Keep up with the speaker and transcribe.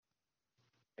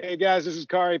Hey guys, this is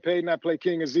Kari Payton. I play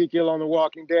King Ezekiel on The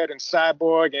Walking Dead and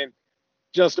Cyborg and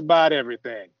just about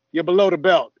everything. You're below the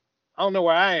belt. I don't know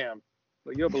where I am,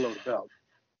 but you're below the belt.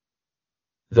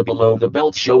 The Below the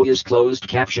Belt show is closed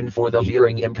caption for the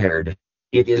hearing impaired.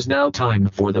 It is now time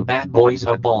for the Bad Boys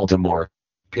of Baltimore.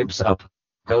 Pimps up.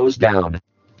 Goes down.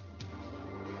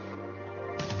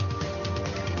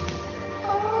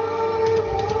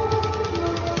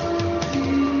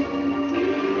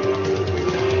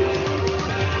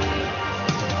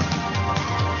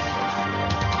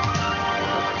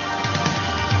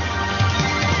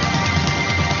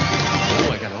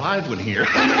 Live one here.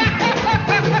 Don't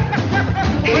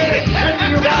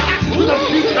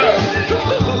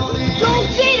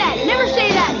say that! Never say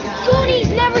that! Goonies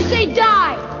never say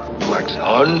die! Wax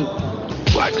on,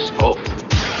 wax off.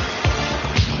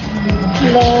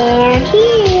 They're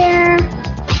here.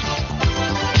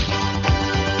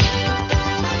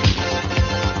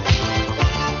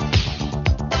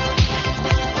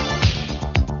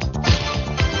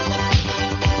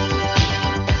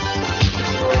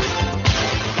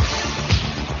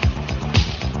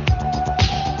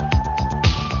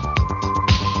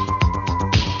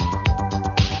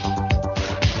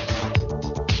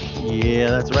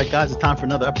 That's right, guys. It's time for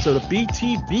another episode of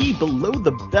BTB Below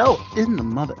the Belt in the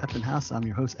mother effing house. I'm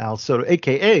your host, Al Soto,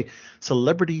 aka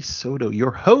Celebrity Soto,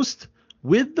 your host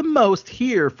with the most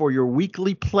here for your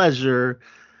weekly pleasure.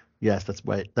 Yes, that's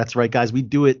right. That's right, guys. We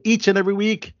do it each and every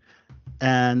week,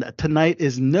 and tonight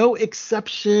is no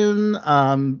exception.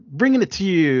 Bringing it to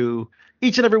you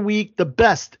each and every week, the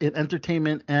best in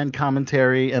entertainment and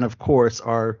commentary, and of course,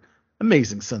 our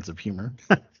amazing sense of humor.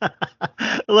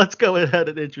 Let's go ahead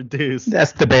and introduce.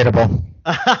 That's debatable.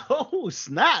 Oh,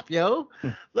 snap, yo.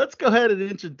 Let's go ahead and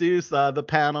introduce the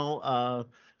panel,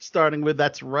 starting with,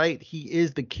 that's right, he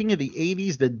is the king of the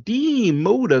 80s, the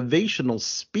demotivational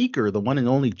speaker, the one and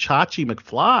only Chachi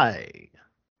McFly.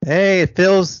 Hey, it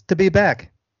feels to be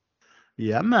back.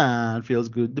 Yeah, man. Feels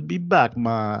good to be back,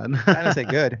 man. I didn't say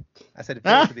good. I said it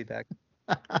feels to be back.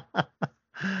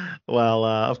 Well,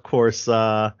 of course,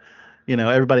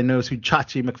 everybody knows who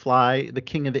Chachi McFly, the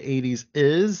king of the 80s,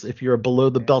 is, if you're a Below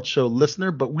the Belt show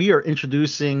listener. But we are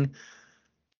introducing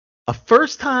a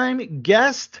first-time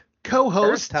guest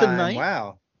co-host tonight.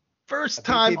 Wow. First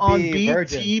time on BTB.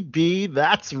 Virgin.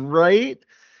 That's right.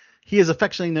 He is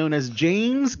affectionately known as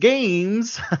James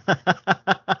Gaines.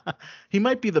 He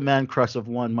might be the man crush of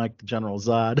one Mike the General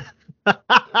Zod.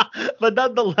 But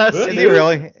nonetheless. Is he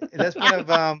really? That's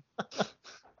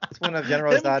one of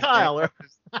General Zod's. Kyle.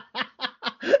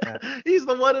 He's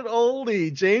the one and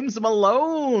only James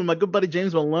Malone, my good buddy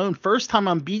James Malone. First time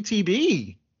on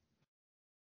BTB.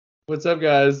 What's up,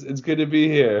 guys? It's good to be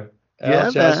here.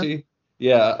 Al Chachi.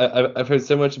 Yeah, I've heard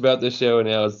so much about this show, and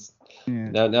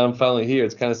now I'm finally here.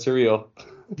 It's kind of surreal.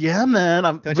 Yeah,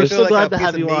 man. We're so glad to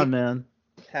have you on, man.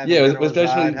 Yeah,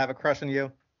 especially have a crush on you.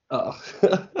 Oh.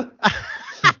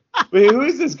 Wait, who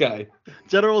is this guy?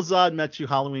 General Zod met you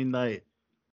Halloween night.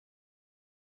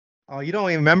 Oh, you don't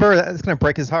even remember? That's going to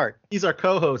break his heart. He's our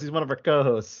co-host. He's one of our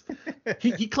co-hosts.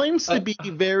 He claims to be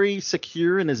very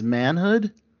secure in his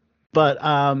manhood, but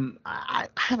I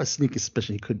have a sneaky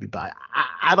suspicion he could be bi.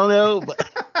 I don't know. But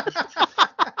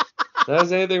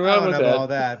there's anything wrong with that. I don't know all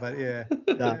that, but yeah.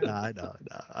 No.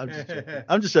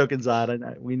 I'm just joking,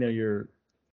 Zod. We know you're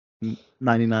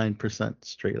 99%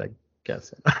 straight, I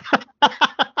guess.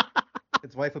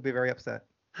 His wife would be very upset.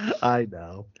 I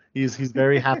know. He's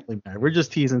very happily married. We're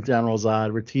just teasing General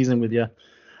Zod. We're teasing with you.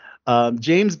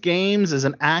 James Gaines is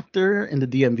an actor in the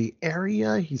DMV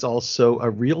area. He's also a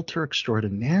realtor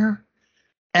extraordinaire.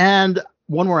 And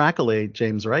one more accolade,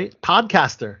 James, right?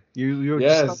 Podcaster. You're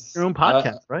just your own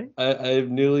podcast, right? I've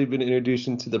newly been introduced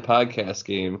into the podcast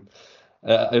game.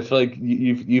 I feel like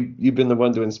you've been the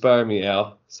one to inspire me,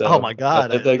 Al. So oh my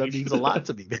God, that means a lot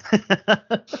to me.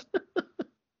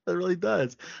 It really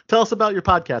does. Tell us about your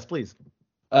podcast, please.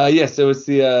 So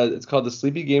it's called the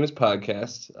Sleepy Games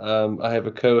Podcast. I have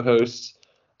a co-host,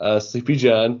 Sleepy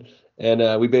John,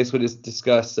 and we basically just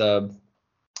discuss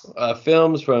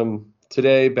films from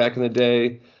today, back in the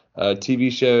day,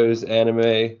 TV shows,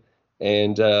 anime,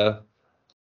 and I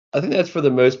think that's for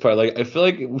the most part. Like, I feel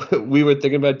like we were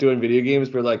thinking about doing video games,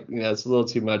 but like, it's a little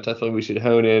too much. I feel like we should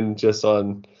hone in just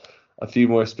on a few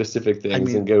more specific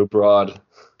things and go broad.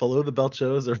 Below the Belt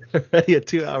shows are already a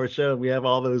 2-hour show. We have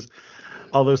all those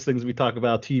things we talk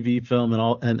about, TV, film,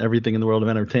 and everything in the world of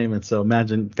entertainment. So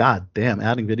imagine, God damn,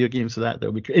 adding video games to that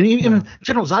would be crazy. And even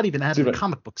General Zod even added a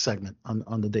comic book segment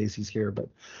on the days he's here. But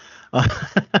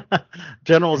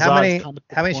General Zod.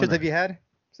 How many shows have you had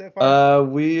so far?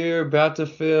 We're about to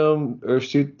film or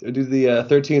do the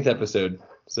 13th episode.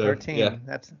 So 13. yeah.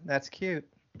 That's cute.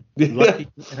 Lucky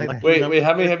Wait,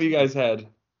 how many have you guys had?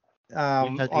 We've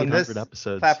had On 800 this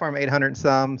episodes. platform, 800 and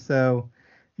some. So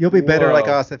you'll be better like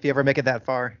Whoa. us if you ever make it that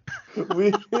far.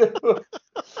 we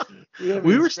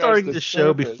We were starting the the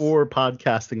show surface. before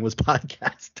podcasting was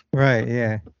podcast. Right.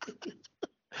 Yeah.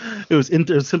 It was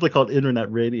simply called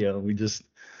internet radio. We just,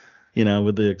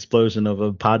 with the explosion of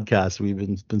a podcast, we've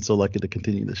been so lucky to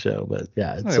continue the show. But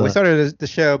yeah, it's, We started the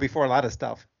show before a lot of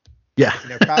stuff. Yeah.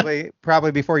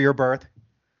 Probably before your birth.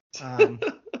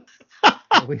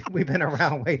 We've been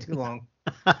around way too long.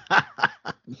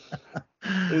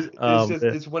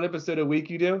 It's one episode a week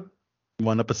you do?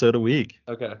 One episode a week.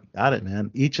 Okay. Got it, man.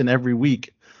 Each and every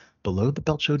week.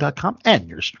 BelowTheBeltShow.com and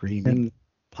your streaming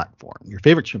platform, your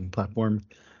favorite streaming platform.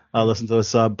 Listen to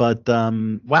us. But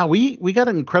wow, we got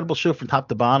an incredible show from top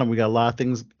to bottom. We got a lot of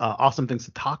things, awesome things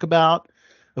to talk about.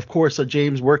 Of course,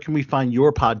 James, where can we find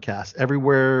your podcast?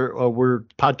 Everywhere where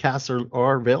podcasts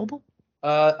are available?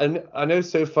 I know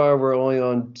so far we're only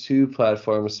on 2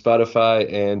 platforms,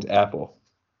 Spotify and Apple.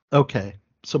 Okay.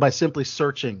 So by simply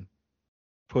searching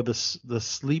for the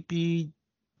Sleepy.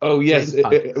 Oh, yes.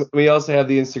 We also have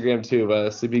the Instagram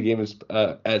too, Sleepy Gamers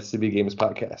at Sleepy Gamers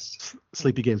Podcast.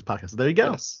 Sleepy Games Podcast. There you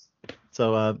go. Yes.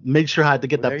 So make sure I had to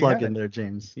get that plug in it. there,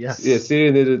 James. Yes. Yeah, see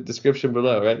it in the description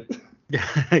below, right? Yeah,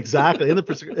 exactly. In the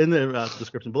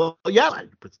description below. Yeah,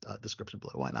 description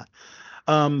below. Why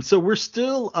not? So we're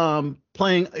still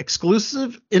playing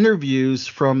exclusive interviews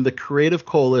from the Creative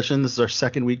Coalition. This is our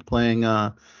second week playing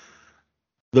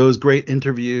those great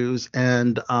interviews,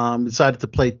 and decided to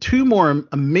play 2 more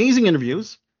amazing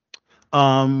interviews.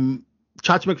 Chachi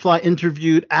McFly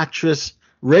interviewed actress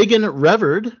Raegan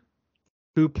Revord,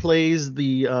 who plays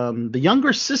the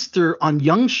younger sister on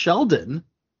Young Sheldon.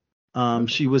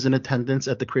 She was in attendance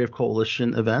at the Creative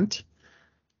Coalition event.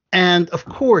 And of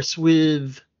course,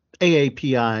 with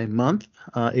AAPI month,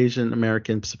 Asian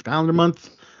American Pacific Islander month,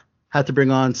 had to bring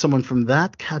on someone from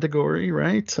that category,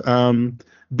 right?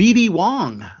 BD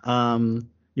Wong.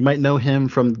 You might know him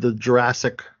from the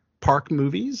Jurassic Park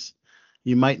movies.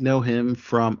 You might know him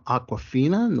from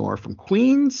Aquafina, nor from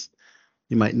Queens.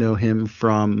 You might know him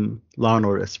from Law and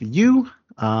Order SVU.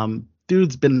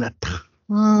 Dude's been in a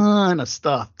ton of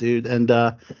stuff, dude. And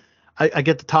I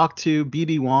get to talk to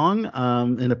BD Wong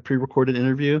in a pre-recorded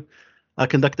interview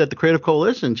conducted at the Creative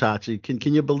Coalition, Chachi.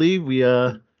 Can you believe we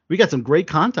got some great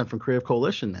content from Creative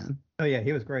Coalition, man? Oh, yeah.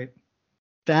 He was great.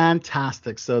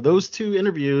 Fantastic. So those 2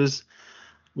 interviews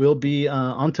will be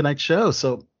on tonight's show.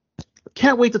 So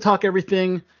can't wait to talk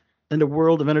everything in the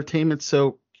world of entertainment.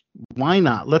 So why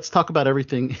not? Let's talk about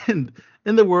everything in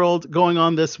the world going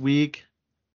on this week.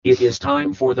 It is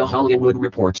time for the Hollywood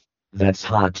Report. That's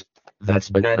hot. That's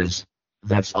bananas.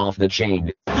 That's off the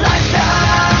chain.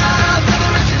 Lifestyle, for the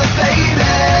rich and the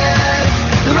famous.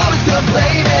 They're always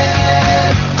complaining,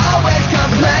 always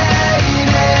complaining.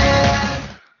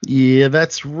 Yeah,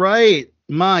 that's right.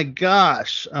 My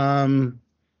gosh. Benji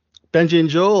and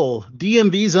Joel,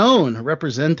 DMV's own,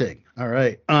 representing. All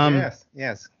right.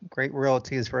 Yes. Great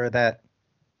royalties for that.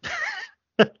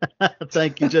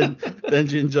 Thank you,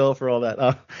 Benji and Joel, for all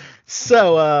that.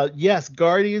 So, yes,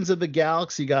 Guardians of the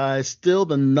Galaxy, guys, still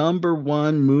the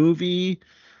 #1 movie.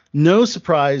 No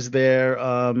surprise there.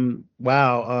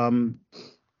 Wow.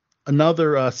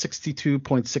 Another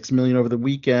 62.6 million over the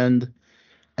weekend,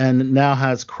 and now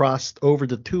has crossed over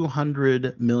the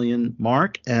 200 million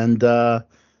mark. And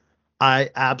I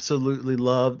absolutely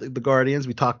love the Guardians.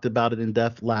 We talked about it in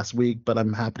depth last week, but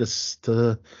I'm happy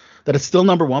to that it's still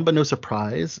 #1, but no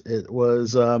surprise. It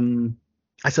was,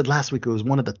 I said last week, it was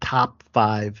one of the top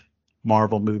 5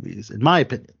 Marvel movies, in my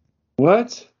opinion.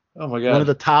 What? Oh my God. One of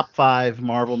the top 5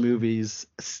 Marvel movies,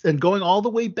 and going all the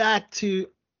way back to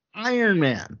Iron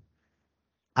Man.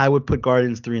 I would put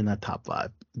Guardians 3 in that top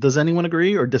 5. Does anyone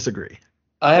agree or disagree?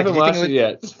 I haven't watched it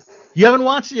yet. You haven't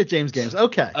watched it yet, James Games?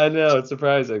 Okay. I know, it's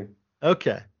surprising.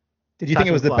 Okay. Did you think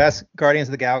it was the best Guardians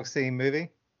of the Galaxy movie?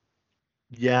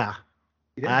 Yeah.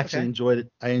 I actually enjoyed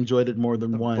it. I enjoyed it more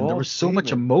than one. There was so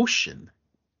much emotion.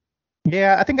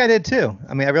 Yeah, I think I did too.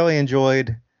 I mean, I really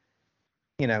enjoyed,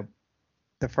 the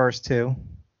first 2,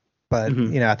 but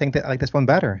I think that I like this one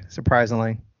better,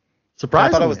 surprisingly.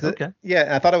 Surprisingly, I thought it was okay.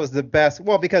 Yeah, I thought it was the best.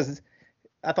 Well, because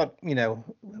I thought,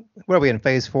 what are we in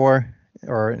phase 4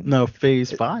 or no,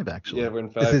 phase 5 actually? Yeah, we're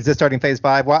in 5. Is this starting phase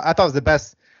 5? Well, I thought it was the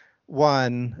best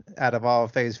one out of all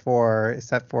of phase 4,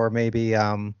 except for maybe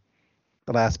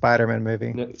the last Spider-Man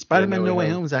movie. Spider-Man No Way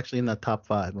Home is actually in that top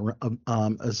 5,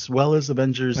 as well as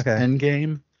Avengers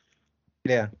Endgame.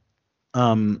 Yeah.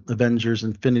 Avengers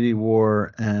Infinity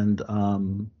War and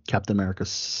Captain America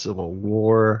Civil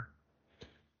War.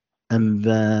 And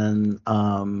then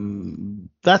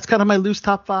that's kind of my loose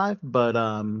top 5, but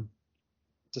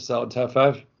It's a solid top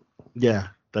 5. yeah,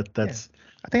 that's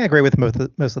I think I agree with most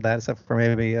of that, except for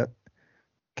maybe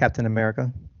Captain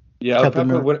America. Yeah, I'll Captain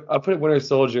probably put Winter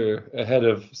Soldier ahead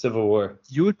of Civil War.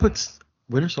 You would put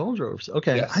Winter Soldier over.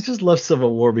 Okay, Yes. I just love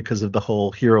Civil War because of the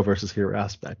whole hero versus hero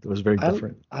aspect. It was very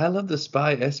different. I love the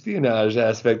spy espionage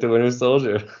aspect of Winter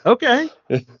Soldier. Okay,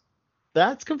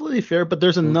 that's completely fair. But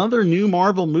there's another new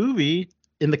Marvel movie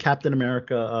in the Captain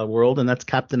America world, and that's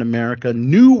Captain America: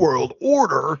 New World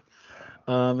Order,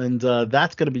 and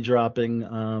that's going to be dropping,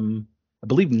 I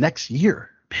believe, next year.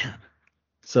 Man,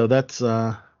 so that's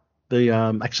they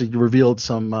actually revealed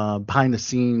some behind the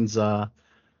scenes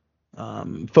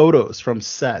photos from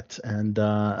set, and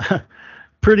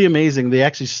pretty amazing. They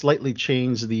actually slightly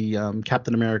changed the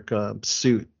Captain America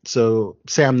suit, so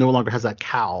Sam no longer has that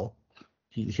cowl.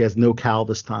 He has no cowl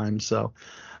this time, so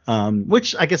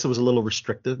which I guess it was a little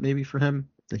restrictive maybe for him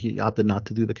that he opted not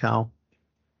to do the cowl.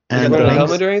 And a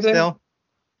helmet or anything? Still?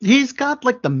 He's got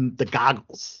like the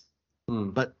goggles,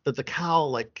 but the cowl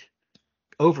like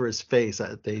over his face,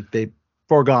 they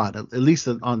foregone, at least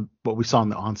on what we saw in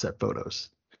the onset photos.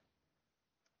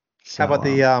 So, How about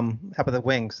the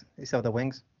wings? You still have the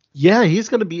wings? Yeah, he's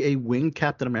going to be a winged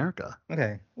Captain America.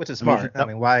 Okay, which is smart. I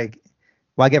mean, why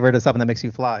get rid of something that makes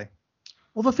you fly?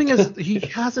 Well, the thing is, he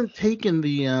hasn't taken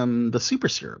the super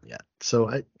serum yet, so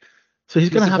he's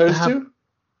going to have to have.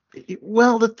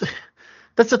 Well,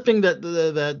 that's the thing that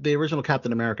the original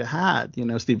Captain America had. You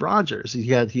know, Steve Rogers. He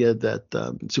had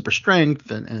that super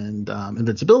strength and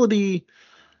invincibility,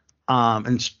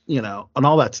 and and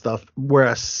all that stuff.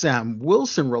 Whereas Sam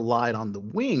Wilson relied on the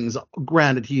wings.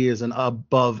 Granted, he is an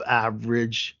above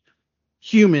average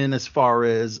human as far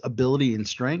as ability and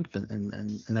strength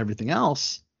and everything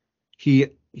else.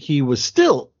 He was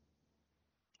still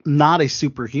not a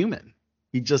superhuman.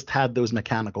 He just had those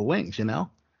mechanical wings,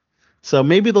 So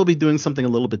maybe they'll be doing something a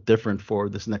little bit different for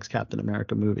this next Captain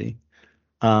America movie.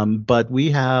 But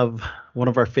we have one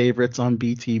of our favorites on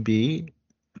BTB.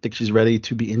 I think she's ready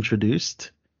to be introduced.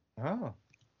 Oh.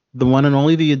 The one and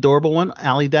only, the adorable one,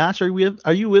 Allie Dash. Are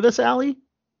you with us, Allie?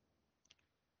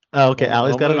 Oh, okay.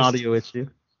 Allie's got an audio issue.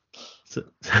 So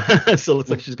it looks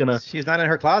like she's gonna. She's not in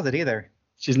her closet either.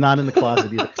 She's not in the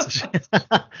closet either.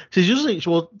 She's usually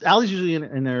Allie's usually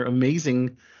in her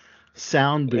amazing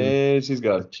sound booth. And she's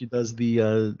gone. She does the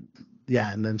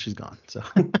and then she's gone. So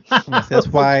yes, that's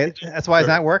why it's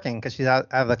not working, because she's out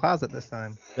of the closet this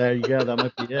time. There you go. That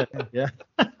might be it. Yeah.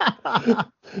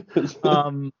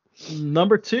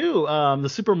 Number 2, the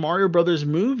Super Mario Brothers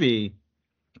movie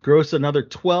grossed another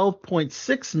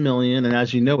 $12.6 million, and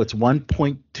as you know, it's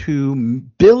 $1.2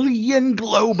 billion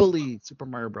globally. Super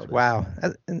Mario Brothers. Wow,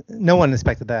 no one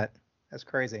expected that. That's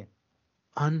crazy.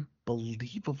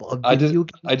 Unbelievable. I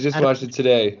just watched it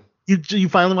today. You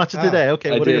finally watched it today?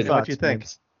 Okay, what are your thoughts? What do you think?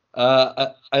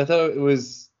 I thought it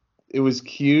was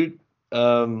cute.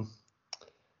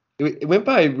 It went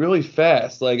by really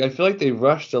fast. Like, I feel like they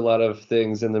rushed a lot of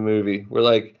things in the movie. Where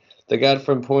like they got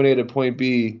from point A to point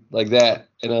B like that,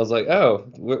 and I was like, oh,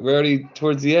 we're already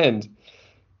towards the end,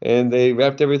 and they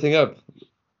wrapped everything up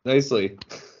nicely.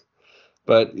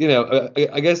 But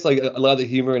I guess like a lot of the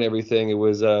humor and everything, it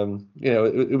was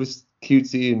it was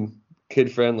cutesy and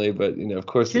kid friendly, but of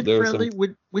course kid there friendly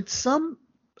was some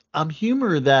with some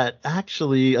humor that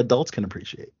actually adults can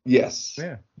appreciate. Yes.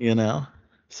 Yeah.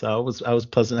 So I was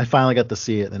pleasant. I finally got to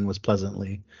see it and was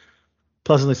pleasantly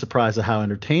surprised at how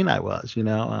entertained I was.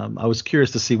 I was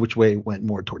curious to see which way it went,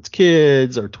 more towards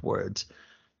kids or towards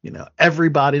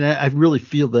everybody. And I really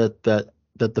feel that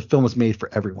the film was made for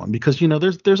everyone, because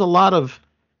there's a lot of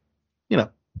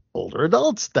older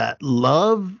adults that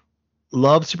love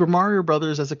Super Mario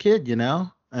Brothers as a kid,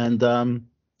 and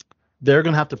they're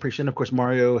gonna have to appreciate. And of course,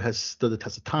 Mario has stood the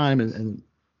test of time and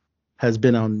has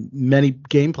been on many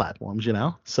game platforms,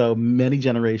 so many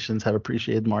generations have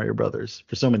appreciated Mario Brothers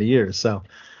for so many years. So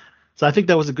I think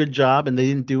that was a good job, and they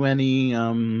didn't do any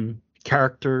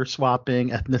character swapping,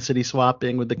 ethnicity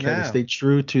swapping with the characters. No. They stayed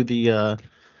true to the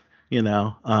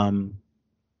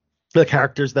the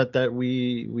characters that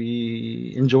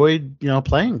we enjoyed,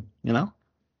 playing,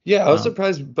 Yeah, I was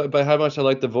surprised by how much I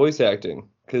liked the voice acting,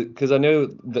 because I know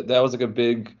that was like a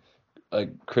big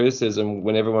criticism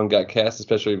when everyone got cast,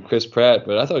 especially Chris Pratt.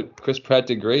 But I thought Chris Pratt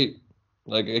did great.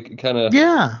 Like, it kind of.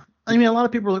 Yeah, I mean, a lot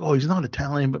of people are like, "Oh, he's not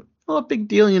Italian," but big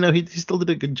deal. He still did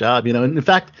a good job. And in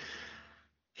fact,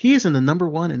 he is in the number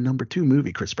 1 and number 2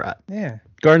 movie, Chris Pratt. Yeah.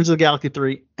 Guardians of the Galaxy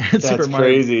 3 and Super Mario.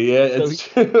 Crazy. Yeah, it's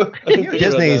true.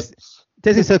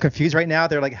 Disney's so confused right now.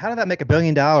 They're like, how did that make $1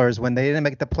 billion when they didn't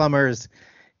make the plumbers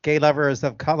gay lovers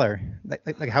of color,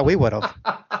 like how we would have.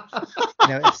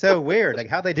 It's so weird. Like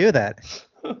how'd they do that?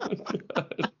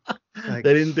 Like,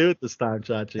 They didn't do it this time,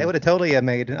 Chachi. they would have totally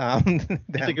made. You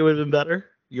think it would have been better?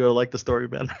 You would have liked the story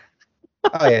better?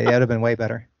 Oh yeah, it would have been way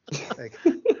better. Like,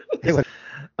 it would.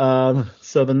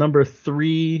 So the number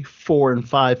 3, 4, and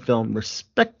 5 film,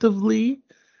 respectively,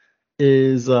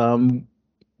 is the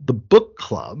Book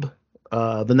Club,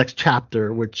 the next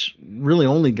chapter, which really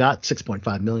only got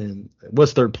 6.5 million. It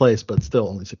was third place, but still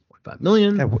only 6.5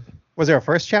 million. Was there a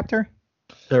first chapter?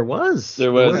 There was.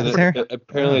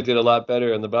 Apparently, it did a lot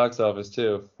better in the box office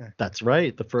too. That's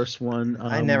right. The first one.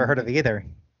 I never heard of either.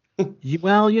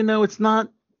 It's not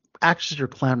actors you're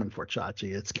clamoring for,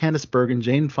 Chachi. It's Candice Bergen,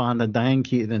 Jane Fonda, Diane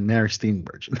Keaton, and Mary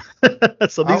Steenburgen.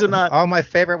 So these are not all my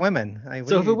favorite women.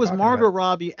 So if it was Margot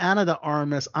Robbie, Ana de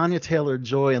Armas, Anya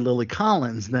Taylor-Joy, and Lily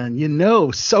Collins, then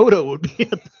Soto would be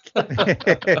at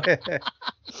the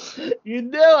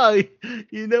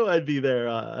I'd be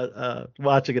there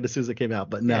watching it as soon as it came out.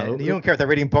 But no, yeah, you don't care if they're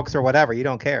reading books or whatever. You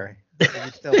don't care. You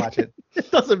still watch it. It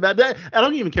doesn't matter. I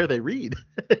don't even care if they read.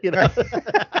 They don't even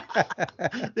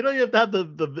have to have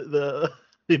the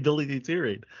ability to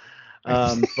read.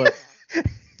 But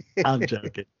I'm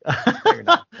joking.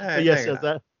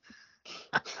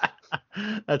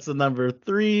 That's the number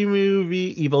 3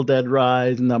 movie. Evil Dead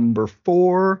Rise, number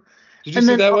 4. Did you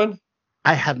see that one?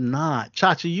 I have not.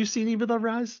 Chachi, you seen Evil Dead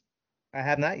Rise? I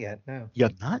have not yet. No. You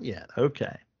have not yet.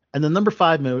 Okay. And the number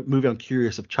 5 movie I'm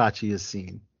curious if Chachi has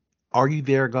seen. Are You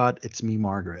There, God? It's Me,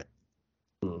 Margaret.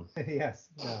 Yes.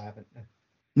 No, I haven't.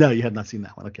 No, you have not seen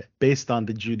that one. Okay. Based on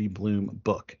the Judy Blume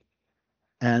book.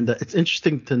 And it's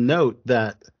interesting to note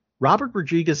that Robert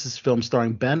Rodriguez's film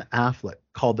starring Ben Affleck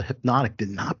called The Hypnotic did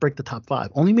not break the top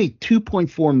 5. Only made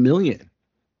 2.4 million.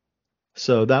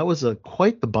 So that was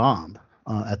quite the bomb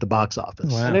at the box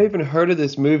office. Wow. I never even heard of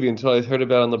this movie until I heard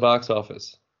about it on the box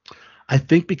office. I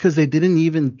think because they didn't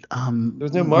even there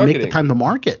was no marketing. make the time to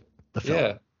market the film.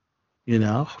 Yeah.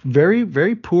 Very,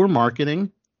 very poor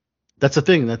marketing. That's the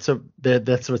thing. That's what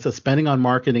the spending on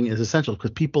marketing is essential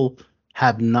because people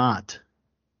have not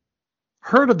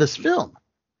heard of this film.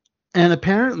 And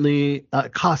apparently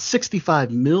it cost $65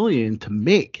 million to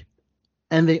make.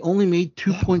 And they only made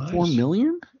 2.4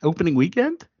 million opening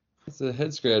weekend? It's a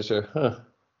head scratcher, huh?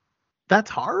 That's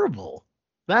horrible.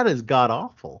 That is god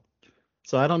awful.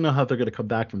 So I don't know how they're going to come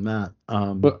back from that.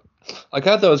 But I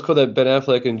thought that was cool that Ben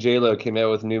Affleck and J-Lo came out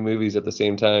with new movies at the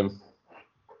same time.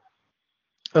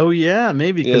 Oh yeah,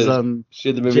 maybe because she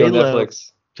had the movie on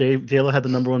Netflix. J-Lo had the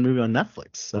number 1 movie on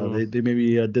Netflix, so they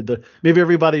maybe maybe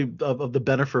everybody of the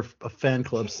Bennifer fan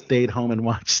club stayed home and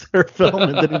watched their film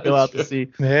and didn't go out to see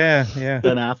Ben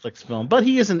Affleck's film. But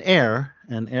he is an Air,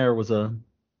 and Air was a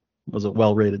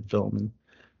well-rated film and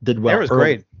did well. Air was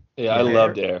great. Yeah, I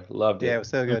loved Air. Loved it. Yeah, it was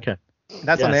so good. Okay.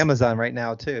 That's on Amazon right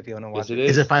now too, if you want to watch it.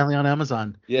 Is it finally on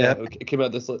Amazon? Yeah, it came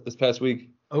out this past week.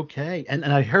 Okay, and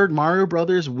I heard Mario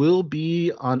Brothers will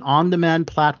be on-demand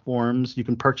platforms. You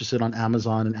can purchase it on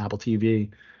Amazon and Apple TV,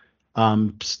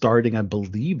 starting, I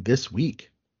believe, this week.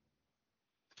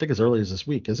 I think as early as this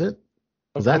week, is it?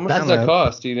 How much does that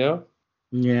cost? Do you know?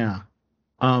 Yeah.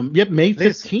 Yep, May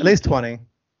 15th. At least 20.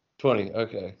 20.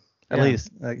 Okay. At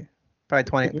least. Probably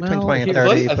 20, Well, between 20 and I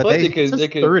 30. I But thought they they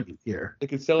could 30 here. They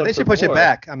could sell it. they should for push it more.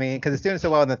 back. I mean, because it's doing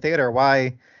so well in the theater,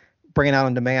 why bring it out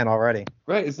on demand already?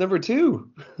 Right, it's number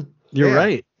 2. You're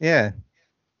right. Yeah.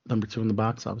 Number 2 in the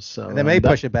box office. So And they may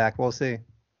push it back. We'll see.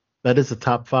 That is the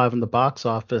top 5 in the box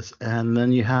office. And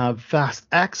then you have Fast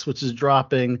X, which is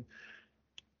dropping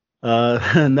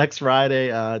next Friday.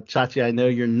 Chachi, I know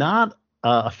you're not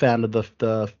a fan of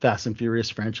the Fast and Furious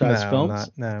franchise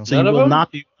films. No. So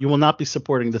you will not be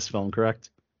supporting this film, correct?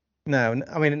 No,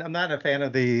 I mean, I'm not a fan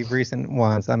of the recent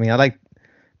ones. I mean, I like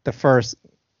the first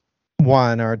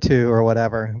 1 or 2 or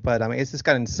whatever, but I mean, it's just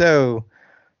gotten so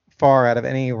far out of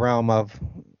any realm of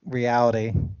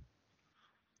reality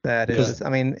that it's just, I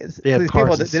mean, these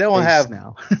people, they don't have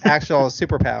now. actual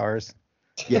superpowers.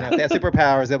 Yeah. If they had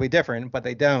superpowers, they'll be different, but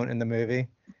they don't in the movie.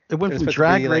 It went from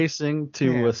drag racing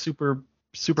to a super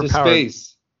To powered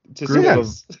space. To group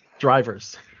space. of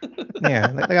drivers.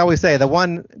 Yeah, like I always say, the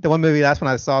one movie last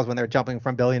one I saw is when they're jumping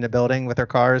from building to building with their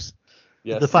cars.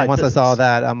 Yes. And once I saw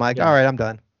that, I'm like, all right, I'm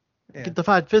done. Yeah. It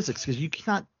defied physics because you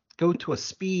cannot go to a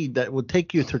speed that would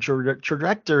take you to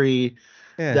trajectory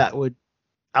that would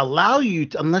allow you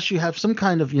to, unless you have some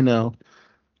kind of,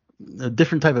 a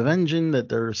different type of engine that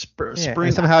there's spring.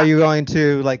 And somehow you're going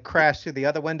to like crash through the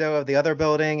other window of the other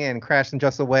building and crash in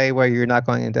just a way where you're not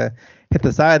going to hit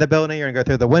the side of the building. You're going to go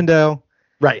through the window.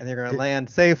 Right. And you're going to land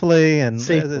safely. And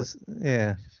Safely.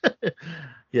 yeah.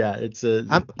 Yeah, it's a.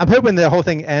 I'm hoping the whole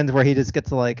thing ends where he just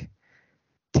gets like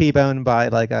T-boned by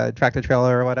like a tractor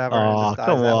trailer or whatever and Oh, just dies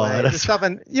come that on. way. Just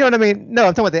something, you know what I mean? No,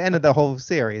 I'm talking about the end of the whole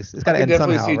series. It's got I to can end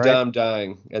definitely somehow, see right? Dom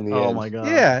dying in the Oh end. my god.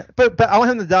 Yeah, but I want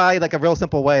him to die like a real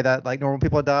simple way that like normal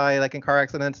people die, like in car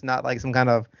accidents, not like some kind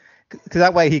of, because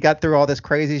that way he got through all this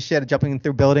crazy shit, jumping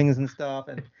through buildings and stuff,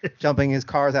 and jumping his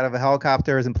cars out of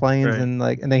helicopters and planes, Right.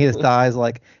 and then he just dies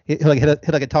like he'll like hit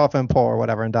like a telephone pole or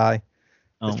whatever and die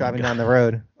Oh just my driving God. down the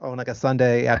road on like a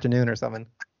Sunday afternoon or something.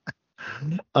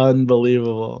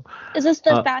 Unbelievable. Is this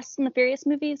the Fast and the Furious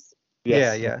movies?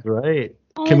 Yes. Yeah. Right.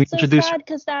 Oh, Can we it's so introduce? sad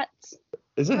because that's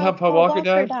Is it how how Paul Walker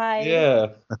died? died. Yeah.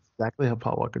 That's exactly how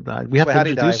Paul Walker died. We have Wait, to how'd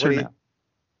he die? introduce What her do you- now.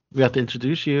 We have to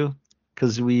introduce you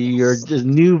because we are the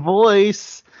new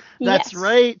voice. That's Yes.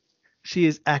 right. She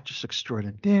is actress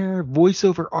extraordinaire,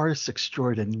 voiceover artist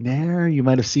extraordinaire. You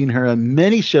might have seen her on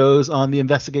many shows on the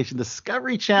Investigation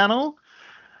Discovery Channel.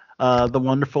 The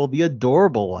wonderful, the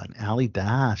adorable one, Allie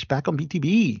Dash, back on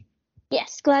BTB.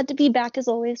 Yes, glad to be back as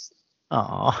always.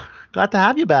 Oh, glad to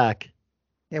have you back.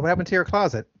 Yeah, what happened to your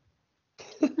closet?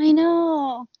 I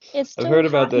know. It's I've too heard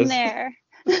about hot in this. there.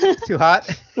 It's too hot.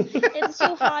 It's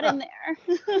too hot in there.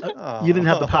 You didn't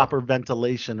have the proper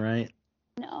ventilation, right?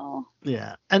 No.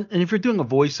 Yeah, and if you're doing a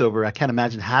voiceover, I can't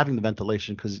imagine having the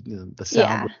ventilation because the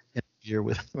sound would interfere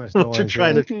with much what you're noise,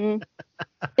 trying to. Mhm.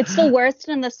 It's the worst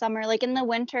in the summer. Like in the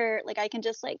winter, like I can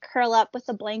just like curl up with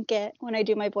a blanket when I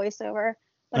do my voiceover.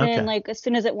 But Okay. then like as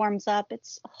soon as it warms up,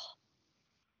 it's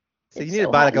So you it's need to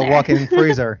so buy hot like in a there. walk-in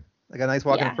freezer, like a nice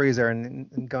walk-in Yeah. freezer,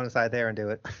 and go inside there and do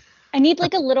it. I need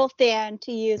like a little fan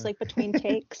to use like between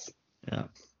takes. Yeah.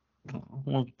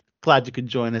 Well, glad you could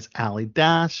join us, Allie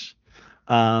Dash.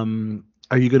 Are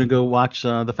you going to go watch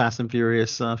the Fast and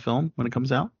Furious film when it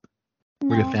comes out?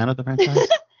 Were you a No. fan of the franchise?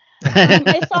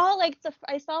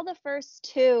 I saw the first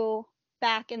two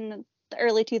back in the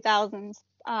early 2000s.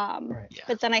 Right.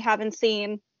 But then I haven't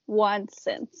seen one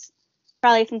since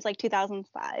like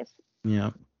 2005.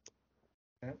 Yeah.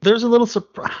 There's a little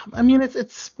surprise. I mean, it's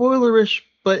spoilerish,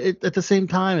 but at the same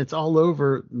time, it's all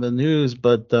over the news.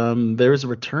 But there is a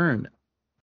return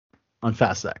on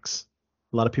Fast X.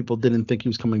 A lot of people didn't think he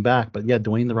was coming back, but yeah,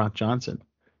 Dwayne "The Rock" Johnson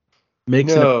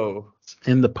makes an appearance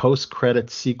in the post-credit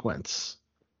sequence.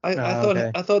 I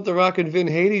thought The Rock and Vin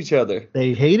hate each other.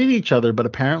 They hated each other, but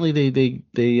apparently they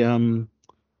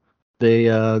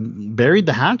buried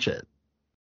the hatchet.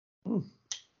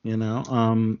 You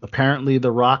know, apparently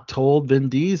The Rock told Vin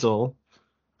Diesel,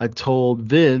 I told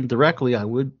Vin directly I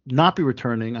would not be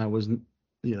returning. I was,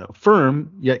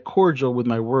 firm yet cordial with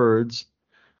my words,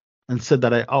 and said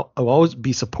that I'll always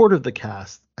be supportive of the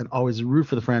cast and always root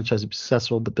for the franchise to be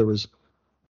successful, but there was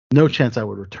no chance I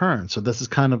would return. So this is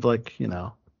kind of like,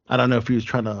 I don't know if he was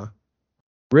trying to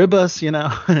rib us, and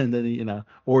then,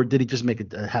 or did he just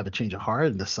have a change of heart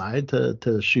and decide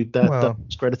to shoot the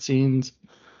credit scenes?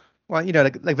 Well,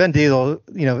 like Vin Diesel,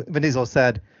 Vin Diesel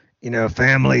said,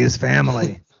 family is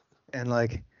family. and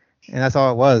that's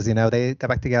all it was, they got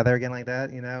back together again like that,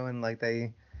 and like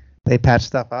they patched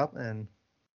stuff up and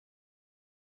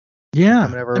yeah,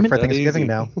 coming over for Thanksgiving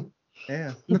now.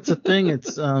 Yeah. That's the thing.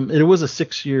 It's it was a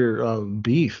 6-year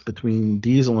beef between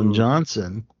Diesel and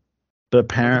Johnson, but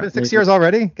apparently it's been 6 years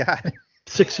already. God.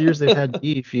 6 years they've had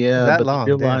beef. Yeah, that but long,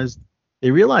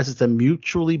 they realized it's a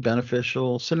mutually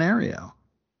beneficial scenario.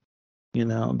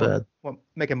 That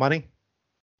making money.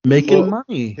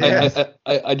 Money. Yes.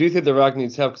 I do think The Rock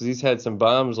needs help because he's had some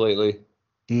bombs lately.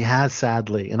 He has,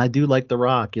 sadly, and I do like The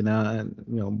Rock,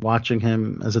 and watching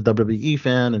him as a WWE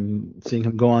fan and seeing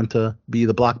him go on to be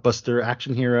the blockbuster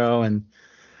action hero and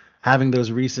having those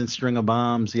recent string of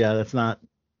bombs. Yeah, that's not,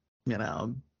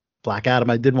 Black Adam.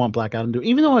 I did want Black Adam to,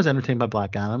 even though I was entertained by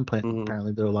Black Adam.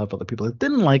 Apparently, there were a lot of other people that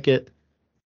didn't like it.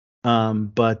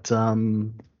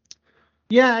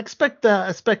 Yeah, expect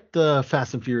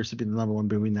Fast and Furious to be the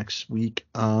 #1 movie next week.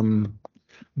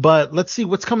 But let's see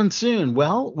what's coming soon.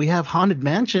 Well, we have Haunted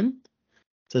Mansion.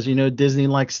 As you know, Disney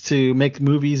likes to make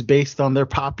movies based on their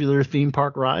popular theme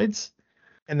park rides.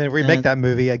 And then remake that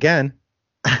movie again.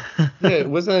 Yeah,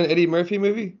 wasn't that an Eddie Murphy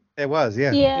movie? It was,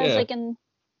 yeah. Yeah, it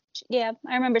was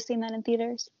I remember seeing that in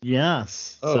theaters.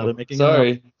 Yes. Oh, so they're making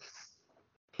sorry.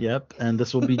 Yep, and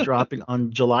this will be dropping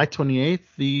on July 28th.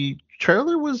 The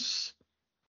trailer was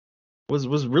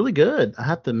really good, I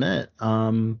have to admit.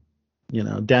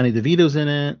 Danny DeVito's in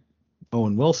it,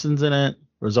 Owen Wilson's in it,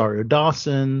 Rosario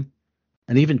Dawson,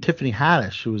 and even Tiffany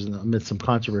Haddish, who was amid some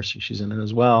controversy, she's in it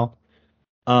as well.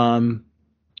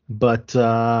 But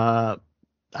I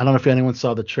don't know if anyone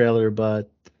saw the trailer, but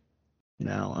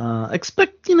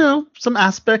expect some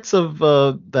aspects of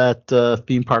that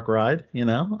theme park ride.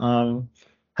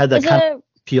 Had that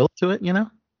appeal to it, you know?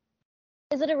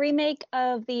 Is it a remake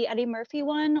of the Eddie Murphy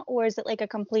one, or is it like a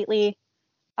completely,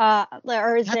 or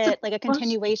is That's a it like a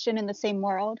continuation in the same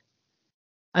world?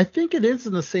 I think it is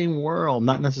in the same world,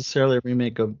 not necessarily a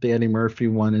remake of the Eddie Murphy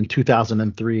one in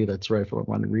 2003. That's right, for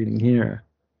what I'm reading here.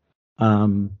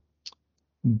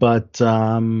 But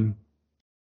I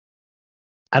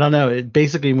don't know. It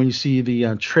basically, when you see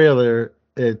the trailer,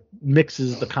 it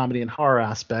mixes the comedy and horror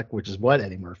aspect, which is what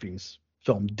Eddie Murphy's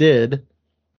film did.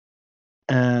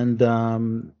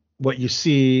 And what you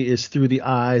see is through the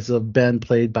eyes of Ben,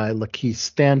 played by Lakeith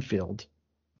Stanfield.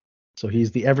 So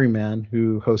he's the everyman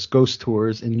who hosts ghost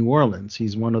tours in New Orleans.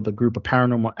 He's one of the group of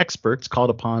paranormal experts called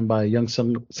upon by a young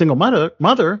single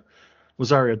mother,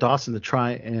 Rosario Dawson, to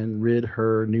try and rid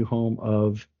her new home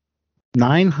of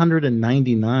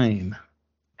 999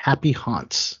 happy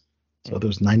haunts. So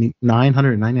there's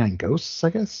 999 ghosts,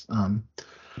 I guess. So I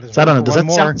don't know. Does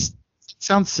that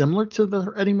sound similar to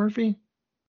the Eddie Murphy?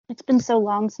 It's been so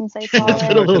long since I saw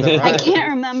it. I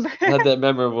can't remember. Not that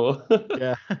memorable.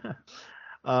 Yeah.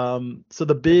 So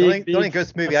the only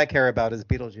ghost movie I care about is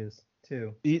Beetlejuice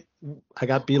too. I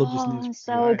got Beetlejuice news. I'm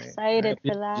so excited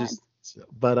for that.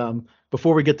 But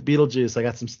before we get to Beetlejuice, I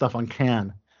got some stuff on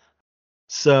Cannes.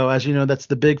 So as you know, that's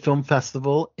the big film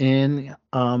festival in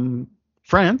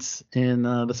France, in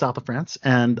the south of France,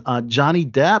 and Johnny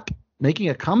Depp making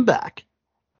a comeback.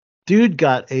 Dude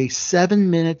got a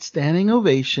 7-minute standing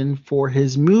ovation for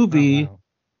his movie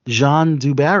Jean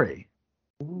du Barry.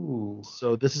 Ooh.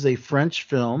 So this is a French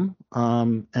film,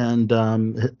 and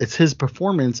it's his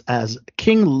performance as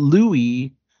King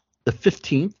Louis the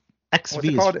 15th. What's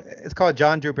it called? It's called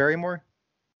John Drew Barrymore.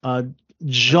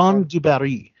 Jean du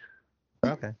Barry.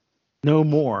 Okay. No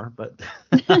more, but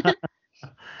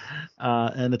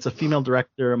and it's a female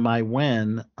director, Mai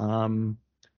Wen,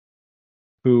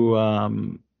 who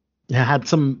had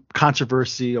some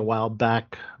controversy a while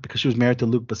back because she was married to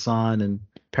Luc Besson, and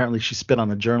apparently she spit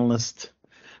on a journalist.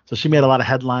 So she made a lot of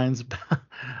headlines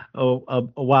a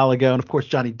while ago. And of course,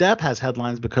 Johnny Depp has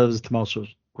headlines because of his tumultuous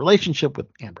relationship with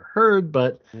Amber Heard.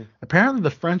 But apparently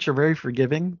the French are very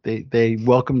forgiving. They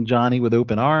welcomed Johnny with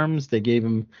open arms. They gave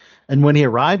him, and when he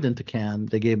arrived into Cannes,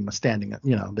 they gave him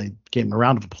they gave him a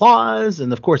round of applause.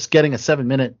 And of course, getting a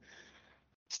 7-minute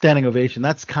standing ovation,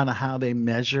 that's kind of how they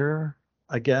measure,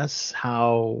 I guess,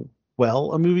 how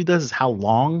well a movie does, is how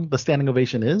long the standing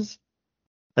ovation is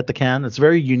at the Cannes. It's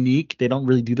very unique. They don't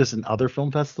really do this in other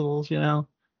film festivals, you know.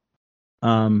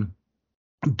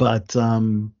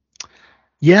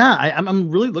 Yeah, I'm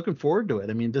really looking forward to it.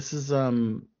 I mean, this is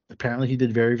apparently he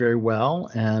did very, very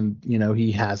well, and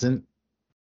he hasn't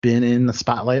been in the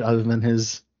spotlight other than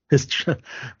his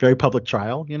very public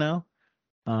trial. He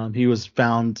was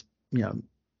found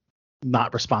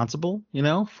not responsible,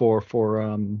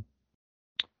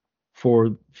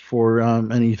 for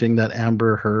anything that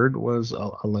Amber Heard was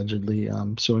allegedly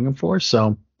suing him for.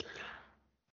 So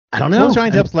I don't know. What was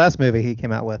Johnny Depp's last movie he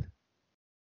came out with?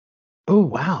 Oh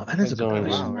wow, that is a good I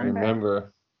question. don't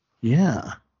remember.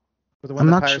 Yeah. Was it one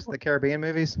of the Pirates of the Caribbean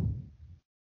movies?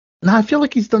 No, I feel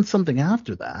like he's done something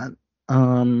after that.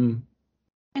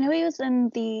 I know he was in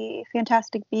the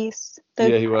Fantastic Beasts.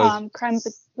 Yeah, he was.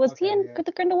 Crimes. Was he in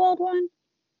the Grindelwald one?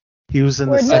 He was in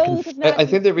the second. I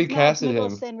think they recasted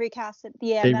him. Recasted.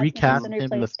 Yeah, they Matt recast Nicholson him in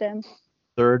replaced him.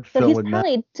 Third So film. he's with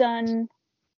probably done.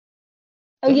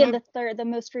 Oh yeah, the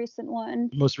most recent one.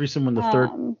 Most recent one, the third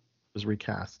was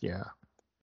recast. Yeah.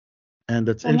 And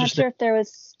it's I'm interesting. not sure if there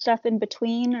was stuff in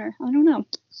between, or I don't know.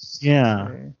 Yeah.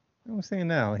 I'm saying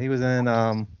now he was in.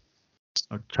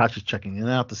 Chachi's checking it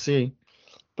out to see.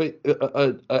 But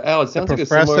Al, it sounds like a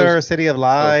Professor, similar. City of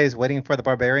Lies, Waiting for the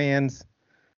Barbarians.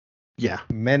 Yeah.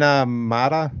 Mena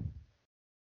Mata.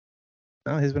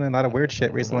 Oh, he's been in a lot of weird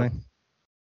shit recently.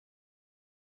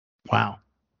 Wow.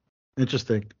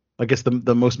 Interesting. I guess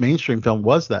the most mainstream film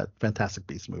was that Fantastic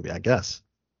Beasts movie, I guess.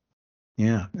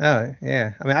 Yeah. Oh,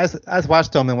 yeah. I mean, I just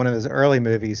watched him in one of his early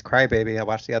movies, Crybaby. I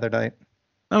watched the other night.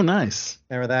 Oh, nice.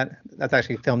 Remember that? That's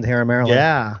actually filmed here in Maryland.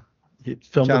 Yeah. He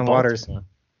filmed John in Waters.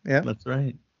 Yeah. That's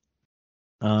right.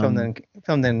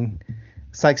 Filmed in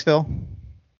Sykesville.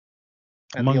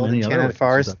 Among many other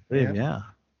Forest. Yeah. Yeah,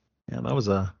 that was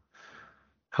a.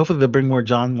 Hopefully they'll bring more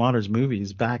John Waters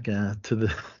movies back to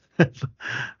the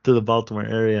to the Baltimore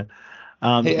area.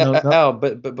 Hey, Al,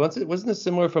 but wasn't it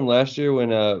similar from last year when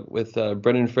with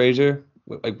Brendan Fraser,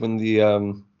 like when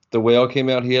the Whale came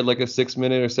out, he had like a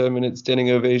 6-minute or 7-minute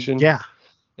standing ovation. Yeah.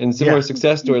 And similar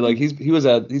success story, like he's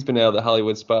been out of the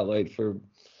Hollywood spotlight for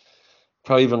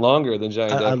probably even longer than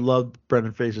Johnny Depp. I love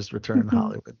Brendan Fraser's return in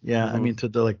Hollywood. Yeah, I mean to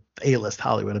the A-list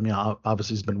Hollywood. I mean,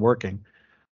 obviously he's been working,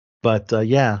 But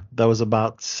yeah, that was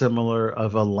about similar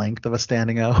of a length of a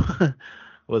standing O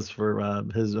was for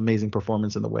his amazing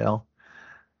performance in The Whale.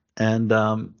 And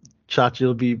Chachi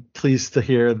will be pleased to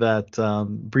hear that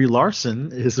Brie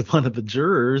Larson is one of the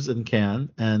jurors in Cannes,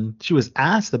 and she was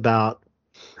asked about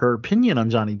her opinion on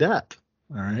Johnny Depp.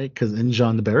 All right, because in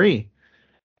Jean de Barry.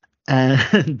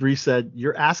 And Brie said,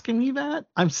 "You're asking me that?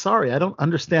 I'm sorry, I don't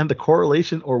understand the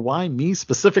correlation or why me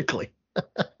specifically."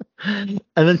 And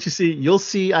then you'll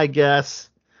see, I guess,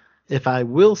 if I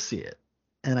will see it.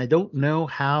 And I don't know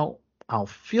how I'll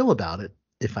feel about it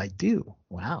if I do.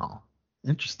 Wow.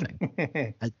 Interesting.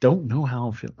 I don't know how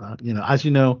I'll feel about it. As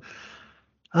you know,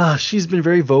 she's been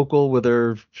very vocal with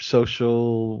her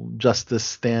social justice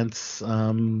stance.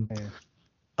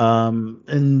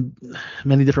 In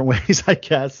many different ways, I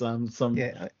guess. Yeah, I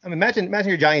mean, imagine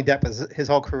your Johnny Depp as his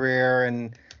whole career,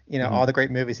 and all the great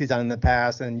movies he's done in the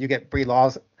past, and you get Brie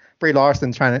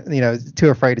Larson trying to, too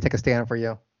afraid to take a stand for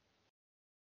you.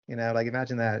 Like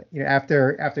imagine that.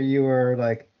 After you were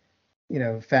like,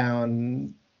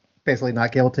 found basically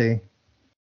not guilty.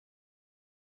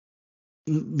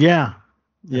 Yeah.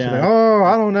 She's like, oh,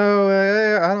 I don't know.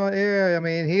 I don't. Yeah, I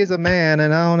mean, he's a man,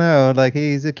 and I don't know. Like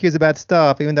he's accused of bad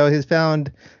stuff, even though he's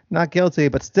found not guilty.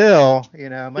 But still,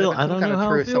 might have been some kind of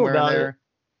truth somewhere in there.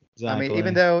 Exactly. I mean,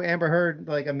 even though Amber Heard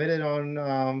like admitted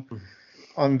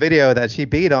on video that she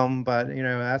beat him, but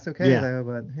that's okay though.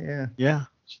 But yeah,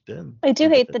 she did. I do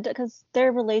hate because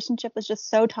their relationship was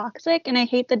just so toxic, and I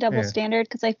hate the double standard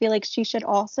because I feel like she should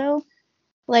also,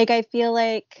 like, I feel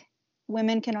like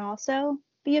women can also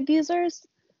be abusers.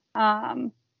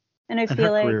 And I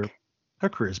feel like her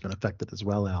career's been affected as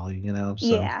well, Allie. So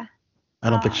yeah. I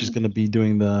don't think she's going to be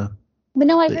doing the. But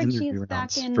no, I the heard interview she's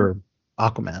back in for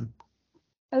Aquaman.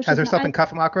 Oh, has her stuff been cut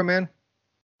from Aquaman?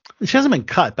 She hasn't been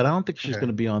cut, but I don't think she's going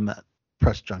to be on that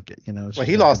press junket. Well,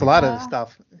 he lost a lot of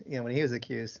stuff, when he was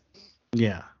accused.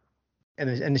 Yeah.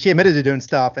 And she admitted to doing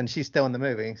stuff, and she's still in the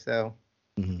movie. So.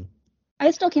 Mm-hmm.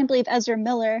 I still can't believe Ezra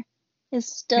Miller is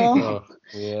still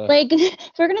like, if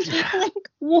we're gonna talk like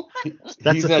what?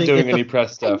 He's not doing any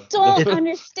press stuff. I don't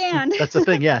understand. That's the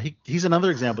thing. Yeah, he's another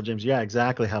example, James. Yeah,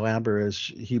 exactly how Amber is.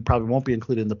 He probably won't be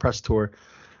included in the press tour.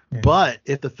 But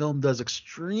if the film does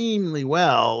extremely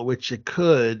well, which it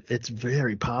could, it's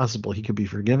very possible he could be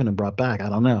forgiven and brought back. I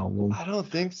don't know. I don't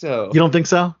think so. You don't think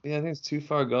so? Yeah, I think it's too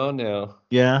far gone now.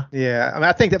 Yeah. Yeah. I mean,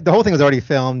 I think that the whole thing was already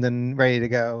filmed and ready to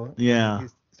go. Yeah.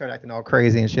 Start acting all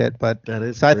crazy and shit, but that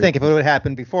is so crazy. I think if it would have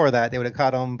happened before that, they would have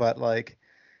cut him, but like,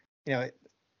 they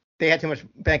had too much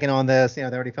banking on this. They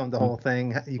already filmed the whole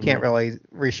thing. You can't really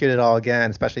reshoot it all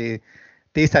again, especially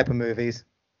these type of movies.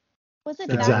 Was it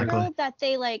that girl that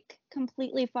they like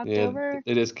completely fucked over?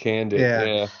 It is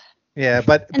candid. Yeah,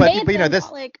 but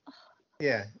this like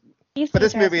but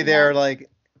this movie they're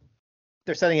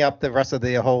setting up the rest of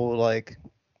the whole like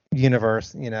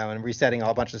universe, and resetting a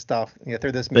whole bunch of stuff,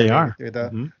 through this movie. They are through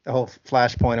the whole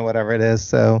Flashpoint or whatever it is.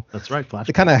 So that's right, Flashpoint.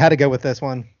 They kind of had to go with this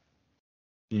one.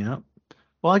 Yeah.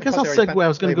 Well, I guess I'll segue. I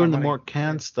was going to go into more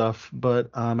Cannes stuff, but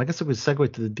I guess I would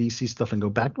segue to the DC stuff and go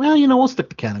back. Well, we'll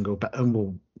stick to Cannes and go back, and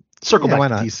we'll circle back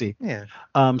to DC. Yeah.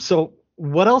 So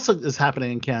what else is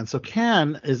happening in Cannes? So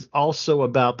Cannes is also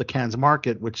about the Cannes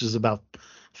market, which is about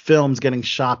films getting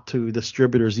shot to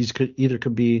distributors. These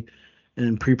could be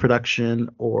in pre-production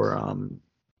or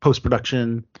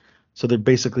post-production. So they're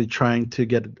basically trying to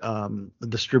get a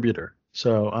distributor.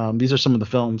 So these are some of the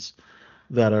films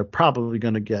that are probably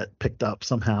going to get picked up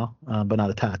somehow, but not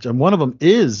attached. And one of them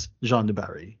is Jean de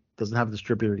Barry. Doesn't have a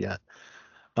distributor yet.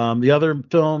 Some other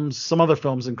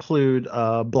films include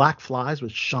Black Flies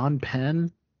with Sean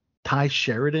Penn, Ty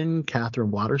Sheridan,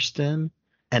 Catherine Waterston,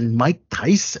 and Mike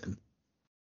Tyson.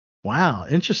 Wow,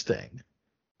 interesting.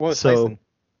 Tyson?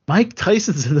 Mike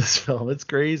Tyson's in this film. It's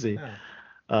crazy.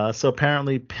 Yeah. So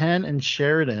apparently Penn and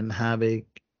Sheridan have a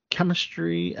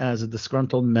chemistry as a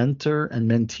disgruntled mentor and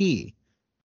mentee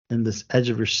in this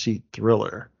edge-of-your-seat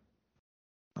thriller.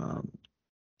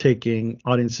 Taking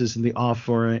audiences in the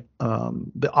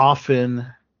often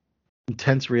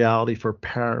intense reality for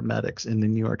paramedics in the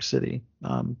New York City.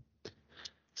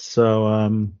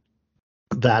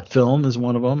 That film is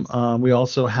one of them. We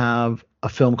also have a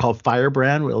film called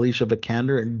Firebrand with Alicia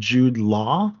Vikander and Jude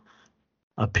Law,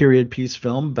 a period piece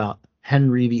film about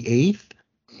Henry VIII.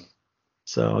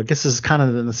 So I guess this is kind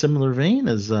of in a similar vein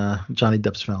as Johnny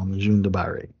Depp's film, Jean de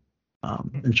Barry.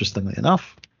 Interestingly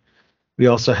enough. We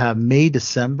also have May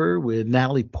December with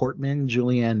Natalie Portman,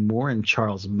 Julianne Moore, and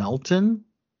Charles Melton.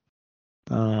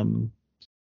 The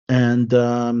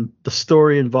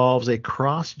story involves a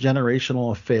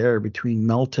cross-generational affair between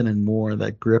Melton and Moore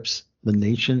that grips the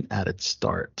nation at its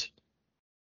start.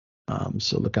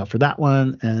 So look out for that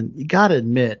one. And you got to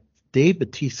admit, Dave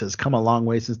Bautista has come a long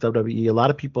way since WWE. A lot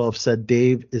of people have said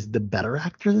Dave is the better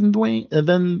actor than Dwayne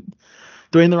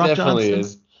the Rock Definitely Johnson,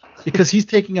 is. because he's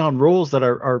taking on roles that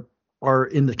are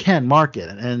in the can market.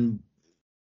 And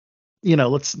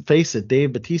let's face it,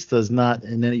 Dave Bautista is not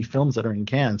in any films that are in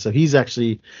Cannes, so he's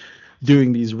actually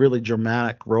doing these really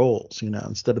dramatic roles,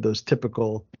 instead of those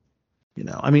typical,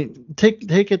 I mean, take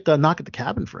it, Knock at the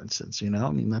Cabin, for instance. I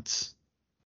mean, that's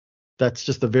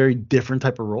just a very different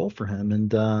type of role for him.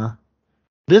 And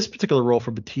this particular role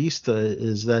for Batista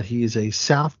is that he's a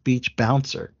South Beach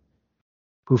bouncer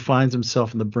who finds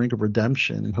himself on the brink of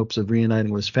redemption in hopes of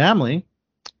reuniting with his family.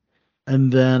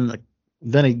 And then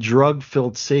a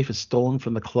drug-filled safe is stolen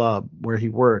from the club where he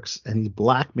works, and he's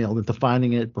blackmailed into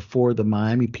finding it before the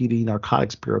Miami PD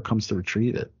Narcotics Bureau comes to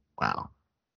retrieve it. Wow.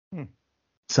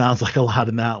 Sounds like a lot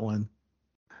in that one.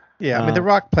 Yeah, I mean, The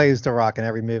Rock plays The Rock in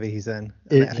every movie he's in.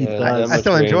 Does. I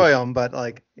still enjoy him, but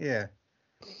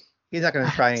he's not going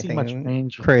to try anything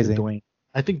crazy. Dwayne.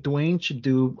 I think Dwayne should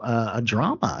do a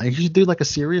drama. He should do like a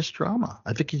serious drama.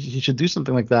 I think he should do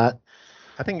something like that.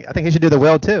 I think he should do The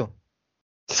Will too.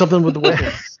 Something with the Will.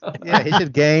 Yeah, he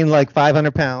should gain like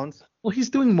 500 pounds. Well,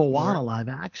 he's doing Moana live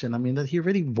action. I mean, he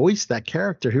already voiced that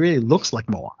character. He really looks like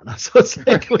Moana. So it's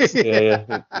like,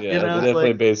 yeah. They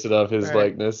definitely based it off his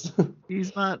likeness.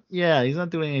 He's not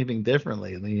doing anything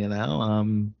differently.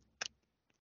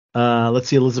 Let's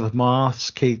see, Elizabeth Moss,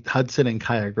 Kate Hudson, and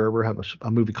Kaya Gerber have a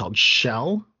movie called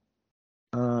Shell,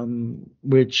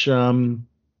 which, if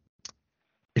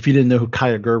you didn't know who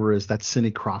Kaya Gerber is, that's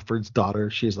Cindy Crawford's daughter.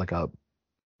 She's like it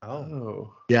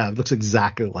looks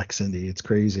exactly like Cindy. It's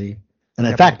crazy. And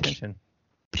in fact,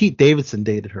 Pete Davidson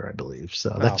dated her, I believe.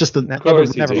 So that's just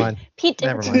never mind. Pete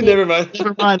Davidson. Never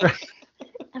mind. Right?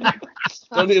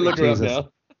 Don't need to look her up now.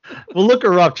 Well, look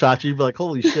her up, Chachi. You'd be like,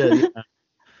 holy shit.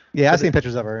 Yeah, I've seen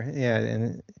pictures of her. Yeah,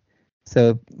 and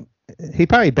so he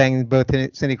probably banged both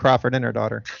Cindy Crawford and her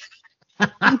daughter.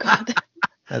 Oh God.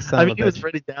 I mean, he was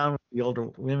pretty down with the older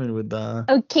women with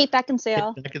Kate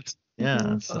Beckinsale. Yeah.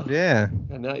 Mm-hmm. So. Yeah.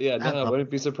 No, I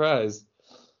wouldn't be surprised.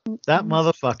 That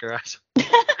motherfucker.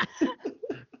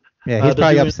 Yeah, he's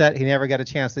probably upset he never got a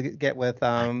chance to get with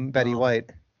Betty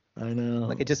White. I know.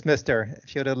 Like, he just missed her.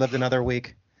 She would have lived another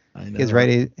week. I know. He's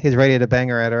ready to bang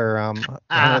her at her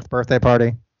 100th birthday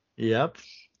party. Yep.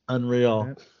 Unreal.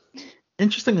 Yep.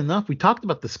 Interesting enough, we talked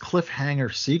about this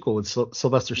cliffhanger sequel with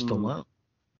Sylvester Stallone.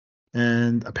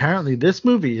 And apparently this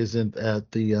movie isn't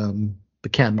at the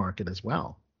Cannes market as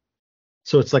well.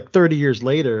 So it's like 30 years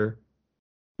later,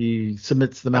 he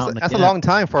submits them out. That's a long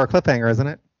time for a cliffhanger, isn't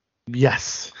it?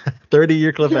 Yes.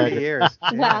 30-year cliffhanger. 30 years.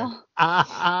 Wow.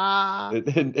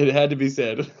 It had to be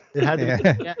said. It had to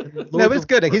be. Yeah. No, but it's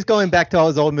good. He's going back to all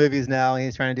his old movies now, and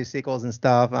he's trying to do sequels and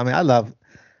stuff. I mean, I love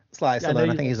Sly Stallone.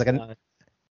 I think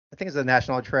he's a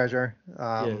national treasure.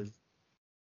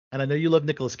 And I know you love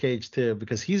Nicolas Cage too,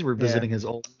 because he's revisiting his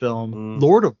old film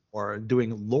Lord of War,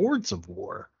 doing Lords of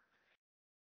War.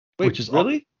 Wait, which is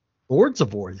really? Lords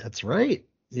of War. That's right.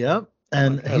 Yep.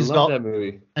 And I love that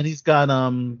movie. And he's got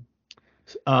Bill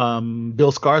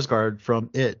Skarsgård from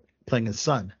It playing his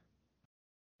son.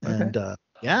 Okay. And I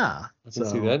can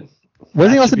see that.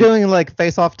 Wasn't he also doing like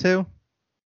Face Off too?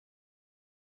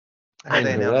 I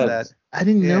didn't know that. I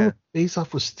didn't know Face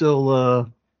Off was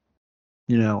still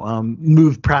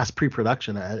moved past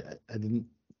pre-production. I didn't.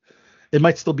 It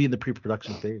might still be in the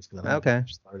pre-production phase because I don't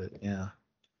started. Yeah.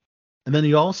 And then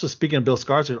you also, speaking of Bill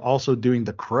Skarsgård, also doing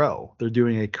The Crow. They're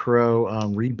doing a Crow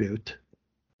reboot.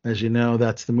 As you know,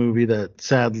 that's the movie that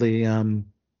sadly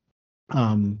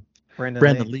Brandon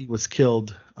Lee was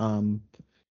killed in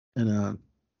a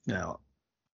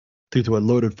due to a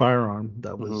loaded firearm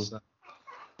that was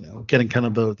getting kind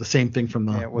of the same thing from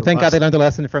the. Yeah, well, thank God they learned a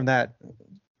lesson from that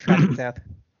tragic death.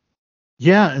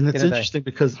 Yeah, and it's interesting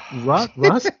because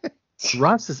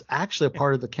Russ is actually a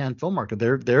part of the Cannes film market.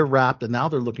 They're wrapped, and now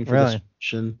they're looking for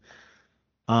distribution.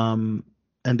 And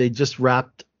they just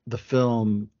wrapped the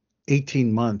film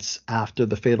 18 months after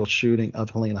the fatal shooting of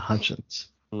Helena Hutchins.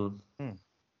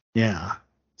 Yeah.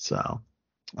 So,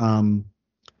 and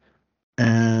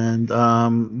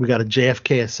we got a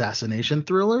JFK assassination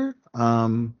thriller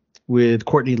with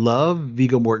Courtney Love,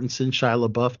 Viggo Mortensen, Shia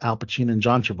LaBeouf, Al Pacino, and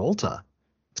John Travolta.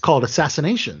 It's called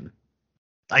Assassination.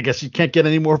 I guess you can't get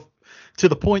any more to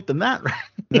the point than that, right?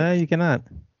 No, you cannot.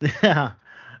 Yeah.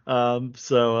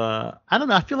 So I don't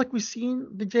know. I feel like we've seen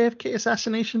the JFK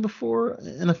assassination before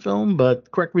in a film,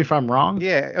 but correct me if I'm wrong.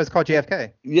 Yeah, it was called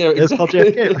JFK. Yeah, it was called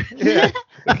JFK. Yeah.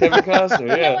 Kevin Costner.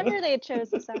 No wonder they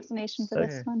chose assassination for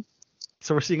this one.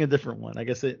 So we're seeing a different one. I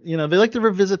guess they like to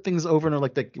revisit things over and over,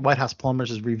 like the White House plumbers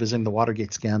is revisiting the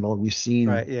Watergate scandal. We've seen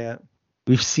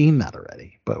that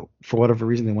already, but for whatever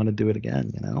reason they want to do it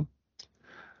again.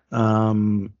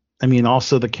 I mean,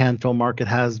 also the Cannes film market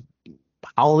has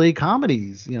holiday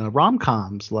comedies,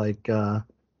 rom-coms like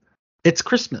It's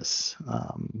Christmas,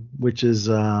 which is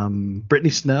Brittany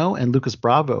Snow and Lucas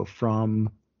Bravo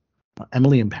from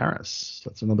Emily in Paris.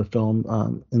 That's another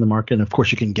film in the market. And of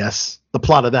course, you can guess the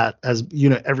plot of that. As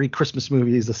every Christmas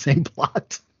movie is the same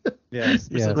plot. Yes.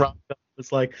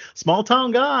 It's like small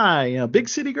town guy, big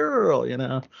city girl.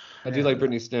 I do like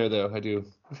Brittany Snow though. I do.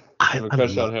 I have a I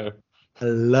crush on her. I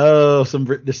love some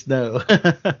Brittany Snow.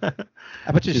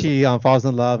 I bet you she falls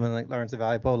in love and learns a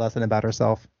valuable lesson about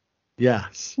herself.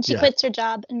 Yes. She quits her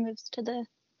job and moves to the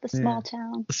small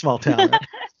town. The small town. Right?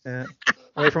 Yeah.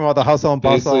 Away from all the hustle and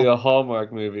bustle. Basically a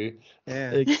Hallmark movie.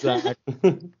 Yeah. Exactly.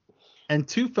 And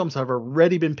 2 films have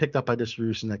already been picked up by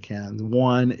distribution at Cannes.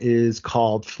 One is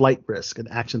called Flight Risk, an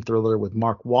action thriller with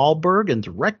Mark Wahlberg and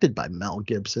directed by Mel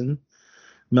Gibson.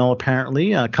 Mel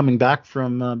apparently coming back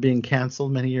from being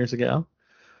canceled many years ago.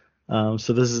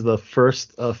 So this is the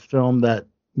first film that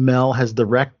Mel has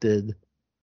directed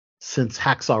since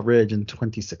Hacksaw Ridge in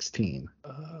 2016.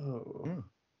 Oh.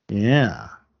 Yeah.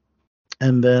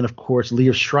 And then, of course,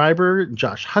 Liev Schreiber,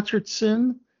 Josh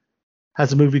Hutcherson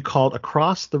has a movie called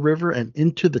Across the River and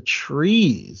Into the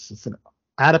Trees. It's an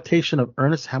adaptation of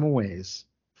Ernest Hemingway's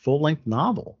full-length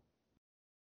novel.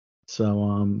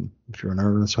 So if you're an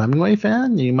Ernest Hemingway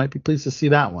fan, you might be pleased to see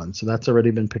that one. So that's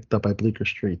already been picked up by Bleecker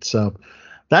Street. So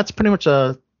that's pretty much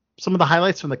some of the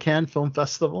highlights from the Cannes Film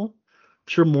Festival. I'm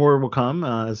sure more will come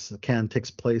as Cannes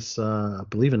takes place, I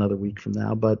believe, another week from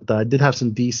now. But I did have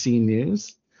some DC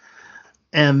news.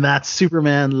 And that's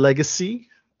Superman Legacy.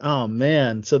 Oh,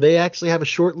 man. So they actually have a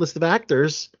short list of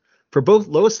actors for both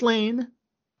Lois Lane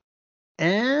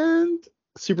and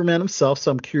Superman himself.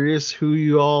 So I'm curious who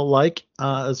you all like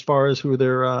as far as who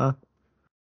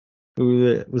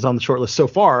was on the short list so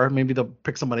far. Maybe they'll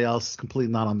pick somebody else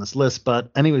completely not on this list.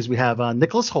 But anyways, we have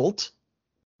Nicholas Hoult.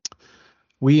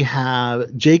 We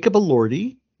have Jacob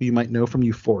Elordi, who you might know from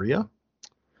Euphoria.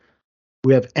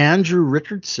 We have Andrew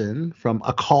Richardson from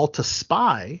A Call to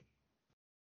Spy.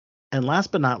 And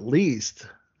last but not least,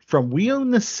 from We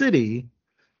Own the City,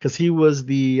 because he was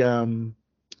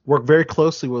worked very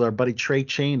closely with our buddy Trey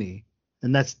Chaney,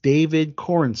 and that's David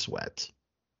Corenswet.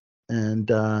 And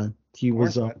he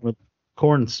was with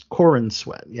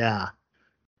Corenswet, yeah.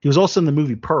 He was also in the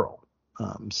movie Pearl.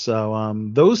 So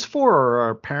those 4 are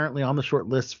apparently on the short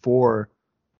list for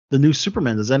the new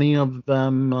Superman. Does any of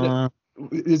them...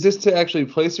 Is this to actually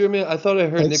play Superman? I thought I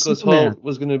heard Nicholas Hoult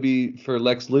was going to be for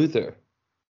Lex Luthor.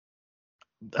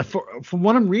 From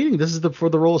what I'm reading, this is for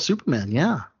the role of Superman.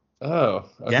 Yeah. Oh.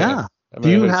 Okay. Yeah. Do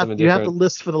you have the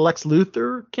list for the Lex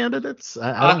Luthor candidates?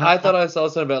 I thought I saw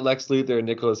something about Lex Luthor and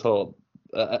Nicholas Hoult.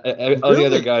 All the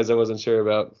other guys I wasn't sure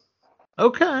about.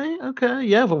 Okay.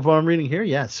 Yeah. From what I'm reading here,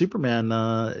 yeah, Superman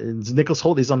is Nicholas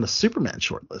Hoult. He's on the Superman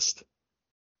short list,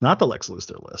 not the Lex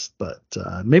Luthor list. But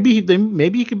maybe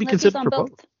he could be considered for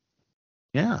both.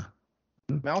 Yeah.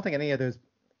 I don't think any of those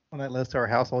on that list are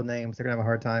household names. They're gonna have a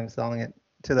hard time selling it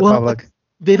to the public.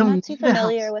 They don't. I'm not too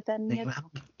familiar with any. I don't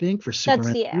think for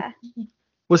Superman. Yeah.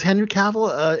 Was Henry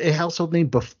Cavill a household name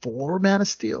before Man of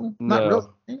Steel? No. Not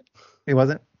really. He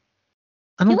wasn't.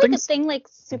 I don't think a thing like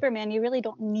Superman, you really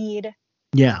don't need.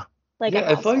 Yeah. Like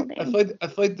I feel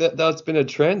like that's been a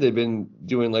trend. They've been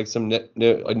doing like some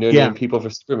no-name people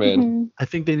for Superman. Mm-hmm. I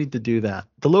think they need to do that.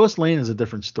 The Lois Lane is a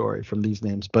different story from these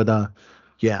names, but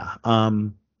yeah.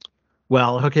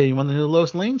 Well, okay, you want to do the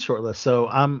Lois Lane shortlist. So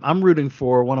I'm rooting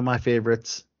for one of my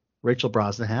favorites, Rachel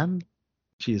Brosnahan.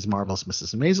 She is Marvel's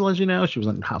Mrs. Maisel, as you know. She was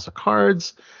on House of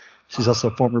Cards. She's also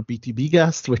a former BTB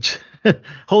guest, which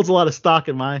holds a lot of stock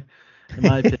in my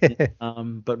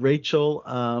opinion. But Rachel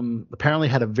apparently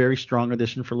had a very strong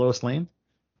audition for Lois Lane.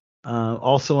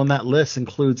 Also on that list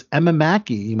includes Emma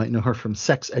Mackey. You might know her from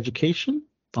Sex Education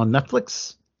on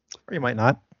Netflix. Or you might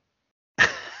not.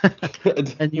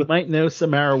 And you might know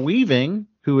Samara Weaving,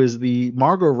 who is the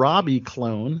Margot Robbie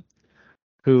clone.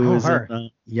 Who is her.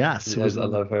 Yes, I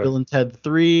love her. Bill and Ted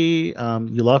 3.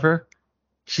 You love her.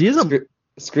 She is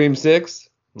Scream 6.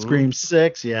 Scream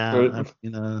 6, yeah.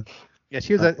 Yeah,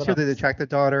 she was the attractive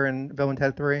daughter in Bill and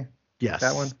Ted 3. Yes.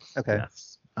 That one? Okay.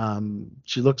 Yes.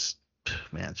 She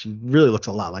really looks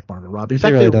a lot like Margot Robbie. In She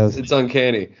fact, really does. It's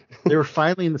uncanny. They were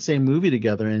finally in the same movie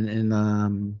together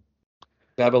in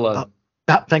Babylon.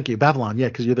 Thank you, Babylon. Yeah,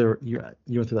 because you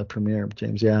went to that premiere,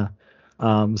 James. Yeah.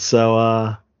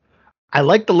 So I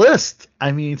like the list.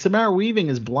 I mean, Samara Weaving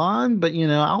is blonde, but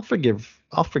I'll forgive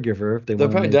I'll forgive her if they They'll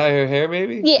want probably to. dye her hair,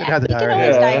 maybe. They'd have Yeah, to you dye can her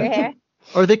always hair. dye your hair.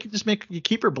 Or they could just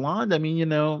keep her blonde. I mean,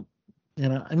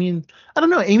 I mean, I don't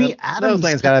know. Amy Lois Adams.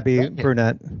 Lane's got to be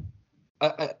brunette.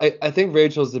 I think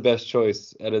Rachel's the best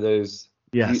choice out of those.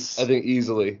 Yes. I think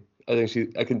easily. I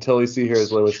can totally see her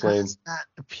as Lois Lane. That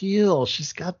appeal.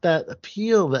 She's got that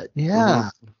appeal that, yeah,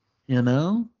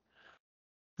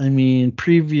 I mean,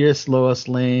 previous Lois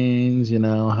Lanes,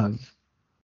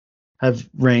 have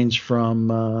ranged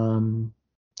from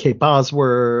Kate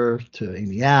Bosworth to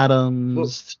Amy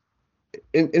Adams.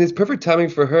 And it's perfect timing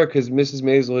for her because Mrs.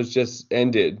 Maisel has just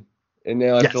ended, and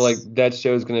now I feel like that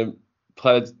show is gonna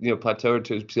plateau her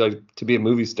to be a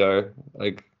movie star.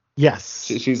 Like, yes,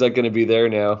 she's like gonna be there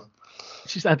now.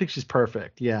 I think she's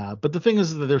perfect. Yeah, but the thing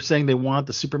is that they're saying they want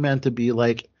the Superman to be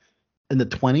like in the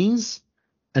 20s,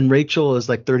 and Rachel is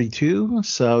like 32.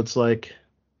 So it's like,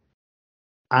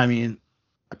 I mean,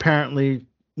 apparently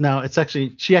now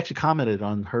she actually commented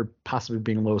on her possibly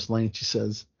being Lois Lane. She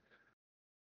says,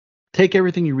 "Take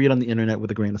everything you read on the internet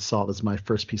with a grain of salt," is my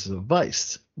first piece of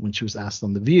advice when she was asked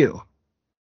on The View.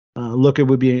 Look, it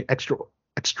would be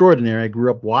extraordinary. I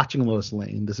grew up watching Lois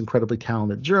Lane, this incredibly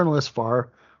talented journalist, far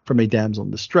from a damsel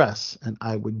in distress, and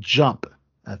I would jump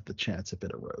at the chance if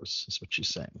it arose, is what she's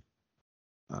saying.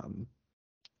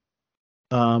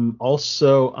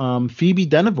 Also, Phoebe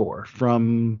Denevor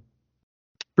from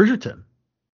Bridgerton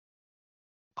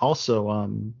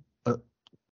also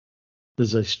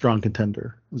is a strong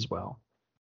contender as well.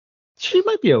 She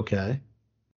might be okay.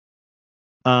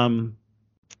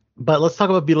 But let's talk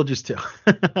about Beetlejuice 2.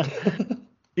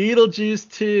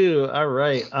 Beetlejuice 2. All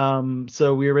right.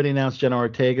 So we already announced Jenna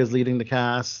Ortega is leading the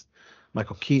cast.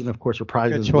 Michael Keaton, of course,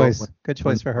 reprised. Good choice. Good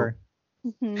choice for her.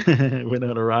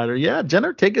 Winona Ryder. Yeah, Jenna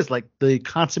Ortega is like the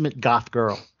consummate goth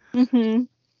girl. Mm-hmm.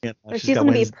 She's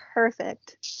gonna be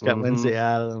perfect. She's got Wednesday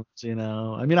Addams.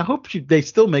 I mean, I hope they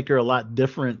still make her a lot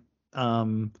different.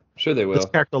 Sure they will. This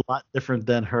character a lot different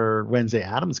than her Wednesday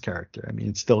Addams character. I mean,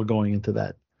 it's still going into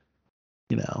that,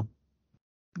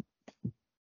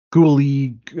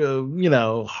 ghouly,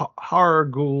 horror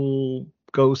ghoul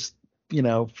ghost,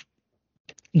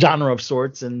 genre of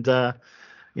sorts. And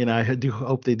I do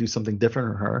hope they do something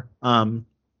different for her.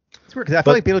 It's weird because I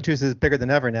feel like Beetlejuice is bigger than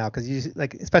ever now because you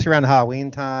like, especially around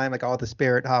Halloween time, like all the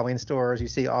Spirit Halloween stores, you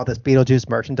see all this Beetlejuice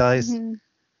merchandise and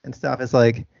stuff. It's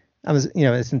like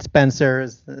it's in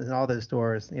Spencer's and all those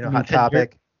stores. Hot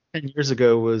Topic. 10 years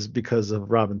ago was because of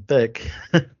Robin Thicke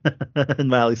and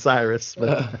Miley Cyrus.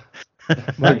 But I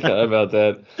forgot about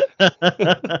that.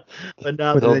 But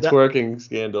now the twerking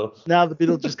scandal. Now the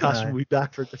Beetlejuice costume will be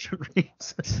back for different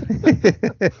reasons.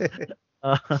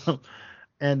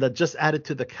 And just added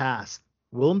to the cast,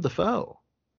 Willem Dafoe.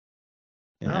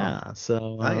 Yeah.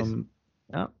 So nice.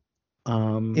 yeah.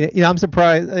 I'm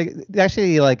surprised. Like,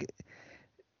 actually, like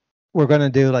we're gonna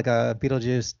do like a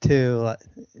Beetlejuice 2.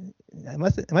 It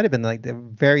might have been like the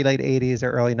very late 80s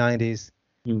or early 90s,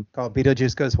 called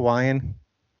Beetlejuice Goes Hawaiian.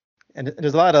 And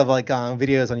there's a lot of like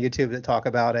videos on YouTube that talk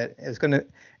about it. It sounded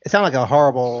like a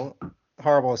horrible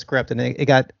script, and it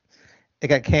got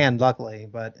canned luckily,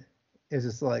 but it was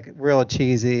just like real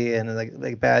cheesy and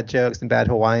like bad jokes and bad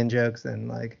Hawaiian jokes, and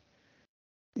like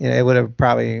it would have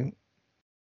probably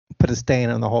put a stain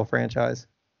on the whole franchise.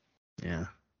 Yeah,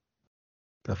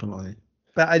 definitely.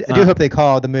 But I do hope they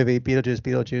call the movie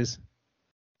Beetlejuice,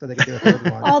 so they can do a third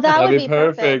one. Oh, that would be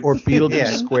perfect. Or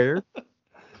Beetlejuice Squared.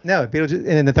 No, Beetlejuice, and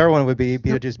then the third one would be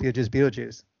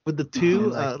Beetlejuice. With the two,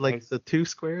 like the 2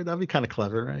 squared, that'd be kind of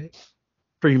clever, right?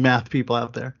 For you math people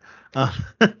out there.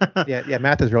 Yeah,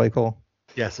 math is really cool.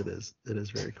 Yes, it is. It is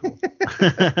very cool.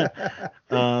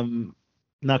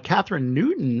 Now, Catherine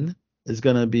Newton is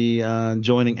going to be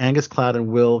joining Angus Cloud and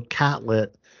Will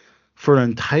Catlett for an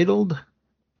entitled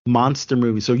monster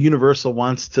movie. So Universal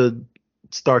wants to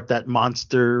start that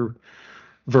monster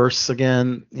verse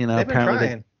again.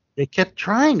 Apparently they kept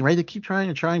trying, right? They keep trying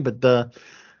and trying, but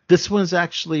this one's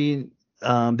actually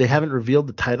they haven't revealed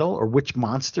the title or which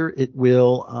monster it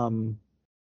will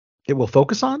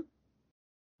focus on,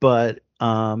 but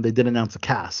they did announce the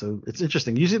cast. So it's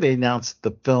interesting. Usually they announce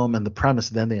the film and the premise,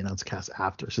 and then they announce the cast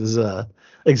after. So this is a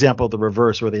example of the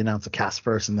reverse where they announce the cast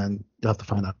first, and then you'll have to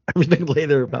find out everything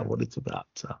later about what it's about.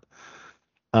 So,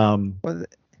 what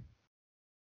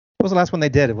was the last one they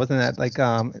did? Wasn't that like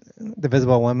the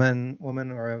Visible Woman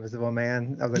or Invisible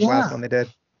Man? That was the last one they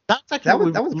did. That's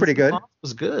actually that was pretty good.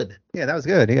 Was good. Yeah, that was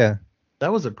good. Yeah,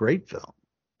 that was a great film.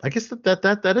 I guess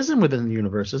that isn't within the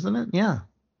universe, isn't it? Yeah.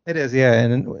 It is, yeah,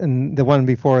 and the one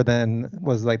before then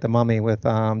was like The Mummy with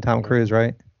Tom Cruise,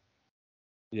 right?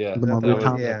 Yeah, The Mummy with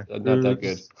Tom Cruise. Not that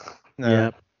good.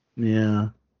 No. Yeah.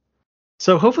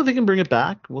 So hopefully they can bring it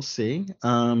back. We'll see.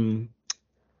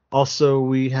 Also,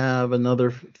 we have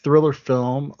another thriller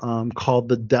film called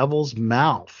The Devil's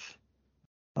Mouth.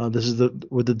 This is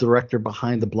with the director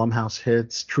behind the Blumhouse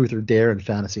hits Truth or Dare and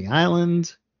Fantasy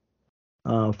Island.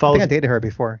 I think I dated her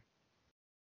before.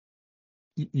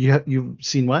 You've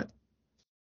seen what?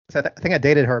 I think I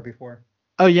dated her before.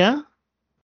 Oh yeah,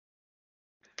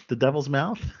 The Devil's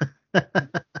Mouth.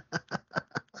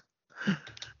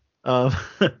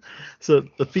 So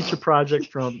the feature project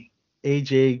from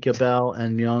A.J. Gabel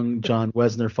and young John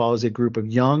Wesner follows a group of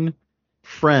young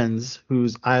friends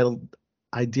whose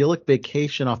idyllic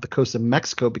vacation off the coast of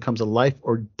Mexico becomes a life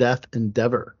or death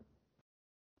endeavor.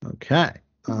 Okay.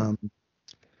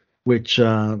 Which,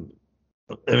 I mean,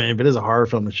 if it is a horror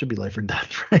film, it should be life or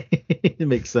death, right? It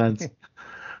makes sense.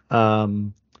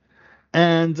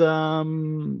 And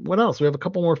what else? We have a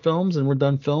couple more films and we're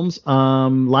done films.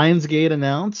 Lionsgate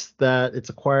announced that it's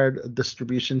acquired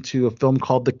distribution to a film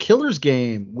called The Killer's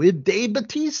Game with Dave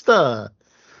Bautista.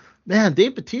 Man,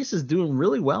 Dave Bautista is doing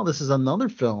really well. This is another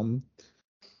film.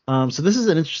 So this is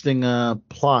an interesting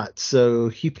plot. So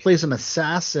he plays an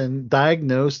assassin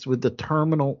diagnosed with the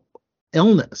terminal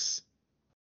illness.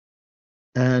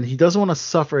 And he doesn't want to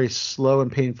suffer a slow and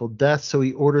painful death, so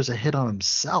he orders a hit on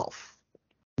himself.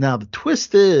 Now the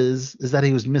twist is that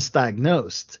he was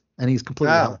misdiagnosed and he's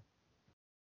completely healthy.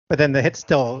 But then the hit's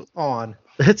still on.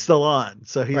 The hit's still on,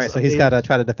 so he's got to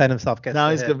try to defend himself. Now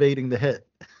he's evading the hit.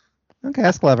 Okay,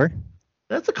 that's clever.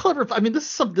 That's a clever. I mean,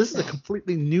 this is a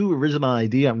completely new original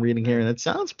idea I'm reading here, and it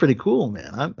sounds pretty cool,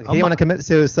 man. He didn't want to commit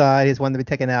suicide. He's wanted to be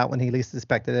taken out when he least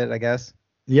suspected it, I guess.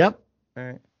 Yep. All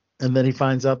right. And then he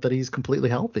finds out that he's completely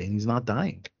healthy and he's not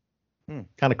dying.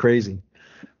 Kind of crazy.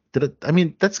 I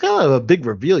mean, that's kind of a big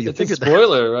reveal. It's a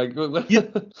spoiler. You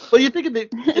think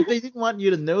if they didn't want you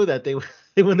to know that, they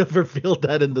wouldn't have revealed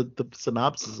that in the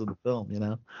synopsis of the film, you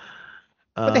know?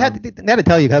 But they had to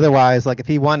tell you, otherwise, like if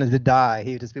he wanted to die,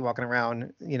 he would just be walking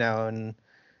around, you know, and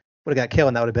would have got killed,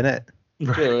 and that would have been it.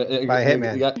 Yeah, by a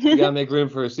hitman. You got to make room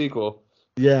for a sequel.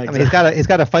 Yeah, exactly. I mean, he's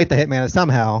got to fight the hitman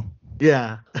somehow.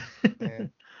 Yeah.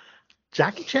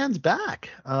 Jackie Chan's back.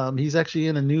 He's actually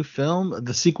in a new film.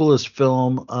 The sequel is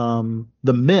film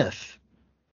The Myth.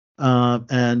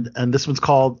 And this one's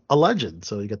called A Legend.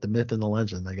 So you got the myth and the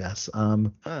legend, I guess.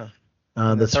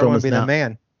 This film is now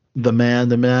The Man,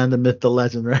 the myth, the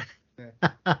legend, right?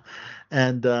 Yeah.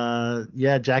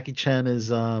 And Jackie Chan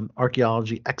is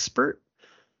archaeology expert,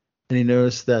 and he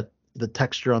noticed that the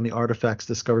texture on the artifacts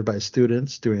discovered by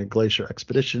students during a glacier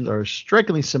expedition are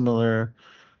strikingly similar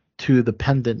to the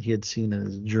pendant he had seen in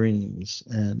his dreams.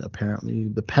 And apparently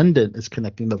the pendant is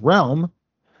connecting the realm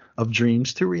of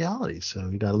dreams to reality. So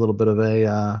you got a little bit of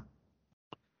a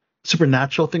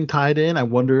supernatural thing tied in. I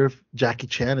wonder if Jackie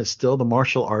Chan is still the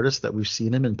martial artist that we've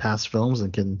seen him in past films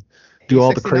and can do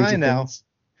all the crazy things.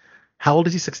 How old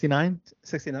is he? 69?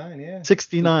 69, yeah.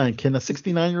 69. Can a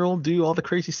 69-year-old do all the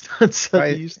crazy stunts?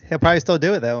 He'll probably still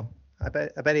do it though. I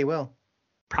bet he will.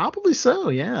 Probably so,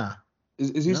 yeah.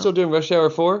 Is he still doing Rush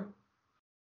Hour 4?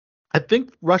 I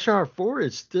think Rush Hour 4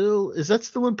 is that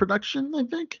still in production, I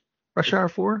think? Rush Hour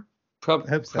 4?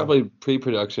 Probably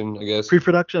pre-production, I guess.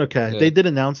 Pre-production? Okay. Yeah. They did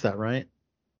announce that, right?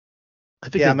 I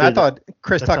think I thought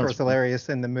Chris Tucker was hilarious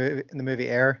in the movie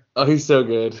Air. Oh, he's so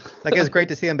good. Like, it was great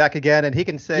to see him back again, and he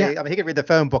can say, I mean, he could read the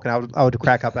phone book, and I would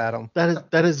crack up at him.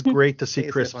 That is great to see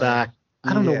Chris back.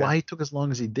 I don't know why he took as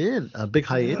long as he did. A big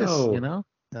hiatus, you know?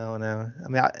 No. I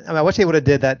mean, I wish he would have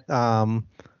did that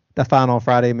the Final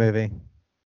Friday movie.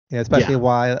 Yeah, especially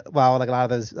while like a lot of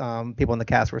those people in the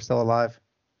cast were still alive.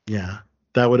 Yeah,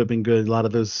 that would have been good. A lot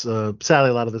of those, sadly,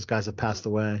 a lot of those guys have passed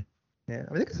away. Yeah,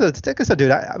 I mean,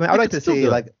 dude. I would like to see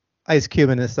like Ice Cube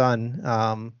and his son.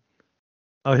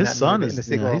 His son is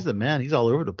he's the man. He's all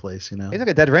over the place, you know. He's like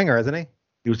a dead ringer, isn't he?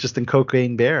 He was just in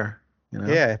Cocaine Bear, you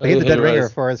know. Yeah, but he's a dead ringer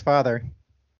for his father.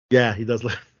 Yeah, he does.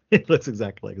 He looks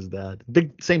exactly like his dad.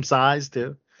 Big, same size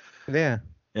too. Yeah.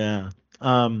 Yeah.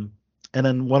 And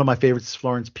then one of my favorites is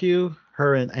Florence Pugh.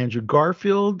 Her and Andrew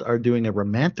Garfield are doing a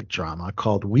romantic drama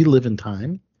called We Live in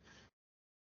Time.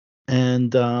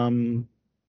 And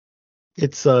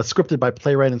it's scripted by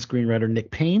playwright and screenwriter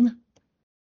Nick Payne.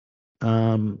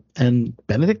 And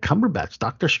Benedict Cumberbatch,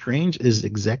 Doctor Strange, is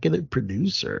executive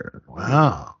producer.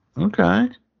 Wow. Okay.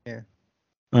 Yeah.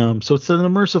 So it's an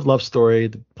immersive love story.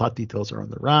 The plot details are on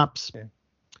the wraps. Yeah.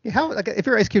 How, like, if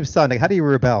you're Ice Cube's son, like, how do you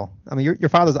rebel? I mean, your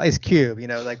father's Ice Cube, you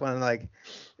know, like one like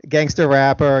gangster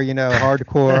rapper, you know,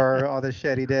 hardcore, all this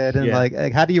shit he did, and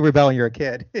like how do you rebel when you're a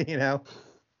kid, you know?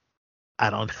 I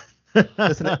don't.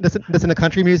 listen to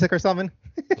country music or something.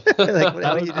 Like,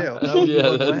 what do you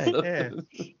do?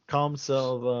 Call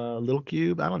himself Little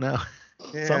Cube. I don't know.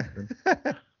 Yeah. Something.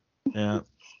 Yeah.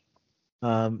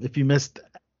 If you missed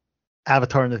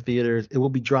Avatar in the theaters, it will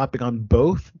be dropping on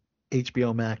both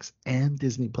HBO Max and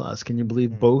Disney Plus. Can you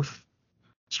believe both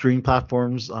streaming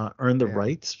platforms earn the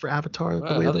rights for Avatar the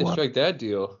Wow, way how they they want? strike that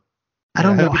deal? I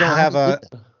don't I know hope you don't how have they did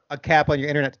that. a cap on your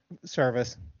internet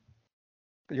service.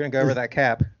 You're gonna go over that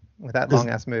cap with that long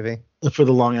ass movie. For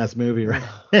the long ass movie, right?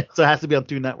 So it has to be on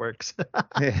 2 networks,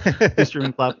 2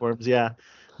 streaming platforms. Yeah,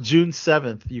 June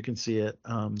 7th, you can see it.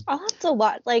 I'll have to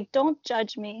watch. Like, don't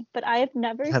judge me, but I have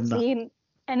never Have not. seen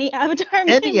any Avatar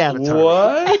movie. Any Avatar.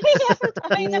 What? Any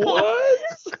Avatar, I know. What?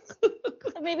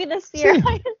 So maybe this year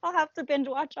I'll have to binge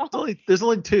watch all There's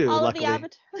only 2, of the luckily.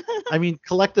 Avatar. I mean,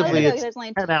 collectively, there's it's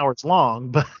only 10 hours long,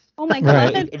 but Oh my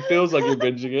Right. god. It feels like you're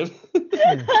binging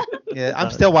it. Yeah,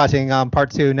 I'm still watching part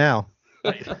 2 now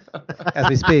as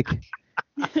we speak.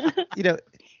 You know,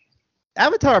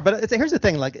 Avatar, but here's the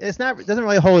thing, like it doesn't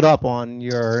really hold up on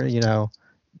your,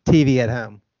 TV at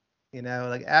home.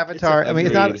 Like Avatar, I mean,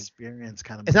 it's not Agreed. experience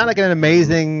kind of. it's not like an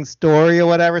amazing story or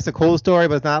whatever. It's a cool story,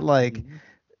 but it's not like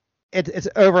it's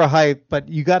overhyped, but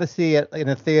you got to see it in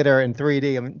a theater in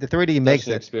 3D. I mean, the 3D makes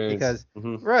an it experience.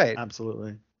 because right.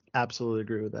 Absolutely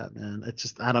agree with that, man. It's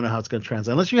just I don't know how it's going to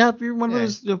translate unless you're one of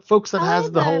those folks that has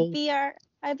the whole VR.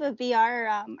 I have a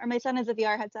VR, or my son has a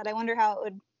VR headset. I wonder how it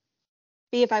would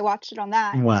be if I watched it on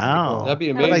that. Wow. That'd be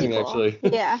That would be amazing, cool. actually.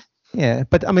 Yeah. Yeah,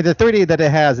 but I mean the 3D that it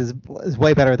has is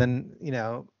way better than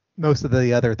most of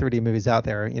the other 3D movies out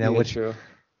there. Which true.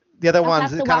 the other I'll ones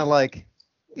have is to kind of watch- like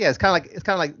it's kind of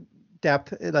like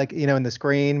depth, like in the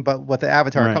screen, but what the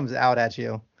Avatar Right. comes out at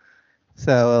you.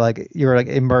 So like you're like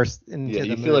immersed into Yeah, the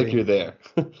you movie. feel like you're there.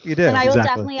 You do. And I will Exactly.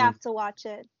 definitely have to watch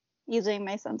it using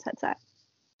my son's headset.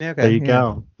 Yeah, okay, There you yeah.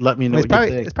 go. Let me know It's what you probably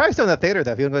think. it's probably still in the theater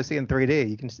though. If you want to go see it in 3D,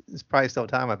 you can. It's probably still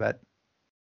time, I bet.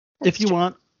 If you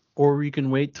want, or you can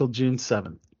wait till June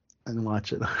 7th and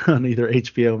watch it on either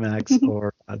HBO Max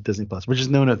or Disney Plus, which is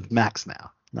known as Max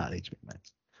now, not HBO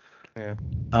Max.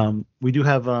 Yeah. We do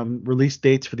have release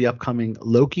dates for the upcoming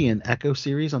Loki and Echo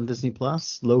series on Disney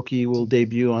Plus. Loki will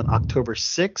debut on October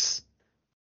 6th,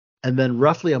 and then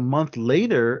roughly a month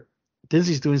later,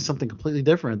 Disney's doing something completely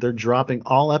different. They're dropping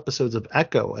all episodes of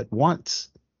Echo at once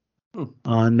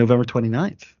on November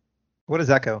 29th. What is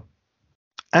Echo?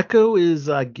 Echo is,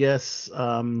 I guess,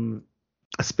 a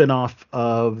spinoff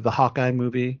of the Hawkeye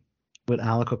movie with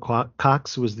Alaka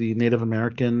Cox, who was the Native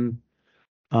American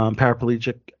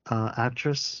paraplegic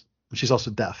actress. She's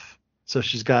also deaf, so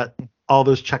she's got all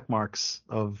those check marks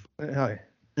of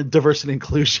diversity and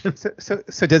inclusion. So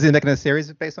Disney's making a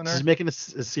series based on her? She's making a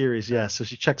series, yeah. So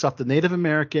she checks off the Native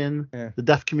American, the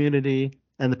deaf community,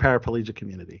 and the paraplegic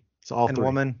community. So all three.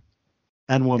 Woman.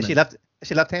 And woman. Is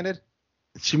she left-handed?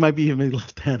 She might be even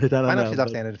left-handed. I don't know. She's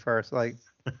left-handed first. Like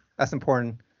that's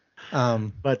important.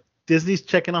 But Disney's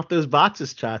checking off those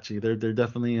boxes, Chachi. They're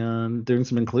definitely doing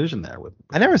some inclusion there with.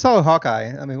 I never saw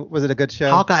Hawkeye. I mean, was it a good show?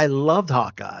 Hawkeye, I loved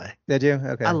Hawkeye. Did you?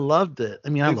 Okay. I loved it. I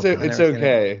mean, It's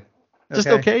okay. Just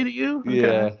okay to you?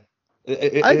 Yeah.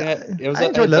 Okay. It was I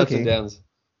enjoyed ups Loki. and downs.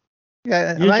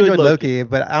 Yeah, You I enjoyed enjoyed Loki,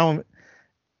 but I don't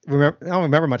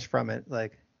remember much from it.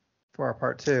 Like for our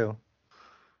part 2.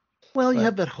 Well, you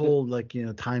have that whole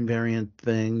time variant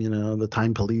thing, the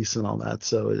time police and all that.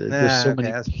 So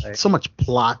there's so much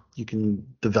plot you can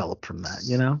develop from that,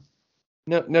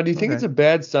 Now, do you think it's a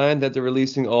bad sign that they're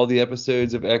releasing all the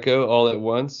episodes of Echo all at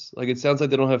once? Like, it sounds like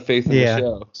they don't have faith in the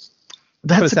show.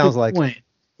 That's what it sounds like. Point.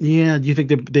 Yeah, do you think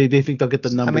they think they'll get the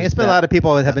numbers? I mean, it's been a lot of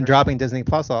people that have been dropping Disney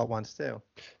Plus all at once too.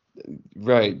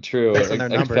 Right, true. Based on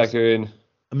their I numbers. factor in.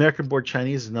 American Born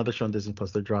Chinese is another show on Disney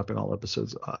Plus. They're dropping all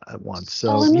episodes at once.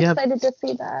 So I'm excited to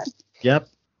see that. Yep.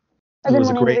 I've been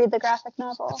wanting to read the graphic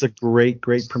novel. It's a great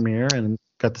premiere, and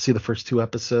got to see the first 2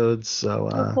 episodes. So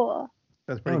cool.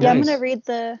 That's pretty Yeah, nice. I'm gonna read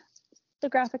the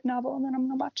graphic novel and then I'm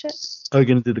gonna watch it. Oh, you're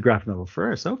gonna do the graphic novel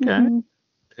first? Okay. Mhm.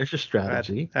 There's your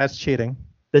strategy. That's cheating.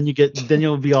 Then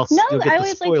you'll be all. No, you'll get I the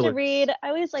always like to spoilers. read. I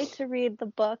always like to read the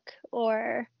book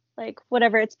or like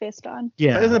whatever it's based on.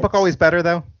 Yeah. But isn't the book always better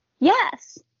though?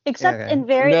 Yes, except okay. in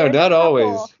very No, there's a not couple-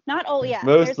 always. Not all. Yeah,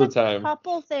 Most there's of the a time.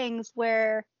 couple things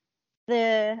where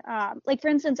the like for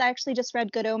instance, I actually just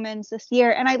read Good Omens this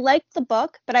year, and I liked the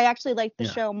book, but I actually liked the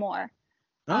show more.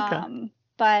 Okay.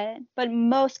 But in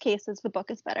most cases the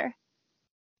book is better,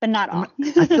 but not all.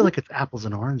 I feel like it's apples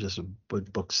and oranges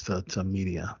with books to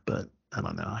media, but I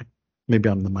don't know. Maybe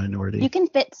I'm the minority. You can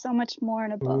fit so much more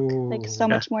in a book, like so Ooh.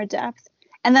 much more depth.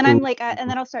 And then I'm like, and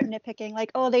then I'll start nitpicking,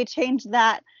 like, oh, they changed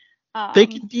that. They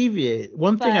can deviate.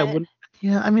 One thing I but- wouldn't.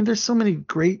 Yeah, I mean, there's so many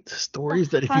great stories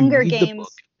that if Hunger you read the Games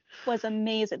book, was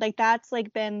amazing. Like that's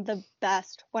like been the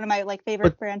best. One of my like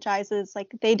favorite franchises.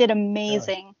 Like they did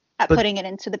amazing at But putting it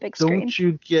into the big screen.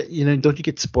 don't you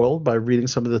get spoiled by reading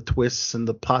some of the twists and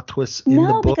the plot twists in the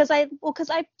No, book? because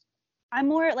I'm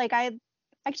more like, I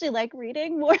actually like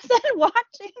reading more than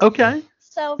watching. Okay.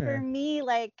 So Yeah. for me,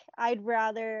 like, I'd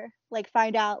rather like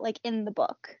find out like in the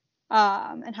book,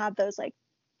 and have those like,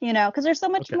 because there's so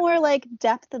much Okay. more like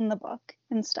depth in the book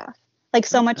and stuff. Like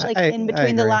so much like in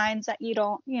between the agree. lines that you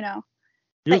don't, You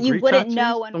that you agree, wouldn't Chachi?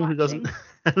 know when Someone who doesn't. watching.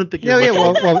 I don't think Yeah, you're yeah.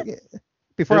 looking- Well,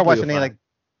 before I watch any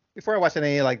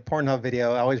Bibliophile. Pornhub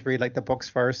video, I always read like the books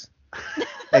first,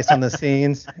 based on the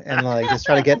scenes, and like just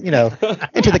try to get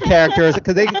into the characters,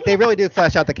 because they really do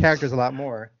flesh out the characters a lot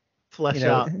more. Flesh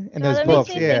out. In Well, those that books.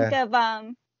 makes me Yeah. think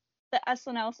of the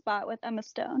SNL spot with Emma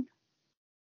Stone.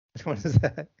 Which one is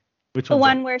that? Which The one's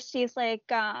one that? where she's like,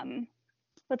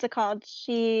 what's it called?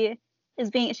 She's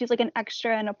like an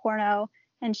extra in a porno,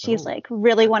 and she's like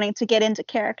really wanting to get into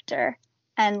character,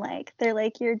 and like they're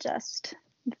like, you're just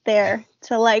there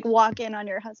to like walk in on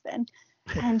your husband,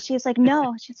 and she's like,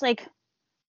 no, she's like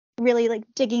really like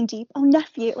digging deep. Oh,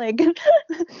 nephew, like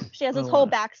she has this whole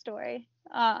backstory.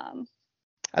 I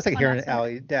was like on hearing SNL.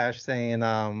 Allie Dash saying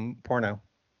porno.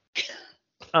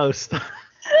 Oh, stop.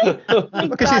 Like,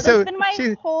 Because God, she's so that's been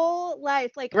my whole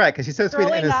life. Like, right, because she's so sweet and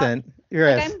growing up, innocent. You're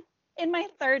like I'm in my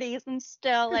 30s and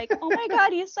still like, oh my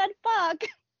God, you said fuck.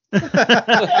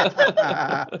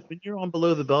 When you're on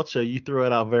Below the Belt show, you throw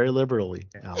it out very liberally,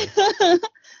 Allie. I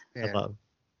love.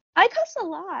 I cuss a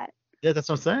lot. Yeah, that's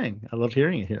what I'm saying. I love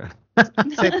hearing it here.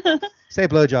 Say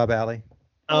blowjob, Allie.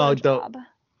 Oh, don't. Job.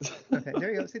 Okay,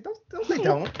 there you go. See, don't say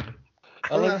don't.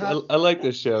 I like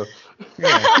this show.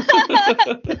 Yeah.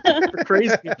 You're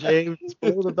crazy, James. It's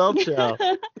Below the Belt show.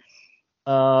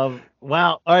 Wow.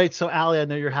 All right. So, Allie, I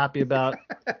know you're happy about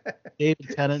David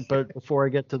Tennant, but before I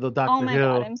get to the Doctor Oh my Who,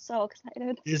 God, I'm so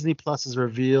excited. Disney Plus has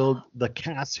revealed the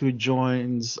cast who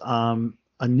joins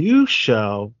a new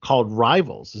show called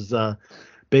Rivals. It's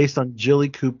based on Jilly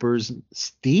Cooper's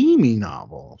steamy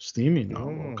novel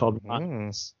called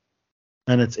Rivals.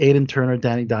 And it's Aidan Turner,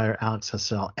 Danny Dyer, Alex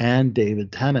Hassell, and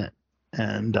David Tennant.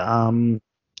 And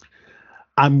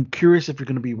I'm curious if you're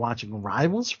going to be watching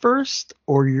Rivals first,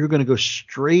 or you're going to go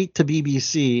straight to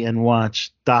BBC and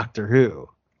watch Doctor Who.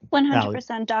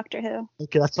 100% Doctor Who.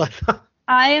 Okay, that's what I thought.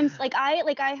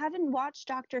 I haven't watched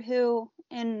Doctor Who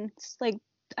in like,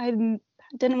 I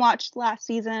didn't watch last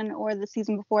season or the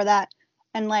season before that,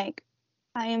 and like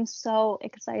I am so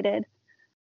excited.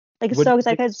 Like so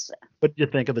excited because What did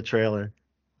you think of the trailer?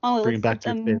 oh, Bring it back it's to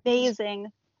your favorites.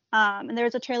 amazing. And there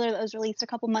was a trailer that was released a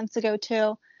couple months ago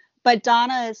too. But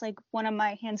Donna is like one of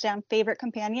my hands down favorite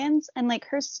companions, and like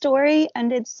her story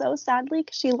ended so sadly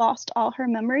because she lost all her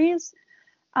memories.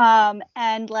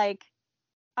 And like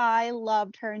I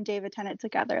loved her and David Tennant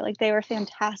together. Like they were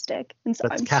fantastic. And so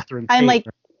That's Catherine I'm Tate, like,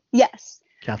 right? yes.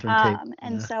 Catherine Tate.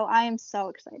 And Yeah. so I am so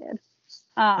excited.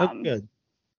 Oh, good.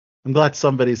 I'm glad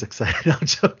somebody's excited. I'm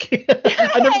joking.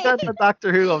 I never got into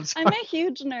Doctor Who. I'm sorry. I'm a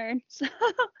huge nerd. So.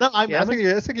 No, I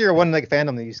think you're one like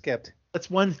fandom that you skipped. That's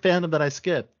one fandom that I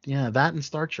skipped. Yeah, that and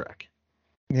Star Trek.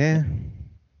 Yeah.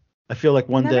 I feel like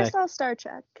one Never day saw Star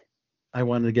Trek. I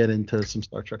wanted to get into some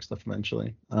Star Trek stuff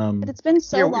eventually. But it's been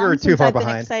so You're long too since far I've been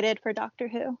behind. excited for Doctor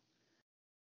Who.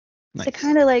 Nice. It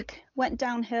kind of like went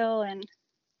downhill and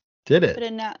Did it? but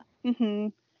in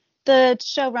the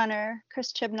showrunner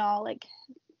Chris Chibnall, like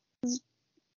his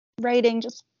writing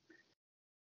just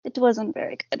it wasn't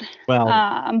very good. Well,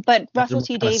 but Russell what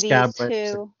T kind of Davies scab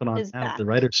writers too put on is now, back. the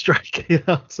writer's strike,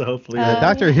 so hopefully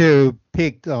Doctor Who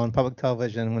peaked on public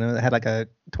television when it had like a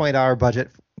 $20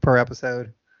 budget per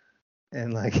episode,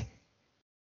 and like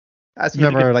I just You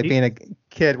think remember it like peaked? being a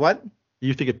kid. What?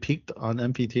 You think it peaked on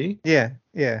MPT? Yeah.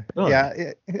 Really?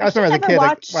 I just remember as a Never kid like,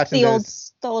 watched watching the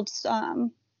those. old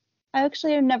I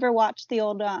actually have never watched the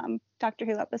old Doctor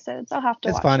Who episodes. I'll have to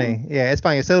It's watch funny. them. Yeah, it's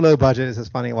funny. It's so low budget. It's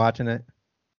just funny watching it.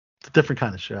 It's a different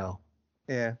kind of show.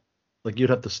 Yeah. Like you'd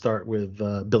have to start with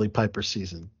Billy Piper's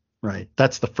season, right?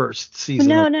 That's the first season.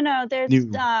 No. There's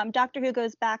new- Doctor Who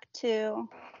goes back to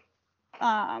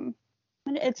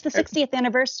it's the 60th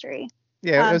anniversary.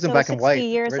 Yeah, it was in so black and 60 white.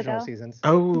 years Original ago. seasons.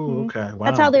 Oh, okay. Wow.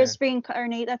 That's how there's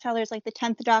reincarnate. That's how there's like the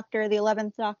 10th Doctor, the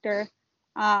 11th Doctor.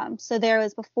 So there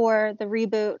was before the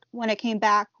reboot when it came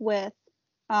back with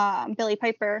Billy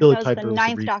Piper. Billy That was Piper the was the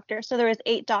 9th Doctor. So there was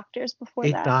 8 Doctors before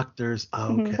 8 that. Doctors.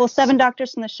 Oh, okay. Well, 7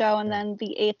 Doctors from the show, and then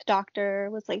the 8th Doctor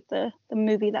was like the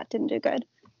movie that didn't do good.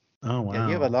 Oh, wow. Yeah,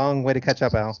 you have a long way to catch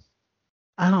up, Al.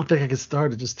 I don't think I could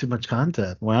start. It's just too much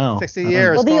content. Wow. 60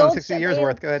 years. Well, the Come on, old 60 show- years they-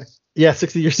 worth. Good. Yeah,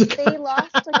 60 years ago. They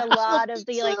lost like a lot of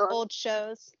the like old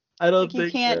shows. I don't Like you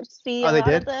think can't see Oh, a they lot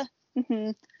did? of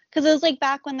the because it was like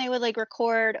back when they would like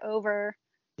record over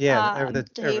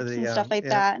tapes and stuff like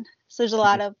that. So there's a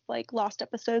lot of like lost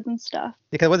episodes and stuff.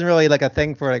 Because it wasn't really like a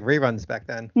thing for like reruns back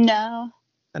then. No.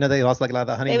 I know they lost like a lot of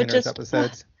the Honeymooners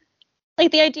episodes.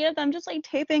 Like the idea of them just like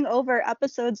taping over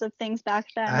episodes of things back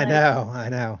then. I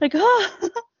know. Like, oh.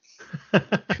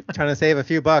 Trying to save a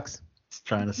few bucks.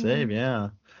 Trying to save, yeah.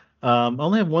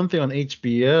 Only have one thing on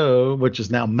HBO, which is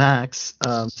now Max.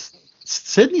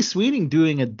 Sydney Sweeney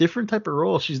doing a different type of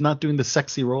role. She's not doing the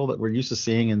sexy role that we're used to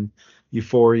seeing in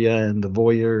Euphoria and The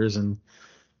Voyeurs, and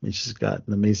I mean, she's got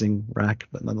an amazing rack,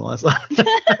 but nonetheless,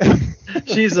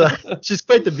 she's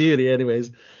quite the beauty.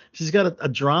 Anyways, she's got a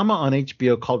drama on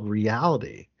HBO called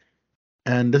Reality,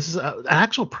 and this is an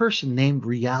actual person named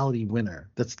Reality Winner.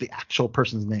 That's the actual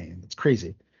person's name. It's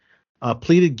crazy.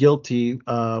 Pleaded guilty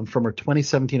from her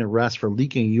 2017 arrest for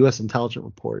leaking a U.S. intelligence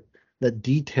report that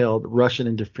detailed Russian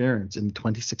interference in the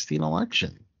 2016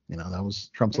 election. That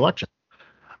was Trump's election.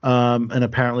 And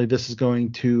apparently this is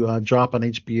going to drop on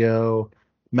HBO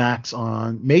Max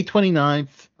on May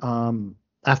 29th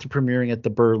after premiering at the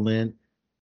Berlin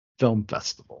Film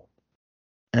Festival.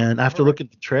 And after looking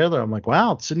at the trailer, I'm like,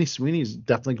 wow, Sydney Sweeney is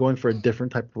definitely going for a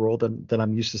different type of role than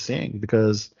I'm used to seeing,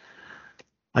 because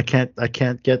I can't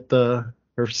get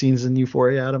her scenes in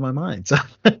Euphoria out of my mind. So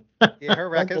yeah, her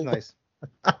rack is nice.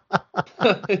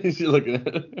 You're looking at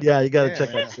it. Yeah, you gotta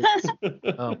check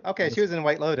out. Okay, she was in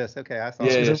White Lotus. Okay, I saw.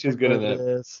 Yeah, she's good in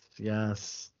that.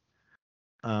 Yes.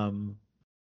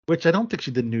 Which I don't think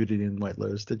she did nudity in White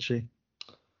Lotus, did she?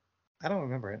 I don't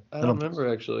remember it. I don't remember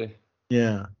actually.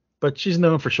 Yeah, but she's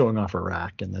known for showing off her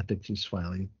rack, and I think she's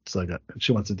finally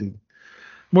she wants to do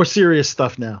more serious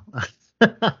stuff now.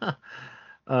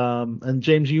 And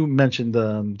James, you mentioned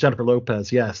Jennifer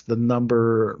Lopez. Yes, the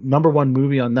number one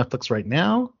movie on Netflix right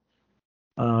now.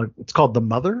 It's called The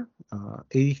Mother.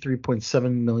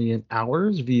 83.7 million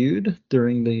hours viewed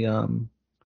during the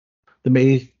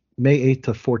May 8th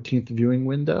to 14th viewing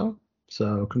window.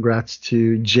 So congrats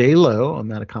to J-Lo on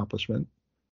that accomplishment.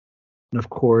 And of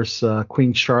course,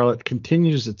 Queen Charlotte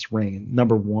continues its reign,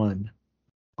 number one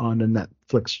on the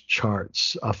Netflix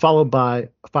charts, followed by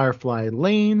Firefly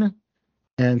Lane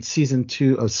and season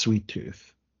 2 of Sweet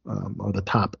Tooth, are the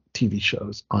top TV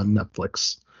shows on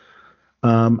Netflix.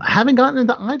 I haven't gotten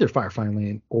into either Firefly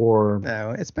Lane or...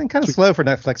 No, it's been kind of slow for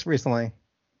Netflix recently.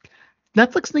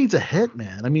 Netflix needs a hit,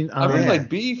 man. I mean, I really like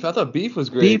Beef. I thought Beef was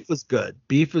great. Beef was good.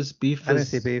 Beef was. I didn't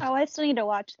see Beef. Oh, I still need to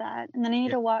watch that, and then I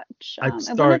need to watch. I want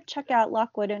to check out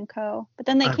Lockwood and Co. But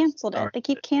then they canceled it. They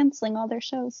keep canceling all their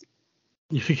shows.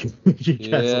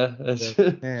 Yeah.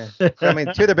 I mean,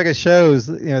 two of their biggest shows,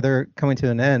 they're coming to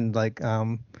an end, like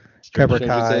Cobra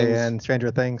Kai and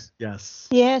Stranger Things. Yes.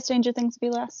 Yeah, Stranger Things will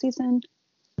be last season.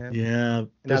 Yeah.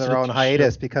 Now they're on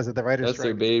hiatus because of the writer's strike. That's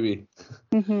their baby.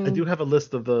 Mm-hmm. I do have a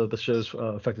list of the shows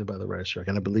affected by the writer's strike,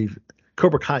 and I believe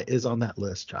Cobra Kai is on that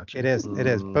list, Chachi. It is.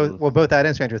 Both that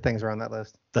and Stranger Things are on that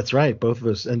list. That's right, both of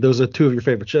those, and those are two of your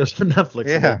favorite shows from Netflix.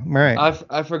 Yeah, right.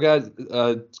 I forgot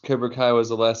Cobra Kai was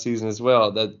the last season as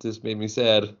well. That just made me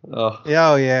sad. Oh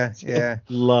yeah.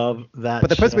 Love that. But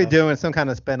they're supposed to be doing some kind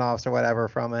of spin-offs or whatever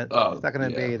from it. It's not going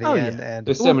to be the end. Yeah. And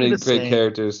there's so many great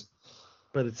characters.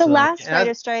 But it's the last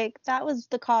writer's strike, that was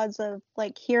the cause of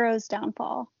like Heroes'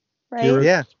 downfall, right?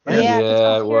 Yeah,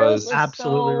 it was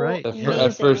absolutely right.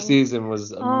 That first season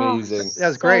was amazing. That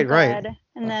was great, right?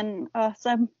 And then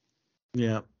awesome.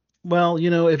 Yeah. Well,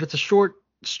 if it's a short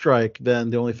strike, then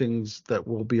the only things that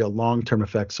will be a long-term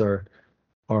effects are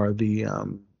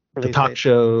the talk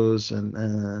shows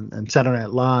and Saturday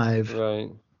Night Live. Right.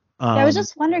 I was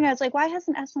just wondering. I was like, why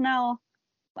hasn't SNL?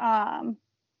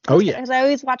 Because I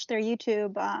always watch their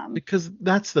YouTube. Because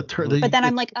that's the turn. But then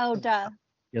I'm like, oh, duh.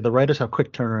 Yeah, the writers have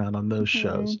quick turnaround on those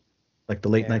shows, like the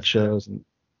late night shows and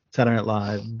Saturday Night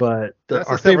Live. But that's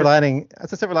the silver lining. That's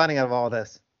the silver lining out of all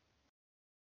this.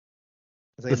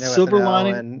 The silver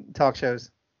lining and talk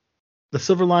shows. The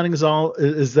silver lining is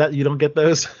that you don't get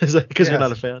those. Is that because you're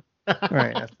not a fan?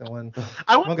 Right, that's the one.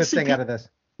 One good thing out of this.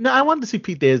 No, I wanted to see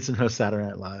Pete Davidson host Saturday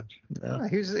Night Live.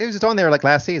 He was just on there like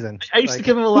last season. I used to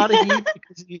give him a lot of heat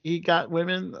because he got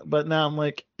women, but now I'm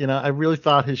like, I really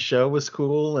thought his show was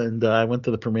cool, and I went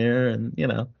to the premiere, and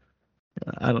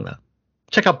I don't know.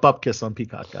 Check out Bupkis on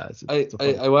Peacock, guys.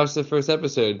 I watched the first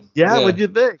episode. Yeah, what'd you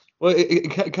think? Well, it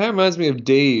kind of reminds me of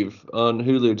Dave on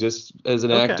Hulu, just as an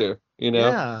actor,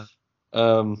 Yeah.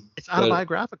 It's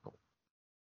autobiographical.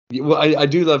 Well, I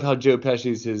do love how Joe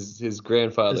Pesci's his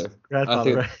grandfather.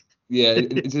 Right? Yeah,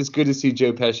 it's just good to see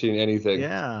Joe Pesci in anything.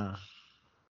 Yeah.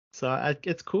 So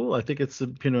it's cool. I think it's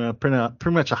pretty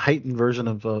much a heightened version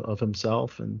of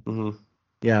himself, and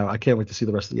yeah, I can't wait to see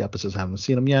the rest of the episodes. I haven't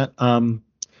seen them yet.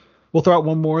 We'll throw out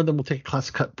one more, then we'll take a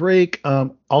classic cut break.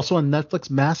 Also on Netflix,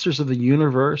 Masters of the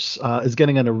Universe is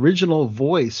getting an original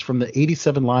voice from the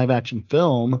 87 live-action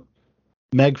film.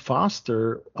 Meg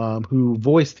Foster, who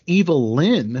voiced Evil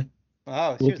Lynn.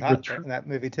 Oh, she was hot in that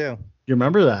movie too. You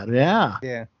remember that? Yeah.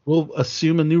 Yeah. Will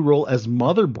assume a new role as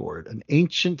Motherboard, an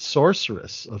ancient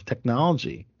sorceress of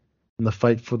technology in the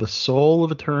fight for the soul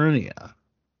of Eternia.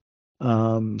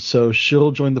 So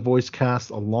she'll join the voice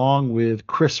cast along with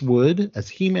Chris Wood as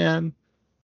He-Man,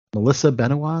 Melissa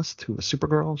Benoist, who is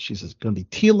Supergirl. She's going to be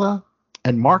Teela.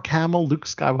 And Mark Hamill, Luke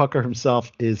Skywalker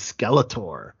himself, is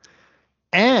Skeletor.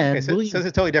 And so this is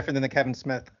totally different than the Kevin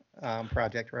Smith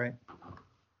project, right?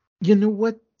 You know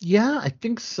what? Yeah, I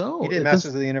think so. He did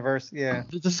Masters of the Universe, yeah.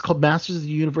 This is called Masters of the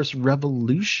Universe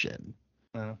Revolution.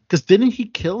 Oh. Because didn't he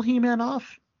kill He-Man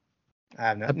off? I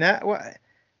have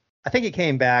I think he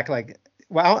came back.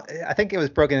 I think it was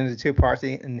broken into two parts,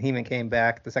 and He-Man came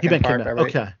back. The second part,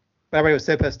 okay. But everybody was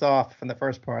so pissed off from the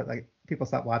first part, like people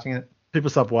stopped watching it. People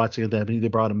stopped watching it then, but they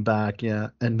brought him back, yeah.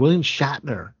 And William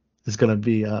Shatner is going to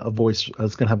be a voice.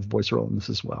 Is going to have a voice role in this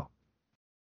as well.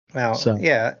 Well,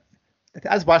 yeah.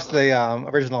 I just watched the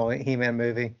original He-Man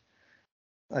movie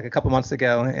like a couple months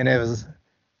ago, and it was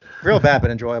real bad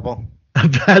but enjoyable.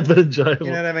 Bad but enjoyable.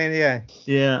 You know what I mean? Yeah.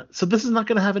 Yeah. So this is not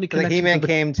going to have any connection. Like He-Man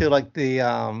came to like the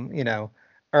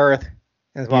Earth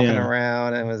and was walking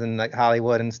around and was in like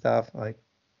Hollywood and stuff. Like.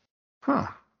 Huh.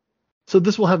 So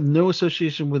this will have no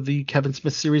association with the Kevin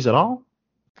Smith series at all?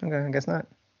 Okay, I guess not.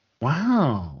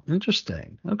 Wow.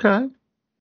 Interesting. Okay.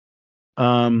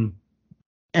 And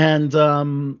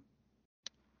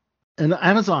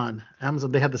Amazon,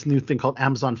 they have this new thing called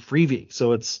Amazon Freevee.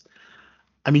 So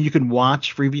you can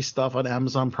watch Freevee stuff on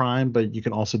Amazon Prime, but you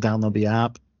can also download the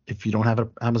app if you don't have an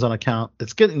Amazon account.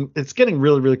 It's getting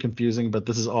really, really confusing, but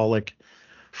this is all like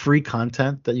free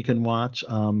content that you can watch.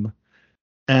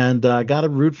 And I got a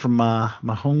root from my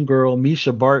homegirl,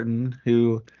 Misha Barton,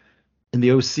 who in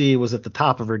the OC was at the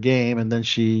top of her game, and then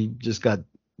she just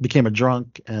became a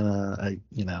drunk and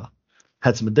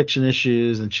had some addiction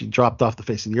issues, and she dropped off the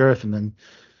face of the earth. And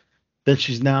then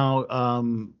she's now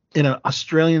in an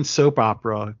Australian soap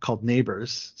opera called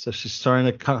Neighbours. So she's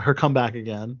starting her comeback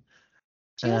again.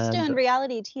 She was doing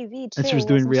reality TV too. And she was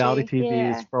doing reality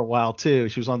TVs for a while too.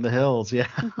 She was on The Hills,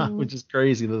 which is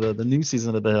crazy, the new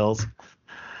season of The Hills.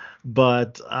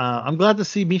 But I'm glad to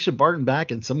see Misha Barton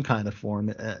back in some kind of form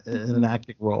in an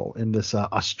acting role in this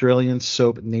Australian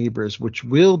soap Neighbours, which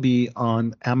will be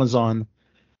on Amazon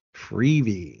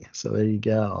Freevee. So there you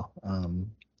go.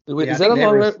 Wait, is that a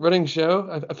long-running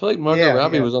show? I feel like Margot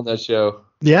Robbie was on that show.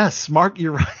 Yes,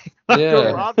 you're right.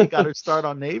 Margot Robbie got her start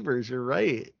on Neighbours. You're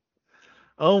right.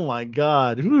 Oh my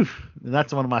God. Oof. And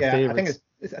that's one of my favorites.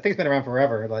 I think it's been around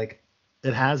forever. Like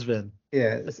it has been.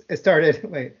 Yeah, it started in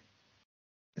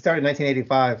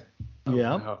 1985.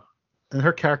 Yeah. Wow. And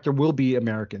her character will be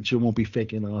American. She won't be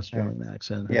faking an Australian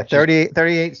accent. Yeah,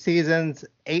 38 seasons,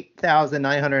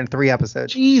 8,903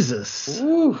 episodes. Jesus.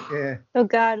 Ooh. Yeah. Oh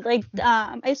God, like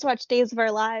I used to watch Days of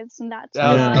Our Lives, and that's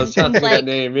I was trying to think that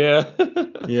name. Yeah.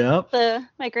 Yep.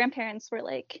 My grandparents were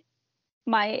like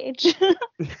my age.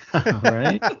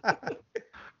 Right.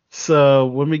 So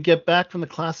when we get back from the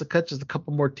classic cut, just a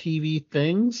couple more TV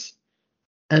things.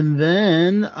 And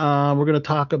then we're going to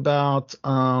talk about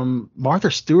Martha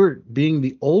Stewart being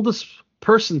the oldest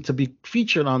person to be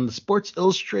featured on the Sports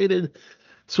Illustrated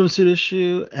swimsuit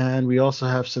issue. And we also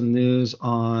have some news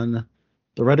on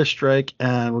the writer's strike.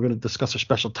 And we're going to discuss our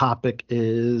special topic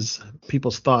is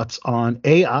people's thoughts on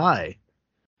AI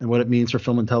and what it means for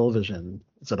film and television.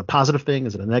 Is it a positive thing?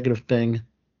 Is it a negative thing?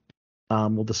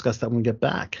 We'll discuss that when we get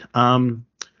back.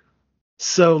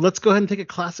 So let's go ahead and take a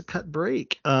classic cut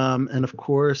break. And of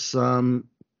course, I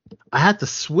had to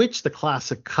switch the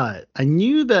classic cut. I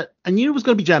knew it was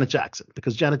going to be Janet Jackson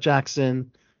because Janet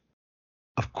Jackson,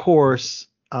 of course,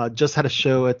 just had a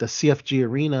show at the CFG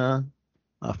Arena,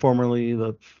 formerly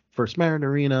the First Mariner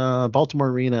Arena, Baltimore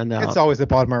Arena. Now it's always the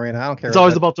Baltimore Arena. I don't care. It's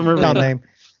always the Baltimore Arena. Name.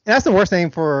 And that's the worst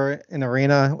name for an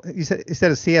arena. You said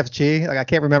a CFG. Like I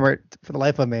can't remember it for the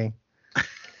life of me.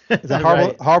 It's a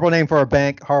horrible name for a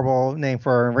bank, horrible name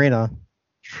for an arena.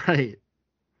 Right.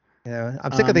 Yeah,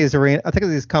 I'm sick of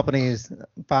these companies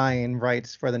buying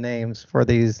rights for the names for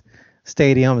these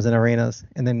stadiums and arenas,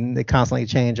 and then they constantly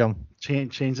change them.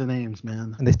 Change the names,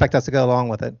 man. And they expect us to go along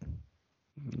with it.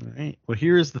 All right. Well,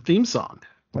 here is the theme song.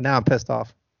 Well, now I'm pissed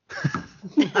off.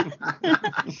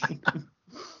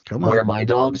 Come on. Where my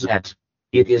dog's at?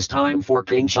 It is time for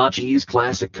King Chachi's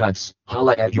Classic Cuts.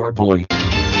 Holla at your boy.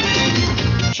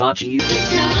 Chachi.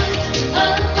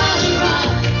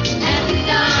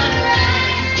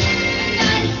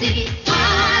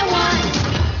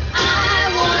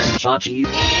 Chachi.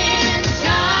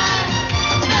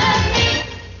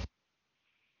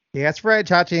 Yeah, that's right.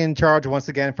 Chachi in charge once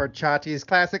again for Chachi's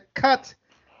Classic Cut.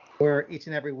 Where each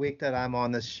and every week that I'm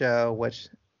on this show, which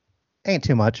ain't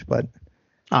too much, but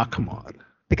Oh, come on.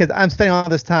 because I'm spending all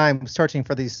this time searching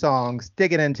for these songs,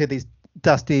 digging into these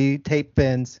dusty tape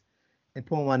bins and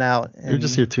pulling one out You were and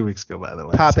just here 2 weeks ago, by the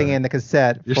way. popping so in the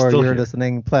cassette You're for still your here.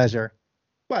 listening pleasure.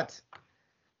 But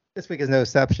this week is no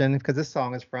exception because this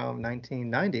song is from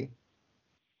 1990.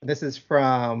 This is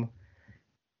from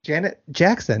Janet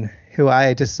Jackson, who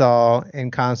I just saw in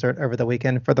concert over the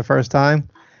weekend for the first time.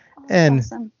 And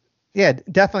Awesome. yeah,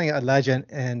 definitely a legend.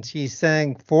 And she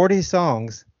sang 40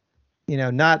 songs,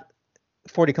 not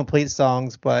 40 complete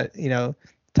songs, but,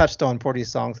 touched on 40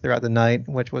 songs throughout the night,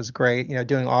 which was great,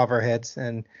 doing all of her hits.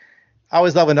 And I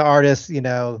always love when the artist,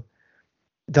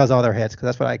 does all their hits because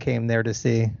that's what I came there to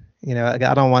see. I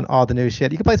don't want all the new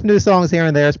shit. You can play some new songs here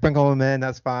and there, sprinkle them in,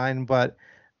 that's fine. But,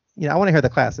 I want to hear the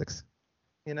classics,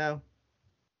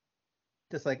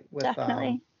 just like with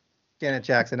Definitely. Janet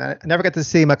Jackson. I never got to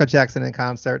see Michael Jackson in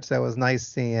concert, so it was nice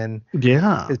seeing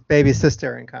Yeah. his baby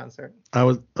sister in concert.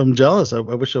 I'm jealous. I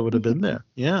wish I would have been there.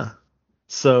 Yeah.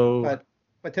 So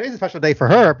But today's a special day for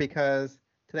her because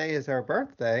today is her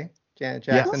birthday, Janet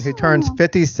Jackson, Yes. who turns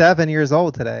 57 years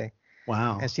old today.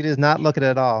 wow. And she does not look it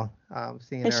at all,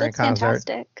 seeing This her in shit's concert.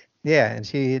 fantastic. Yeah, and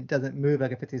she doesn't move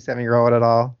like a 57-year-old at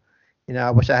all. I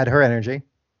wish I had her energy.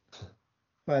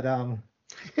 But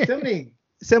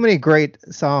so many great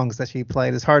songs that she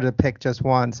played. It's hard to pick just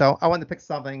one. So I wanted to pick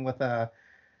something with a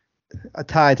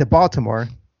tie to Baltimore.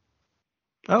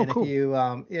 Oh, And cool.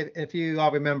 if you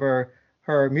all remember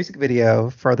her music video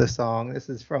for the song, this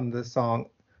is from the song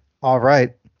All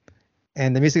Right.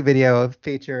 And the music video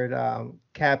featured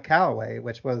Cab Calloway,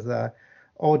 which was a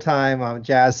old-time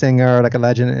jazz singer, like a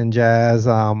legend in jazz.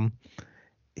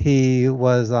 He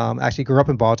was actually grew up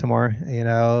in Baltimore,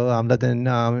 lived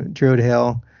in Druid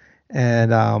Hill,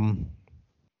 and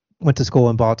went to school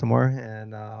in Baltimore,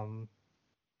 and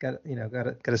got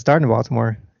a start in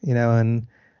Baltimore, and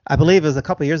I believe it was a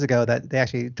couple of years ago that they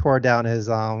actually tore down his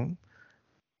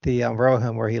the row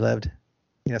home where he lived.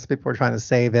 Some people were trying to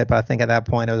save it, but I think at that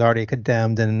point it was already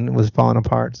condemned and was falling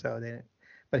apart. So they didn't.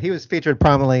 But he was featured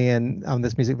prominently in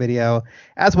this music video,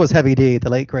 as was Heavy D, the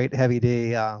late great Heavy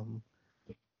D.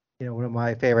 One of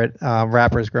my favorite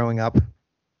rappers growing up.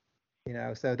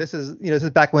 So this is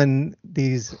back when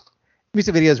these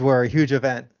music videos were a huge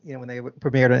event. When they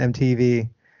premiered on MTV.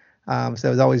 So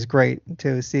it was always great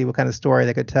to see what kind of story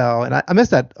they could tell, and I miss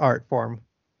that art form.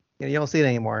 You don't see it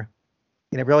anymore.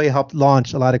 It really helped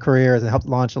launch a lot of careers and helped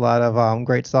launch a lot of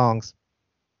great songs.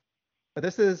 But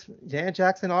this is Janet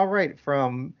Jackson, All Right,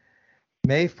 from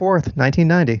May 4th,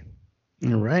 1990.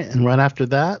 All right. And right after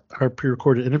that, our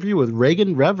pre-recorded interview with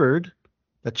Raegan Revord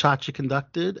that Chachi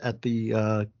conducted at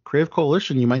the Creative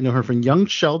Coalition. You might know her from Young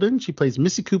Sheldon. She plays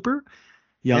Missy Cooper,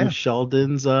 Young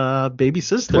Sheldon's baby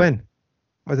sister. Twin.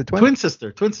 Was it twin? Twin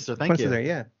sister. Thank Twin you. sister,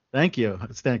 yeah. Thank you. I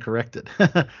stand corrected. She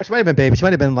might have been baby. She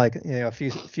might have been like a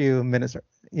few minutes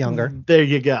younger. There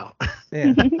you go.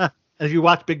 Yeah. And if you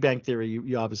watch Big Bang Theory,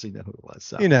 you obviously know who it was.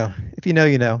 So. If you know,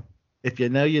 you know. If you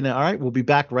know, you know. All right, we'll be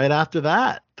back right after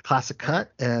that. The Classic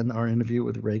Cut and our interview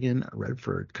with Raegan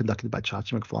Revord, conducted by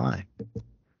Chachi McFly.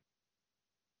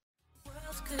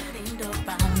 World's good ain't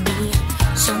around me,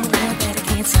 somewhere that I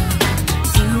can't see.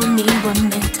 You and me were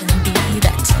meant to be.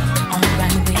 That's all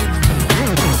right with me.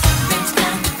 Things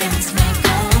come, things may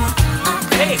go.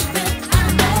 Hey, I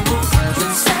know you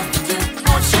said you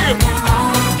want to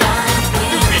all right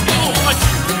with me.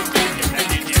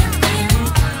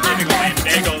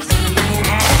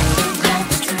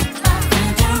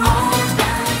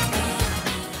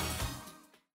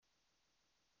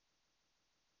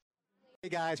 Hey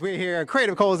guys, we're here at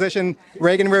Creative Coalition.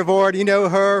 Raegan Revord, you know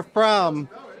her from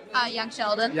Young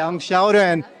Sheldon. Young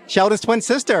Sheldon, Sheldon's twin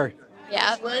sister.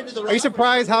 Yeah. Are you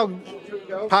surprised how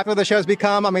popular the show's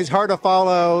become? I mean, it's hard to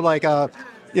follow like a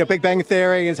Big Bang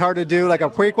Theory. It's hard to do like a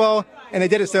prequel, and they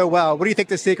did it so well. What do you think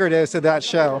the secret is to that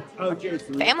show?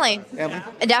 Family.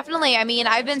 Definitely. I mean,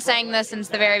 I've been saying this since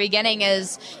the very beginning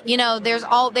is, there's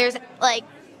like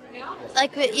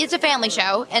it's a family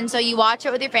show, and so you watch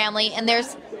it with your family, and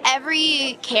there's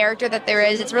every character that there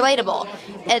is, it's relatable.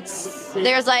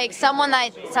 There's like someone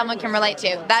that someone can relate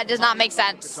to. That does not make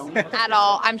sense at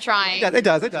all. I'm trying. Yeah, it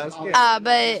does. Yeah.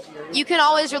 But you can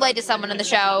always relate to someone in the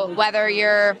show, whether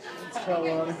you're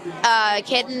a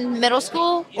kid in middle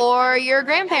school or your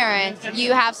grandparent.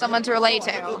 You have someone to relate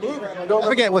to. Don't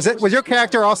forget, was your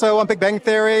character also on Big Bang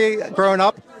Theory growing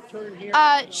up?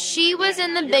 She was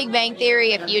in the Big Bang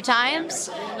Theory a few times.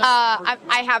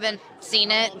 I haven't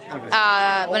seen it.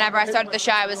 Whenever I started the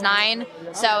show, I was 9.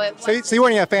 So you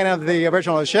weren't even a fan of the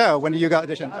original show when you got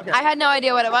auditioned? Okay. I had no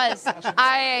idea what it was.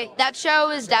 That show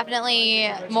is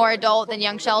definitely more adult than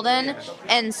Young Sheldon,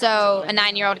 and so a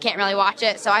 9-year-old can't really watch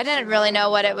it. So I didn't really know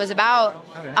what it was about.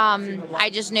 I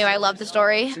just knew I loved the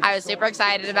story. I was super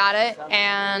excited about it,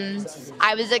 and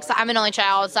I'm an only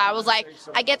child, so I was like,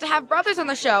 I get to have brothers on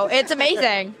the show. It's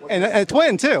amazing. And a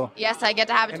twin too. Yes, I get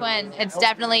to have a twin. He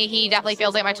definitely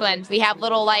feels like my twin. We have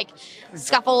little like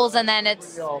scuffles, and then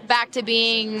it's back to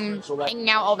hanging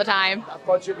out all the time.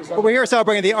 Well, we're here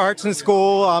celebrating the arts in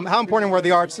school. How important were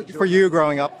the arts for you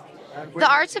growing up? The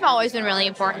arts have always been really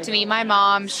important to me. My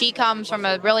mom, she comes from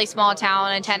a really small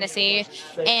town in Tennessee,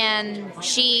 and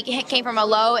she came from a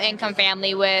low-income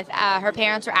family with her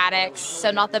parents were addicts,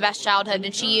 so not the best childhood,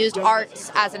 and she used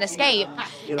arts as an escape,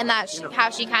 and that's how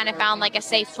she kind of found like a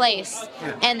safe place.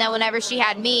 And then whenever she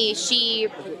had me, she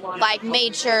like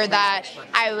made sure that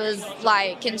I was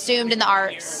like consumed in the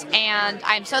arts, and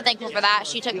I'm so thankful for that.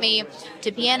 She took me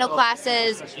to piano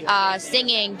classes,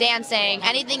 singing, dancing,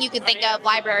 anything you could think of,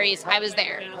 libraries. I was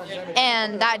there,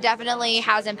 and that definitely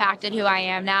has impacted who I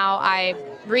am now. I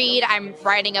read, I'm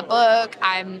writing a book,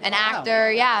 I'm an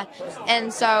actor, yeah,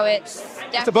 and so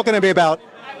What's the book going to be about?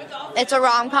 It's a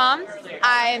rom-com.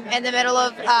 I'm in the middle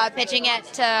of pitching it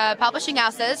to publishing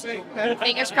houses.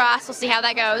 Fingers crossed, we'll see how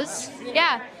that goes.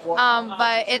 Yeah,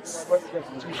 but it's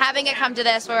having it come to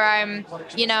this where I'm,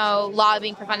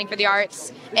 lobbying for funding for the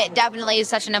arts. It definitely is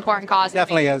such an important cause.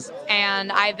 Definitely is.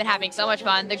 And I've been having so much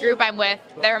fun. The group I'm with,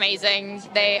 they're amazing.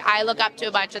 I look up to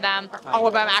a bunch of them, all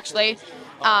of them actually.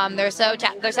 They're such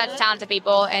talented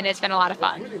people, and it's been a lot of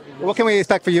fun. What can we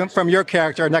expect from your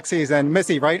character next season?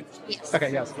 Missy, right? Yes.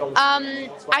 Okay, yes.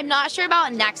 I'm not sure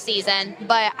about next season,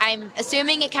 but I'm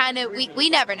assuming it kind of, we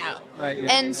never know. Right,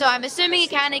 yeah. And so I'm assuming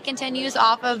it kind of continues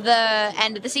off of the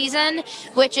end of the season,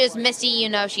 which is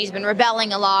Missy, she's been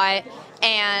rebelling a lot.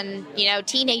 And,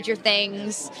 teenager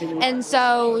things. And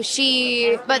so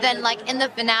but then like in the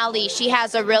finale, she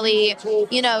has a really,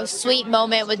 sweet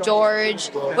moment with George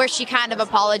where she kind of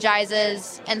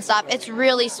apologizes and stuff. It's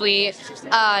really sweet.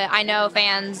 I know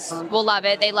fans will love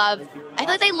it. I feel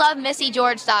like they love Missy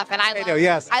George stuff. And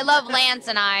I love Lance,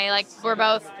 and I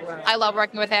love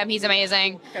working with him. He's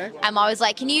amazing. Okay. I'm always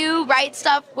like, can you write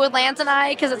stuff with Lance and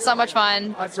I? Because it's so much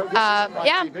fun.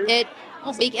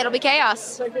 It'll be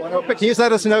chaos. Can you just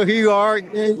let us know who you are?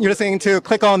 You're listening to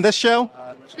Click on This Show?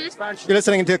 You're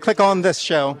listening to Click on This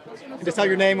Show. Just tell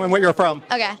your name and where you're from.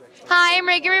 Okay. Hi, I'm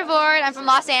Raegan Revord. I'm from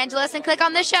Los Angeles, and click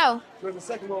on this show.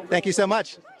 Thank you so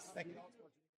much.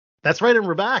 That's right, and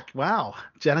we're back. Wow.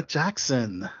 Janet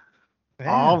Jackson.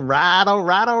 Yeah. All right.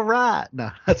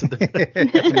 No, that's a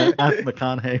Matthew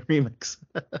McConaughey remix.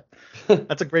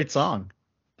 That's a great song.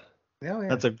 Oh, yeah.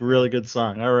 That's a really good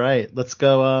song. All right, let's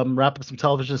go wrap up some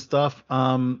television stuff.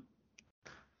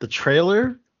 The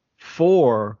trailer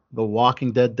for The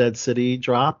Walking Dead Dead City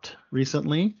dropped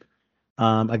recently.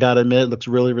 I gotta admit, it looks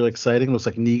really, really exciting. Looks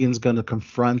like Negan's going to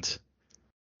confront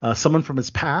someone from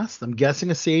his past. I'm guessing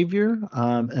a savior.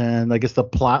 And I guess the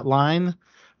plot line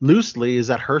loosely is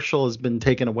that Herschel has been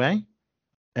taken away,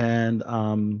 and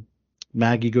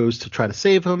Maggie goes to try to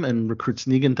save him and recruits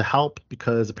Negan to help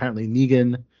because apparently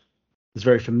Negan is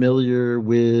very familiar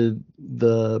with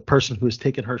the person who has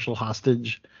taken Herschel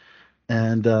hostage.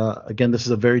 And again, this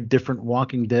is a very different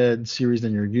Walking Dead series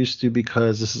than you're used to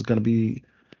because this is going to be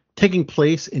taking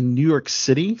place in New York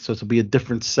City. So it'll be a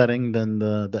different setting than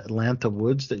the Atlanta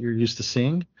woods that you're used to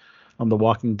seeing on The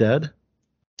Walking Dead.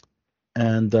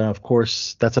 And of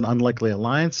course, that's an unlikely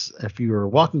alliance. If you're a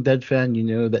Walking Dead fan, you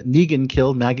know that Negan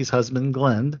killed Maggie's husband,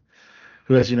 Glenn,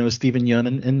 who, as you know, is Stephen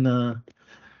Yeun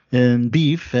in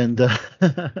Beef, and yeah,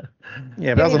 but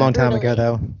that was a long time ago,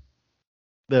 though.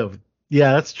 No,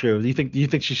 yeah, that's true. Do you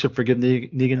think she should forgive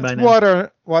Negan by now?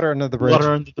 Water under the bridge.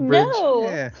 Water under the bridge.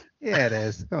 No. Yeah, it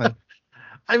is. Come on.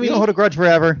 I mean, you don't hold a grudge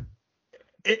forever.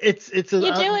 It's you do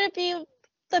it if you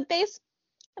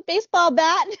a baseball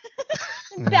bat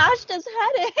bashed his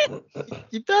head in.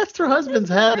 You bashed her husband's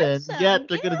head in, yet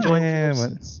they're gonna join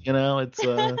forces. It's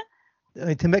I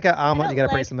mean, to make an omelet, you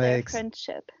gotta break some eggs.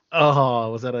 Friendship.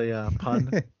 Oh, was that a pun?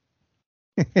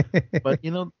 But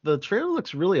the trailer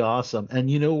looks really awesome. And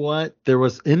you know what? There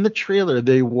was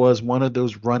one of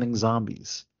those running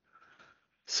zombies.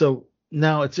 So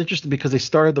now it's interesting because they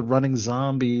started the running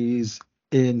zombies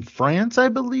in France, I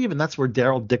believe, and that's where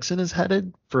Daryl Dixon is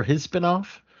headed for his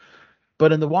spinoff.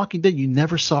 But in The Walking Dead, you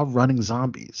never saw running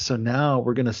zombies. So now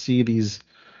we're gonna see these.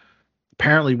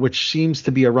 Apparently, which seems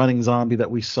to be a running zombie that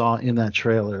we saw in that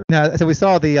trailer. No, so we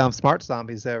saw the smart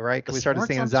zombies, though, right? We started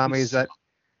seeing zombies that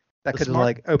that The could smart-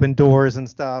 like open doors and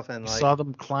stuff, and We like saw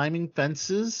them climbing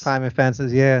fences. climbing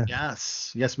fences. Yeah.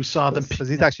 Yes, we saw them. Does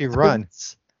these actually run?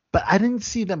 But I didn't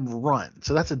see them run,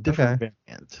 so that's a different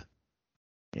variant.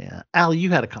 Yeah, Allie, you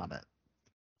had a comment.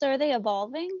 So are they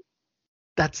evolving?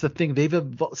 That's the thing. They've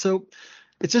evolved. So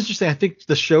it's interesting. I think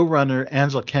the showrunner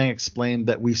Angela Kang explained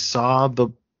that we saw the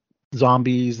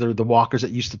zombies or the walkers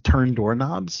that used to turn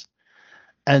doorknobs,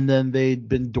 and then they'd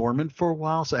been dormant for a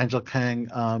while. So Angela Kang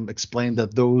explained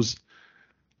that those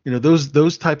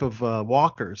type of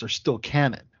walkers are still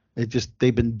canon.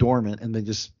 They've been dormant and they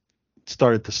just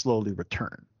started to slowly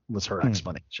return. Was her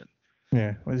explanation.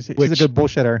 Yeah, well, she's a good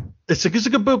bullshitter. It's a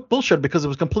good bullshit because it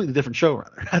was a completely different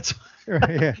showrunner. That's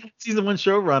yeah. Season 1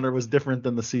 showrunner was different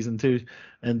than the season 2,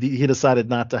 and he decided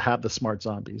not to have the smart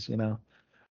zombies.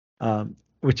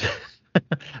 Which,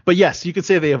 but yes, you could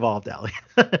say they evolved, Allie.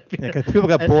 Because people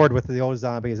got bored with the old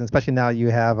zombies, and especially now you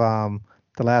have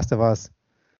The Last of Us.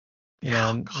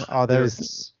 And all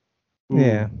those.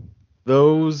 Yeah.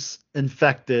 Those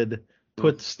infected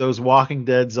puts those Walking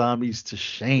Dead zombies to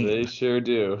shame. They sure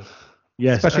do.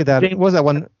 Yes, especially that. What was that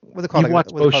one? What's it called? You watch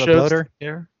both shows shows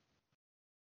here?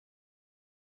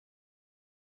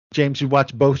 James, you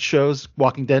watch both shows,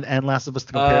 Walking Dead and Last of Us,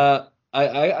 to compare?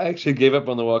 I actually gave up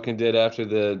on The Walking Dead after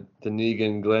the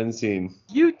Negan Glenn scene.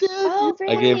 You did? Oh,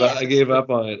 really? I gave up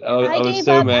on it. I was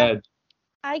so mad.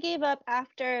 I gave up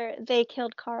after they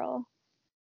killed Carl.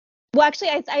 Well, actually,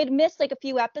 I had missed like a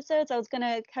few episodes. I was going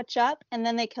to catch up, and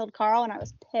then they killed Carl, and I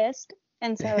was pissed.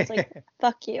 And so I was like,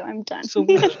 fuck you, I'm done. So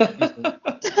were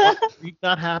you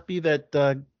not happy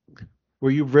that, were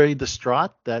you very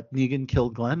distraught that Negan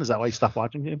killed Glenn? Is that why you stopped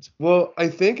watching, James? Well, I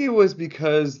think it was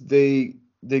because they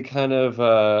kind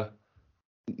of,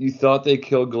 you thought they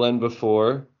killed Glenn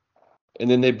before,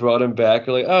 and then they brought him back.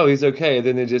 You're like, oh, he's okay. And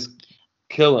then they just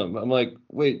kill him. I'm like,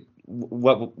 wait,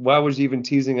 why was you even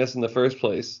teasing us in the first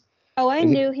place? Oh, I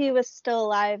knew he was still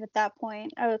alive at that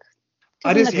point. Oh,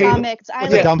 I in just the hate comics,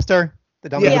 the dumpster. The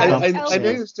dumpster. Yeah, I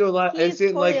knew he was still alive. I just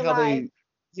didn't like how alive. they.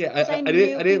 Yeah, I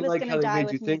didn't like how they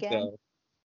made you think though.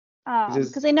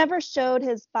 Because they never showed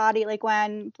his body. Like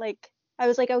when, I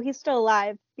was like, oh, he's still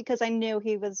alive, because I knew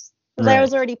he was. Because I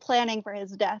was already planning for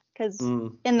his death. Because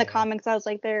in the comics, I was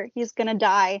like, he's gonna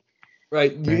die.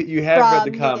 Right. You have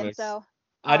read the Negan, comics. so,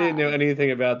 I didn't know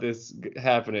anything about this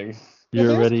happening. You're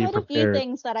there's already quite a few prepared.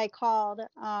 things that I called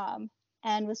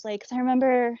and was like, because I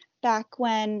remember back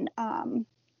when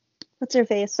what's her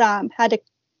face had to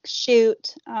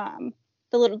shoot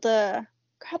the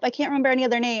crap, I can't remember any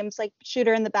other names, like shoot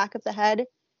her in the back of the head.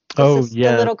 Oh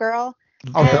the little girl.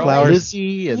 Oh, the flowers.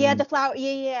 Lizzie and Yeah, the flower.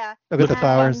 Yeah. Look at the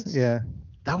flowers. Yeah.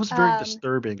 That was very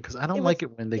disturbing because I don't like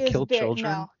it when they kill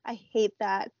children. No, I hate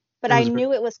that. But I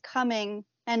knew it was coming,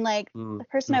 and the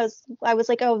person I was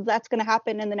like, oh, that's gonna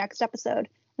happen in the next episode. And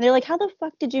they're like, how the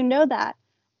fuck did you know that?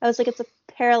 I was like, it's a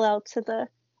parallel to the.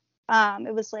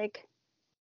 It was like.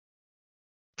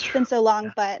 It's been so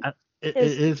long, but it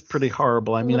is pretty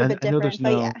horrible. I mean, I know there's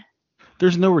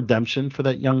there's no redemption for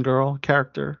that young girl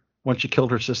character once she killed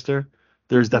her sister.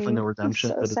 There's definitely no redemption,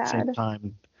 so but at the same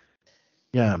time,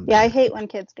 yeah. Yeah, I hate when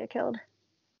kids get killed.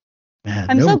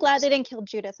 Man, I'm so glad they didn't kill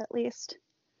Judith at least.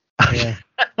 Yeah.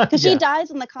 Because she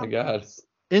dies in the Oh my comics. God.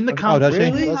 In the comic, really?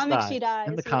 In the comic, she dies.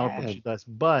 In the comic, she does.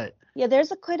 But yeah,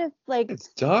 there's quite a It's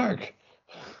dark.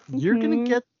 you're gonna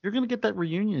get that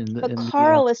reunion. But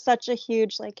Carl is such a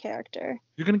huge character.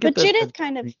 You're gonna get. But Judith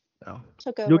kind of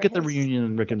took over. You'll get the reunion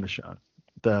in Rick and Michonne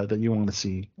that you want to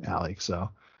see, Allie. So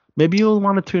maybe you'll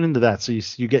want to tune into that so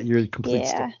you get your complete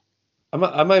stuff.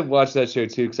 I might watch that show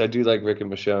too because I do like Rick and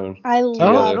Michonne. I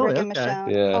love Rick and Okay.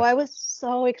 Michonne. Yeah. Oh, I was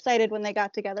so excited when they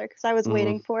got together because I was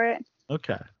waiting for it.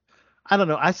 Okay. I don't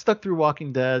know. I stuck through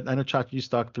Walking Dead. I know Chachi, you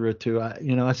stuck through it too.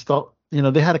 I still,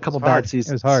 they had a couple bad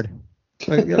seasons. It was hard.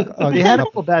 They had a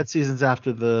couple bad seasons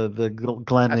after the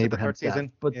Glenn and After the Abraham third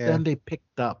season? but then they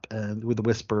picked up and with the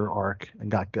Whisper arc and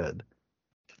got good.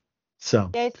 So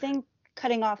Yeah, I think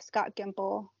cutting off Scott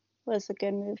Gimple was a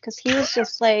good move because he was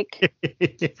just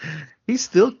he's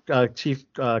still chief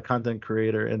content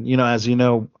creator, and as you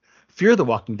know, Fear the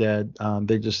Walking Dead,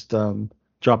 they just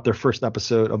dropped their first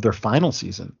episode of their final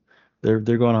season. They're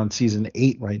going on season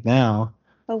 8 right now.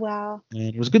 Oh wow!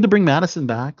 And it was good to bring Madison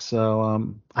back.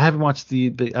 So I haven't watched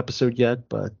the episode yet,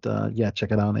 but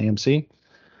check it out on AMC.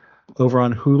 Over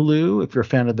on Hulu, if you're a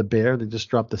fan of The Bear, they just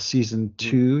dropped the season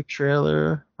 2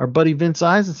 trailer. Our buddy Vince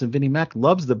Eisenson, Vinnie Mac,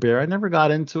 loves The Bear. I never got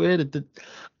into it.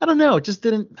 I don't know. It just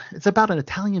didn't. It's about an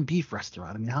Italian beef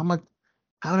restaurant. I mean,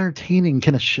 how entertaining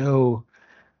can a show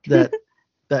that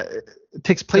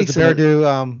takes place? Did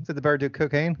the bear do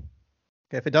cocaine?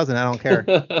 If it doesn't, I don't care.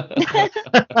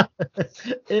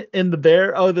 In the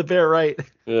bear? Oh, the bear, right.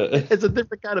 Yeah. It's a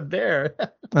different kind of bear.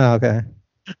 Oh, okay.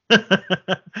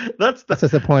 That's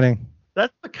disappointing.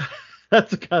 That's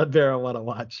the kind of bear I want to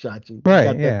watch, Shachi. You Right,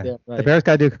 got that yeah. damn right. The bear's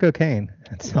got to do cocaine.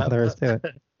 That's all there is to it.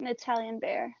 An Italian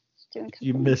bear doing.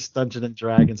 You missed Dungeons and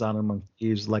Dragons on Among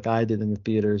Thieves like I did in the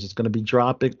theaters. It's going to be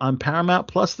dropping on Paramount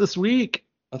Plus this week.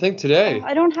 I think today.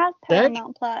 I don't have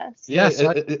Paramount Plus. Yes,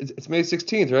 it's May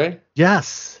 16th, right?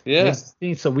 Yes. Yeah. May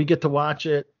 16th, so we get to watch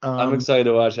it. I'm excited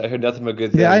to watch it. I heard nothing but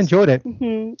good things. Yeah, I enjoyed it.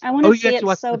 I want to see it so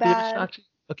the theater, bad. Shachi?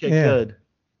 Okay, Yeah. good.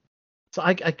 So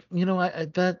I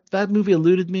that movie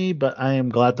eluded me, but I am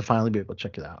glad to finally be able to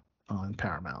check it out on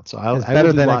Paramount. So It's I better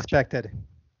will be than watching. expected.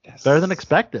 Yes. Better than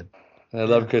expected. I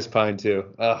love Chris Pine too.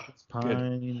 Oh,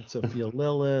 Pine, Sophia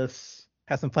Lillis.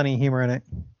 Has some funny humor in it.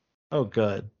 Oh,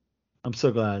 good. I'm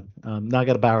so glad. Now I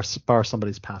got to borrow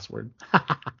somebody's password.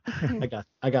 I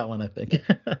got one, I think.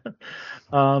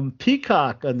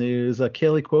 Peacock news.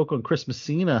 Kaylee Cuoco and Chris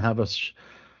Messina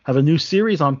have a new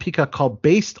series on Peacock called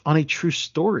Based on a True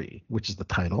Story, which is the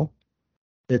title.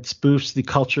 It spoofs the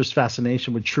culture's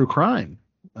fascination with true crime,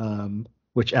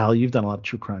 which, Al, you've done a lot of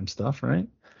true crime stuff, right?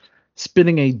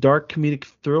 Spinning a dark comedic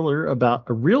thriller about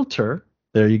a realtor.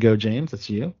 There you go, James. That's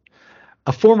you.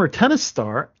 A former tennis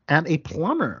star and a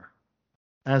plumber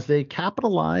as they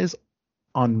capitalize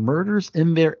on murders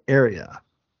in their area.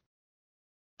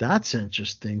 That's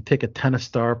interesting. Take a tennis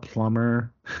star,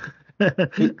 plumber.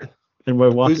 And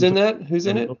we're walking. Who's in that? Who's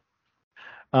in it?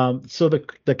 So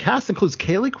the cast includes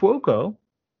Kaylee Cuoco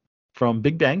from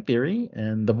Big Bang Theory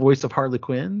and the voice of Harley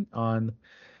Quinn on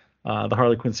the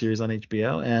Harley Quinn series on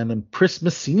HBO, and Chris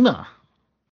Messina.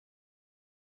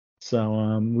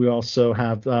 So we also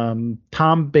have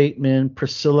Tom Bateman,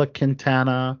 Priscilla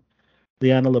Quintana,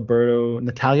 Liana Liberto,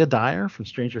 Natalia Dyer from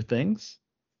Stranger Things,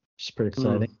 which is pretty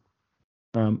exciting.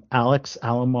 Alex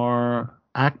Alomar,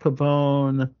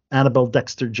 Akpavone, Annabelle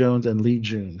Dexter-Jones, and Lee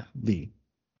Jun Lee.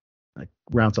 Like,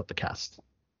 rounds up the cast.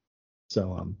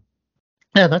 So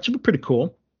yeah, that should be pretty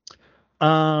cool.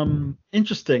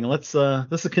 Interesting. This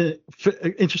is an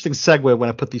interesting segue when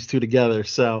I put these two together.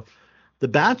 So The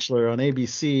Bachelor on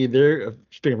ABC, they're,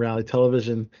 speaking of reality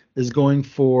television, is going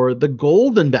for the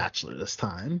Golden Bachelor this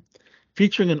time,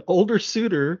 featuring an older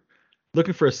suitor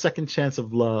looking for a second chance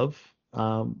of love.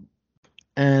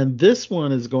 And this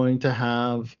one is going to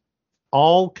have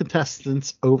all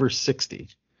contestants over 60.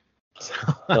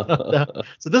 So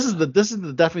this is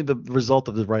definitely the result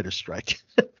of the writer's strike.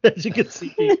 As you can see,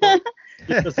 people,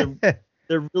 because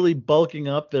they're really bulking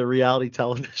up their reality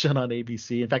television on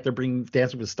ABC. In fact, they're bringing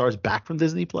Dancing with the Stars back from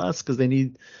Disney Plus because they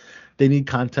need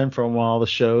content from all the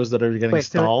shows that are getting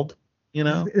stalled.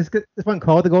 Is this one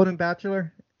called The Golden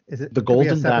Bachelor? Is it The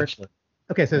Golden Bachelor?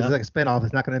 Okay, so it's like a spinoff.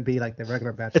 It's not going to be like the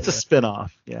regular Bachelor. It's a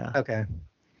spinoff. Yeah. Okay.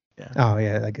 Yeah. Oh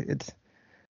yeah, like it's.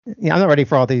 Yeah, I'm not ready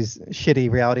for all these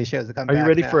shitty reality shows that come back. Are you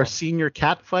ready now. for a senior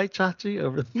cat fight, Chachi,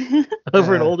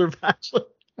 over an older Bachelor?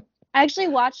 I actually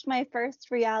watched my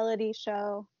first reality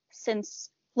show since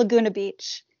Laguna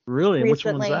Beach. Really? Recently. Which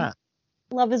one was that?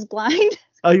 Love is Blind.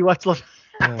 Oh, you watched Love.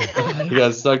 You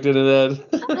got sucked into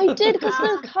that. I did,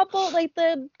 because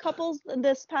the couples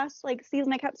this past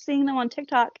season, I kept seeing them on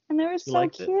TikTok, and they were so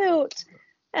cute.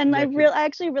 And I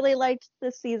actually really liked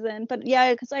this season. But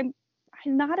yeah, because I'm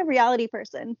not a reality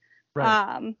person.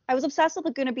 Right. I was obsessed with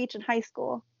Laguna Beach in high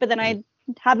school, but then I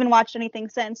haven't watched anything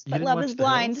since. But Love is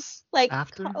Blind,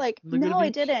 no, I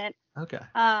didn't. Okay.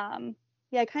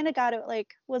 Yeah, I kind of got it.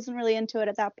 Wasn't really into it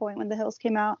at that point when The Hills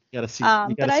came out. You gotta see.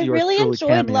 But I really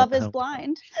enjoyed Love is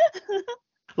Blind.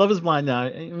 Love is Blind. Now,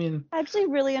 I mean, I actually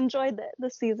really enjoyed it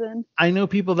this season. I know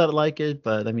people that like it,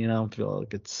 but I mean, I don't feel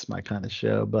like it's my kind of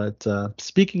show. But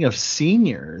speaking of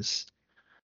seniors,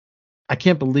 I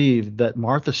can't believe that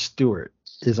Martha Stewart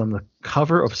is on the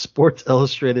cover of Sports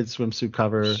Illustrated swimsuit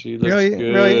cover. She looks good.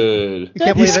 You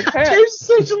can't believe it. James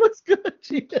said she looks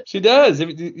good. She does.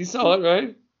 You saw it,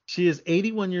 right? She is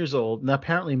 81 years old, and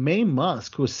apparently Mae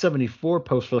Musk, who was 74,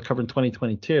 posed for the cover in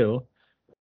 2022.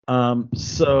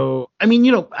 So, I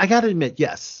mean, I got to admit,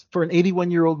 yes, for an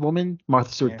 81-year-old woman,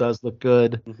 Martha Stewart does look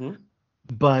good. Mm-hmm.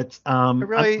 But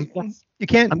really, you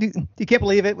can't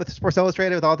believe it with Sports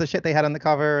Illustrated with all the shit they had on the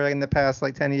cover in the past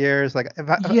 10 years.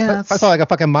 If I saw a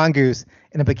fucking mongoose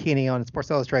in a bikini on Sports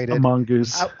Illustrated, a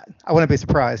mongoose, I wouldn't be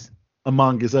surprised. A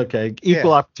mongoose, okay,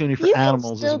 equal opportunity for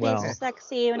animals as well. You can still be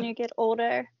sexy when you get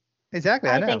older. Exactly,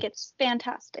 I think it's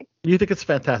fantastic. You think it's a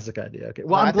fantastic idea? Okay,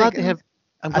 well, I'm glad they have.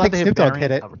 I'm glad I think they have Snoop Dogg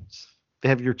hit it. Covers. They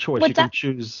have your choice. You can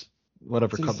choose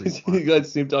whatever cover you want. You glad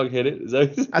Snoop Dogg hit it? Is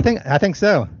that? I think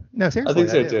so. No, seriously. I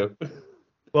think so too.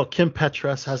 Well, Kim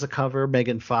Petras has a cover.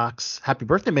 Megan Fox. Happy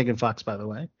birthday, Megan Fox, by the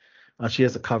way. She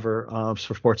has a cover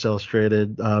for Sports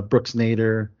Illustrated. Brooks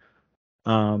Nader.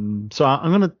 So I'm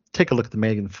going to take a look at the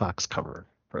Megan Fox cover,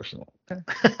 personally.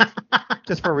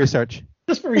 Just for research.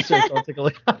 Just for research, I'll take a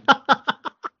look.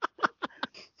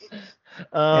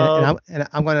 And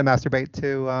I'm going to masturbate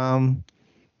to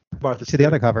Martha to the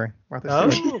other cover.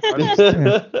 Martha Stewart.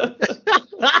 Martha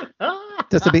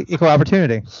Just to be equal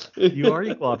opportunity. You are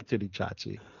equal opportunity,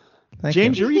 Chachi. Thank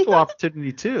James, you. you're equal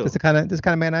opportunity too. This kind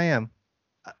of man I am.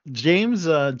 James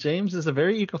is a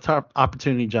very equal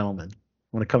opportunity gentleman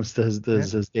when it comes to his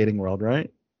dating world, right?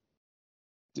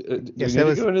 Do we need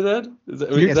to go into that?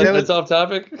 That's off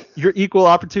topic. You're equal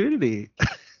opportunity.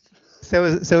 So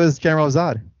is General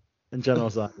Zod. And General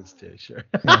Zod is too, sure.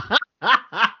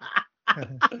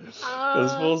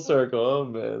 It's full circle. Oh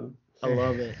man, I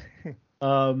love it.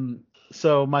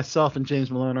 So myself and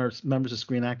James Malone are members of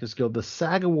Screen Actors Guild. The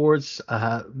SAG Awards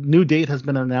new date has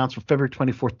been announced for February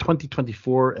 24th,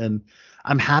 2024, and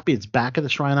I'm happy it's back at the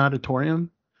Shrine Auditorium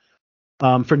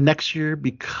for next year,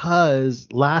 because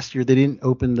last year they didn't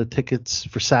open the tickets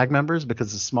for SAG members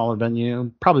because it's a smaller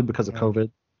venue, probably because of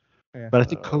COVID. Yeah. But I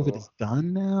think COVID is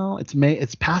done now.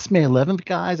 It's past May 11th,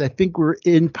 guys. I think we're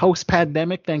in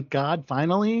post-pandemic, thank God,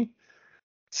 finally.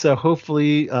 So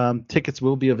hopefully tickets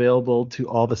will be available to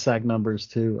all the SAG members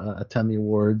to attend the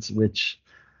awards, which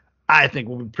I think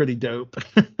will be pretty dope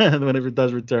whenever it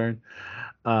does return.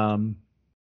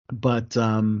 But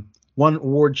one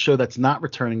award show that's not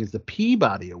returning is the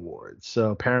Peabody Awards.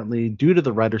 So apparently, due to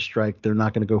the writer's strike, they're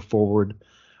not going to go forward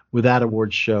with that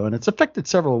award show. And it's affected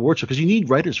several award shows because you need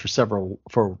writers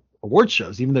for award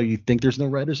shows, even though you think there's no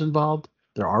writers involved.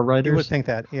 There are writers. You would think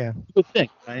that, yeah. You would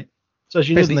think, right? So as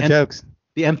you Based know, on the jokes.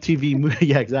 The MTV movie,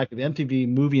 yeah, exactly. The MTV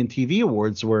Movie and TV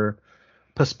Awards were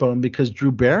postponed because Drew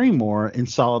Barrymore, in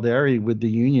solidarity with the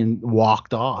union,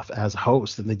 walked off as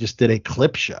host, and they just did a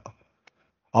clip show.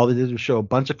 All they did was show a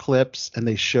bunch of clips, and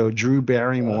they showed Drew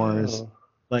Barrymore's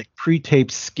like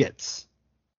pre-taped skits.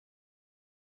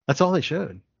 That's all they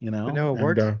showed, you know. But no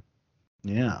awards.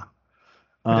 Yeah.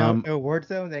 No awards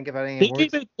though. They didn't give out any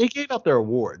awards. They gave out their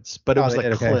awards, but it was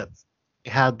like clips. Okay. They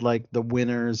had like the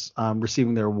winners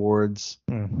receiving their awards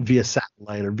via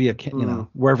satellite or via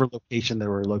wherever location they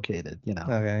were located. You know.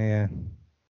 Okay. Yeah.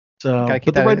 So gotta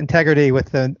keep that integrity with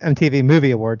the MTV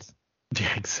Movie Awards.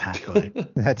 Yeah, exactly.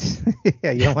 That's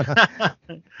you don't want to.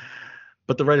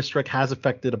 But the writer's strike has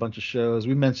affected a bunch of shows.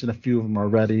 We mentioned a few of them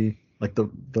already, like the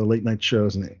late night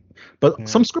shows, but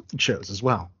some scripted shows as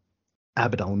well.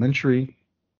 Abbott Elementary,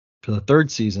 for the third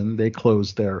season, they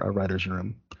closed their writer's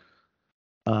room.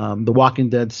 The Walking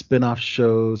Dead spin-off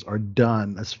shows are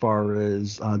done as far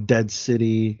as Dead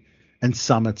City and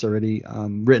Summit's already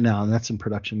written out, and that's in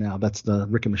production now. That's the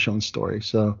Rick and Michonne story.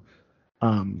 So,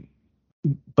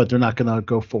 but they're not going to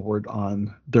go forward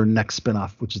on their next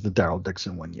spin-off, which is the Daryl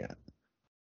Dixon one yet.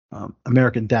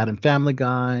 American Dad and Family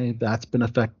Guy, that's been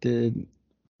affected.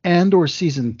 Andor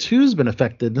season 2 has been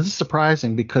affected. This is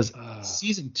surprising because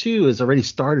season 2 has already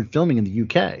started filming in the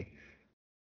UK.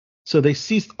 So they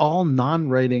ceased all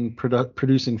non-writing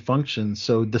producing functions.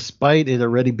 So despite it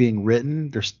already being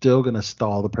written, they're still going to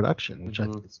stall the production, which I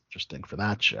think is interesting for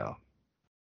that show.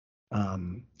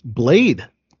 Blade,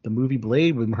 the movie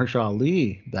Blade with Mahershala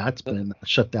Ali, that's been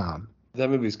shut down. That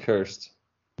movie's cursed.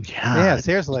 Yeah,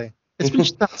 seriously. It's been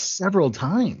shut down several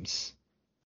times.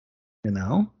 You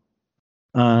know?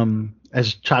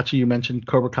 As Chachi, you mentioned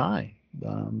Cobra Kai.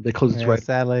 They closed its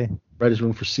writer's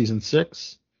room for season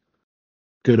 6.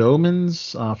 Good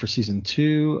Omens for season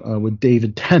 2 with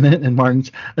David Tennant and Martin.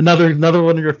 Another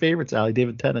one of your favorites, Allie.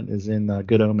 David Tennant is in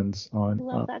Good Omens. I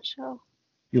love that show.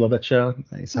 You love that show?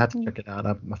 Nice. I have to check it out.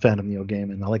 I'm a fan of Neil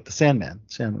Gaiman. I like The Sandman.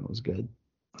 Sandman was good.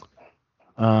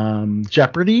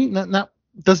 Jeopardy.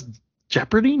 Does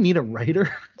Jeopardy need a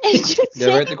writer? They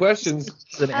write the questions.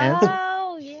 An answer.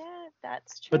 Oh yeah,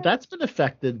 that's true. But that's been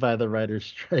affected by the writer's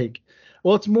strike.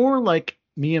 Well, it's more like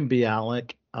Mayim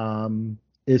Bialik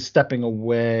is stepping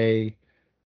away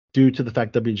due to the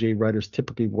fact WGA writers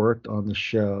typically worked on the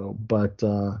show, but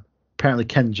apparently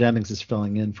Ken Jennings is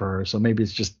filling in for her, so maybe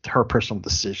it's just her personal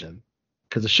decision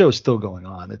because the show is still going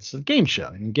on. It's a game show,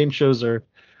 and game shows they're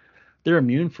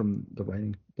immune from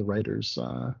the writers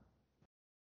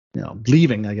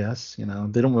leaving, I guess.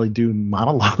 They don't really do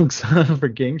monologues for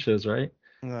game shows, right?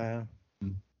 Yeah.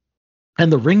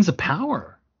 And the Rings of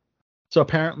Power. So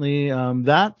apparently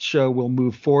that show will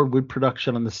move forward with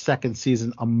production on the second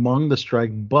season among the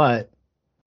strike, but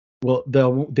they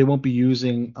won't be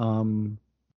using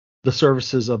the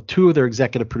services of 2 of their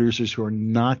executive producers who are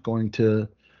not going to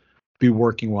be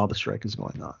working while the strike is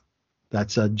going on.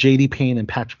 That's J.D. Payne and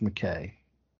Patrick McKay.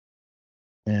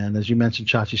 And as you mentioned,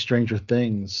 Chachi, Stranger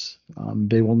Things,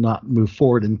 they will not move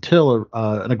forward until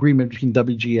an agreement between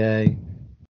WGA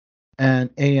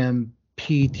and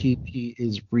AMPTP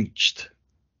is reached.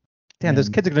 Damn, those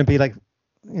kids are going to be like,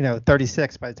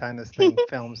 36 by the time this thing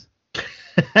films.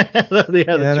 Yeah, you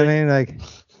know what I mean? Like.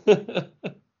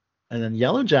 And then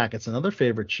Yellow Jackets, another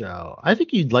favorite show. I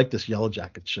think you'd like this Yellow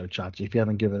Jackets show, Chachi, if you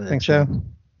haven't given it. Think so?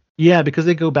 Yeah, because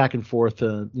they go back and forth,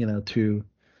 to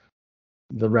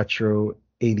the retro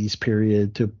 80s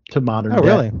period to modern. Oh,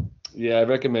 really? Yeah, I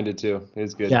recommend it too.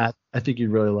 It's good. Yeah, I think you'd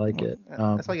really like it.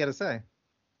 That's all you got to say.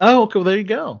 Oh, okay. Well, there you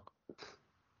go.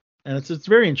 And it's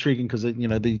very intriguing because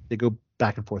they go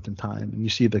back and forth in time, and you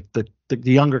see the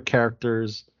younger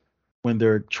characters when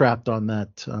they're trapped on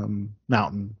that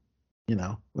mountain,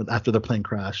 after the plane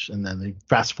crash, and then they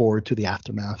fast forward to the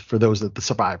aftermath for those the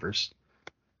survivors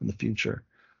in the future.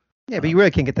 Yeah, but you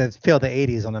really can't get to feel the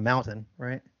 80s on a mountain,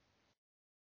 right?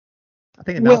 I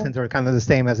think the mountains are kind of the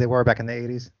same as they were back in the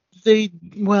 80s. They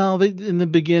in the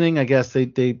beginning, I guess they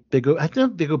go. I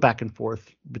think they go back and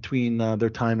forth between their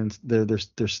time and there's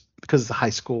because it's a high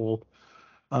school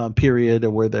period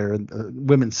where they're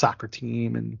women's soccer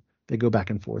team, and they go back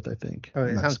and forth. I think. Oh,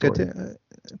 it sounds good too.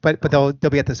 But they'll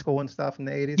be at the school and stuff in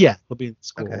the 80s. Yeah, they'll be in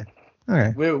school. Okay. All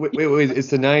right. Wait. It's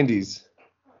the 90s.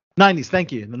 90s.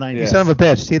 Thank you. The 90s. You son of a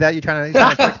bitch. See that? You're trying to.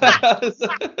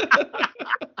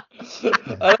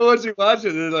 I don't want you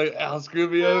watching. They're like, Al, screw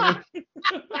me over.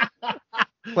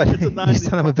 What? You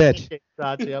son of a bitch.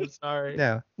 Sachi, I'm sorry.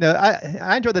 No,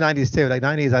 I enjoy the 90s too. Like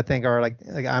 90s, I think are like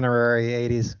honorary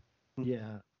 80s.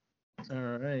 Yeah. All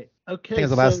right. Okay. I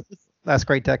think it's the last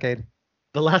great decade.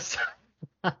 The last.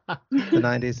 The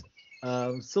 90s.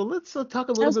 So let's talk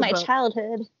a little bit. That was about my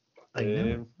childhood. I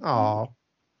know. Aw.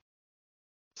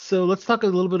 So let's talk a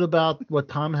little bit about what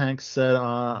Tom Hanks said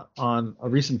on a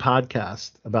recent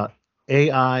podcast about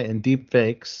AI and deep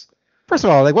fakes. First of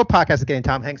all, like, what podcast is getting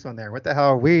Tom Hanks on there? What the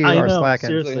hell? We are slacking.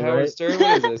 Seriously, like, Howard Stern,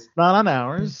 what is this? Not on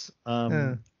ours.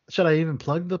 Should I even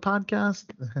plug the podcast?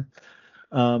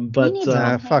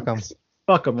 But fuck them.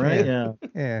 Fuck them, right? Yeah.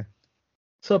 Yeah.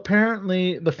 So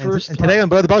apparently the first and today on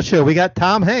Below the Belt Show we got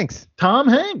Tom Hanks. Tom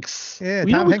Hanks. Yeah,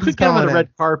 we Tom Hanks could get him on a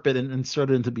red carpet and insert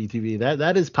it into BTV.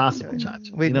 That is possible,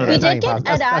 Chachi. We did get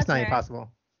that's not impossible.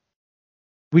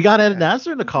 We got Ed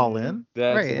Asner to call in.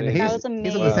 Right, and he's on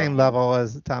the same level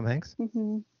as Tom Hanks.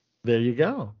 Mm-hmm. There you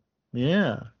go.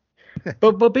 Yeah.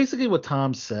 but basically what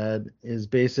Tom said is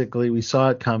basically we saw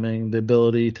it coming, the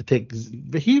ability to take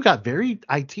he got very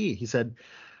IT. He said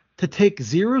to take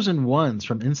zeros and ones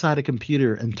from inside a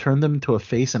computer and turn them to a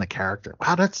face and a character.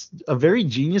 Wow, that's a very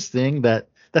genius thing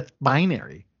that's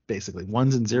binary, basically.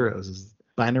 Ones and zeros is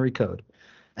binary code.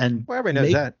 And everybody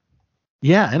knows that.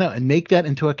 Yeah, I know. And make that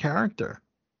into a character.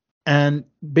 And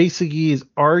basically he's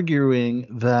arguing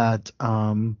that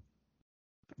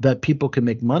that people can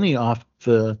make money off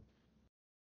an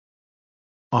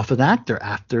actor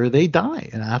after they die,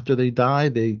 and after they die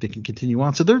they can continue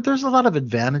on. So there's a lot of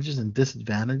advantages and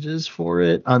disadvantages for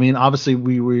it. I mean, obviously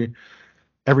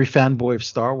every fanboy of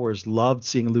Star Wars loved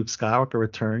seeing Luke Skywalker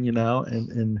return,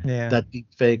 and that deep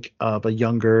fake of a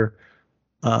younger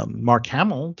Mark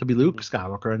Hamill to be Luke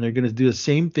Skywalker, and they're going to do the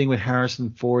same thing with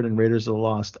Harrison Ford and Raiders of the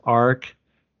Lost Ark.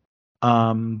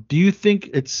 Do you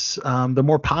think it's the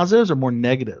more positives or more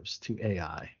negatives to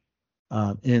AI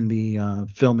in the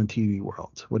film and TV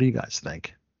world? What do you guys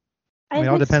think? I mean, it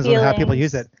all depends on how people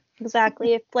use it.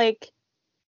 Exactly.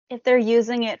 If they're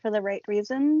using it for the right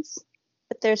reasons,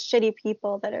 but there's shitty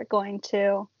people that are going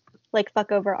to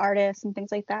fuck over artists and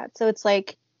things like that. So it's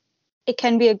it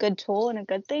can be a good tool and a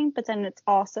good thing, but then it's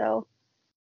also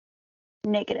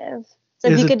negative. So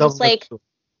if you could just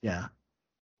yeah.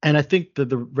 And I think that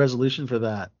the resolution for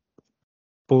that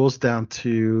boils down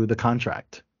to the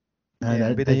contract. And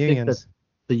I think that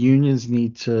the unions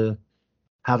need to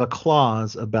have a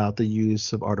clause about the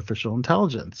use of artificial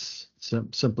intelligence.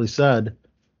 Simply said,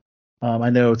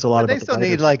 I know it's a lot. But they still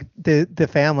need the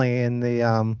family and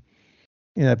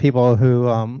the people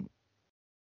who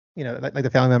like the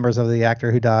family members of the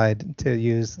actor who died to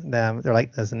use them. They're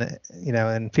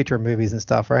in future movies and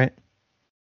stuff, right?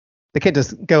 They can't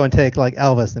just go and take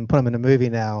Elvis and put him in a movie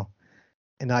now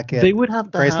and not get they would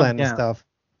have to Graceland and stuff.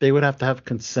 They would have to have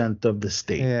consent of the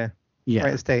state. Yeah.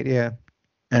 Right, state, yeah.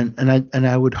 And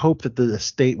I would hope that the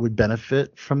state would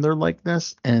benefit from their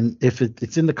likeness, and if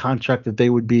it's in the contract that they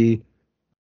would be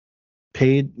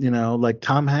paid, like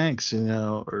Tom Hanks,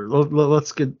 or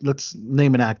let's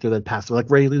name an actor that passed away,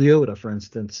 like Ray Liotta, for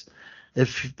instance.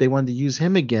 If they wanted to use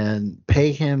him again,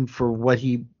 pay him for what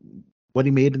he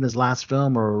made in his last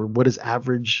film, or what his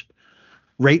average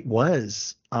rate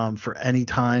was for any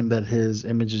time that his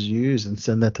image is used, and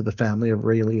send that to the family of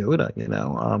Ray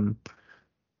Liotta.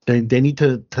 They need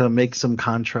to make some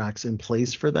contracts in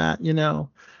place for that.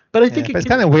 But I think but it's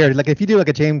kind of weird. Like if you do like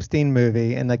a James Dean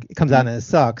movie and like it comes out and it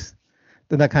sucks,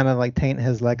 then that kind of like taint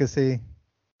his legacy.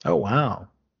 Oh wow.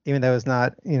 Even though it's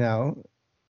not,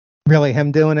 really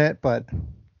him doing it, but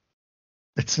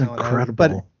it's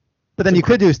incredible. But then you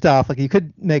could do stuff like you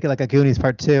could make it like a Goonies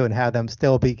Part 2 and have them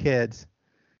still be kids.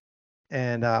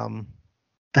 And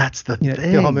that's the thing.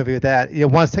 Do a whole movie with that.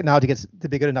 Once technology gets to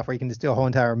be good enough where you can just do a whole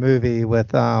entire movie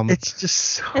with it's just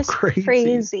so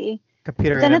crazy.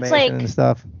 Computer then animation it's like, and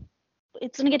stuff.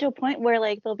 It's gonna get to a point where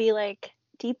like there'll be like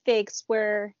deep fakes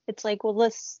where it's like, well,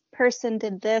 this person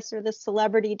did this or this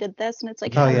celebrity did this, and it's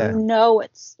like,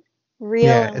 it's real.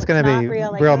 Yeah, it's gonna be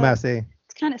real messy.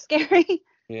 It's kind of scary.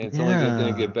 Yeah, it's only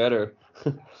gonna get better.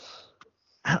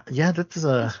 Yeah, that's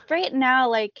right now,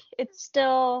 like it's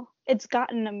gotten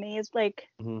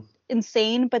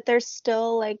insane, but there's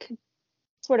still like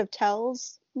sort of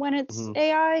tells when it's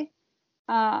AI.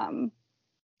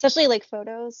 Especially like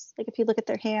photos, like if you look at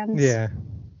their hands. Yeah.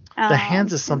 The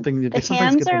hands is something that the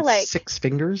sometimes hands get are like 6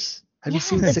 fingers. Have you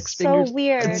seen 6 fingers? It's so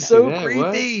weird. It's so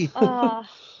creepy.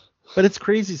 But it's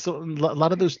crazy. So a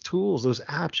lot of those tools, those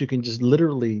apps, you can just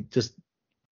literally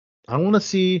I want to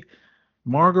see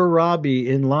Margot Robbie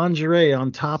in lingerie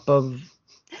on top of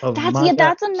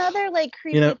that's another like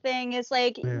creepy thing is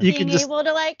like being able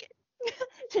to like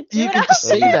to do you it can just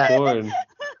say that.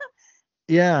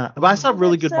 Yeah, but I saw a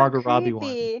really good Margot Robbie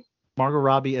one. Margot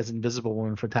Robbie as Invisible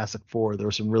Woman, Fantastic Four. There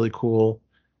were some really cool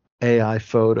AI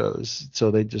photos.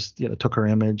 So they just took her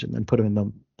image and then put her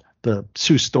in the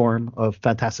Sue Storm of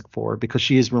Fantastic Four, because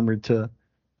she is rumored to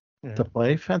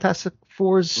play Fantastic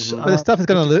Four's. But this stuff is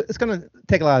gonna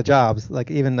take a lot of jobs.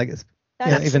 Like even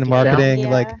even marketing,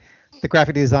 like the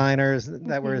graphic designers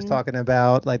that we're talking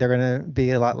about, like they're going to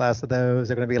be a lot less of those.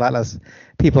 They're going to be a lot less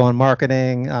people in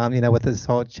marketing, with this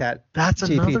whole chat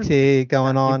GPT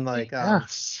going on. Like,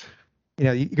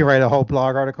 you can write a whole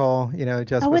blog article,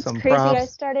 just with some crazy. prompts. I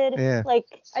started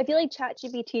I feel like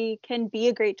ChatGPT can be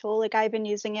a great tool. Like I've been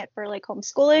using it for like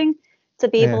homeschooling to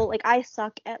be able, like I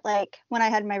suck at like when I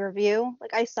had my review,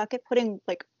 like I suck at putting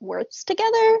like words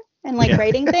together and like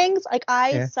writing things. Like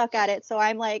I suck at it. So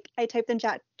I'm like, I typed in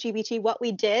ChatGPT what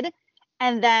we did,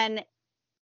 and then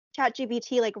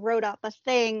ChatGPT like wrote up a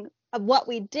thing of what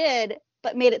we did,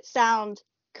 but made it sound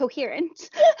coherent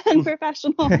and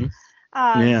professional. So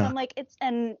I'm like,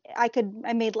 I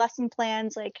made lesson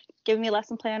plans, like give me a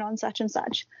lesson plan on such and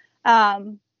such.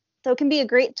 So it can be a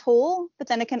great tool, but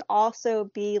then it can also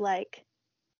be like,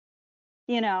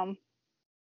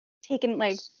 taken,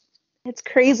 like it's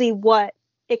crazy what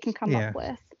it can come up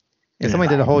with. Yeah, somebody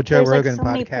did a whole Joe Rogan so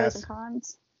many podcast. Pros and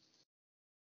cons.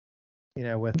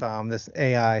 With this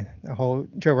AI, a whole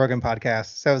Joe Rogan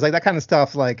podcast. So it's like that kind of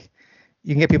stuff. Like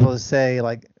you can get people to say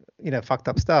like fucked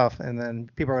up stuff, and then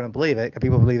people are going to believe it. Because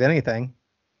people believe anything,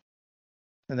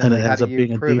 and then it ends up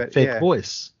being a deep fake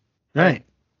voice, right?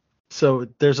 So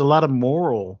there's a lot of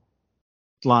moral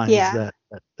lines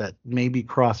that may be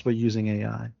crossed by using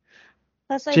AI.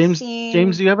 Plus, James,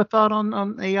 do you have a thought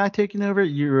on AI taking over?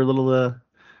 You were a little little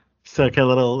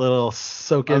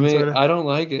soak in. I don't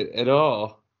like it at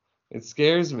all. It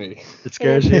scares me. It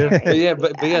scares you.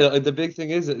 but the big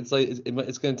thing is it's like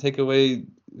it's going to take away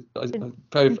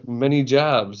probably many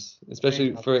jobs,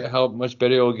 especially for how much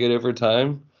better it'll get over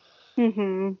time.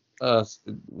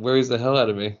 Worries the hell out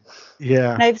of me.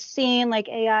 Yeah. And I've seen like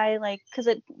AI, like, because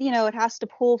it it has to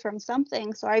pull from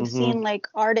something. So I've seen like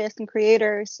artists and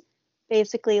creators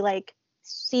basically like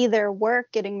see their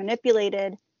work getting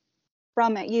manipulated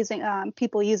from it using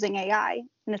people using AI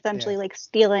and essentially like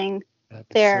stealing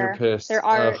their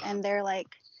art and their like.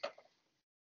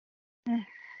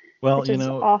 Well, which is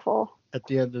awful. At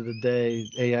the end of the day,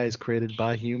 AI is created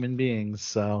by human beings,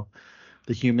 so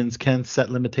the humans can set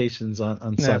limitations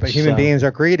on such. But human beings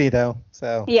are greedy, though.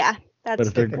 So yeah,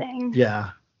 that's the thing.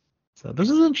 Yeah. So this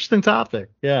is an interesting topic.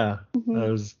 Yeah,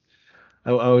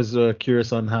 I was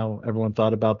curious on how everyone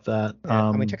thought about that.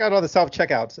 Yeah. Check out all the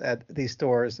self-checkouts at these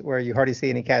stores where you hardly see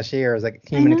any cashiers, like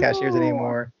human cashiers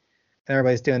anymore. And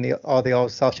everybody's doing all the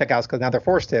old self-checkouts because now they're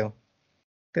forced to.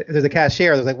 If there's a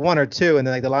cashier, there's like one or two, and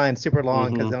then like the line's super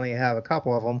long because they only have a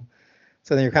couple of them.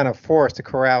 So then you're kind of forced to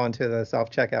corral into the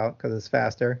self-checkout because it's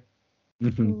faster.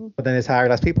 But then it's hire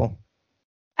less people.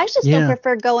 I just don't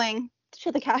prefer going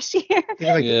to the cashier.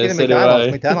 Even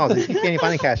McDonald's, you can't even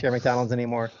find a cashier at McDonald's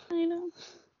anymore. I know.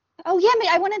 Oh yeah,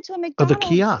 I went into a McDonald's the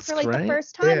kiosk, for like right? the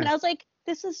first time, and I was like,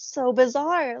 "This is so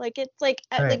bizarre." Like it's like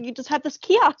like you just have this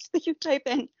kiosk that you type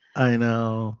in. I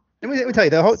know. Let me tell you,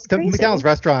 the crazy. McDonald's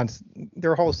restaurants,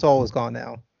 their whole soul is gone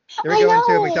now. You ever I go know.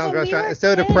 into a McDonald's when we restaurant? were It's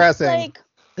so kids, depressing. Like,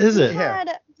 Is we it?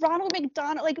 had Ronald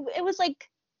McDonald. Like, it was like,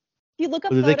 if you look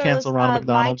up Did they photos cancel Ronald of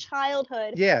my McDonald?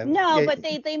 childhood. Yeah. No, yeah. but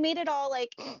they made it all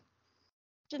like.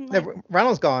 Didn't No, like.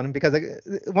 Ronald's gone because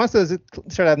once those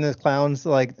started having those clowns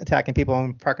like attacking people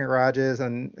in parking garages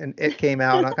and it came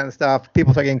out and all kind of stuff,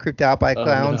 people started getting creeped out by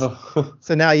clowns. No.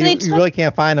 So now you really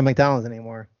can't find a McDonald's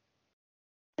anymore.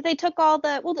 They took all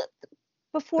the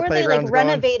before they like playground's gone.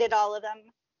 renovated all of them.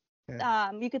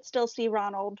 Yeah. You could still see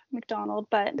Ronald McDonald,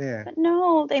 but Yeah. but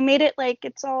no, they made it like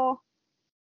it's all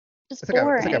just It's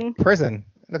boring. like a prison.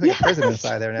 It looks like a prison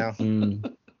inside there now.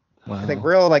 Wow. It's like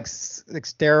real like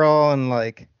sterile and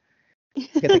like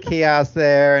get the kiosk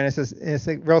there and it's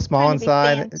like real small Trying to be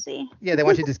inside. fancy. Yeah, they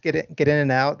want you to just get in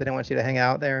and out. They don't want you to hang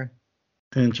out there.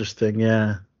 Interesting.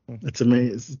 Yeah. It's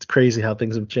amazing. It's crazy how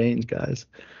things have changed, guys.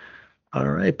 All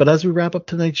right. But as we wrap up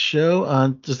tonight's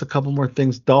show, just a couple more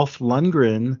things. Dolph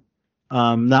Lundgren.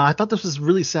 Now, I thought this was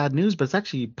really sad news, but it's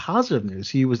actually positive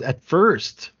news. He was at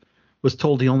first was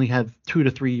told he only had 2 to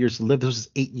 3 years to live. This was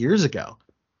 8 years ago.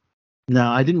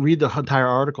 Now, I didn't read the entire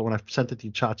article when I sent it to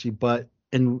you, Chachi, but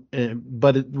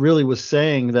it really was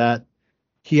saying that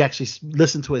he actually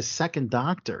listened to his second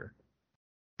doctor.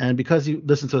 And because he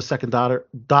listened to a second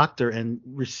doctor and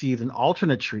received an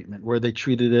alternate treatment where they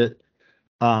treated it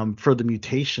for the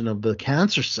mutation of the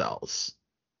cancer cells,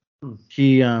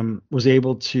 he was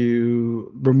able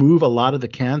to remove a lot of the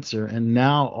cancer, and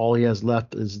now all he has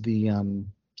left is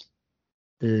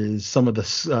some of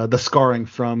the scarring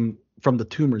from the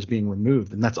tumors being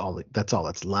removed, and that's all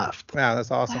that's left. Wow,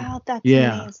 that's awesome. Wow, that's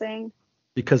amazing.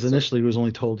 Because initially he was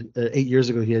only told 8 years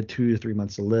ago he had 2 to 3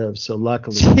 months to live. So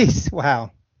luckily, jeez,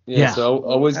 wow. Yeah. So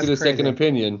always That's get a crazy. second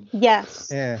opinion. Yes.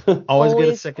 Yeah. always get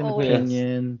a second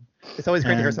opinion. It's always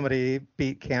great to hear And- somebody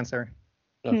beat cancer.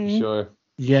 Oh, for sure.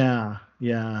 Yeah.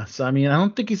 So I mean, I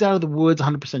don't think he's out of the woods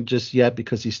 100% just yet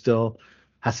because he still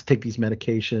has to take these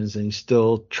medications and he's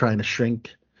still trying to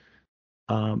shrink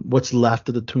what's left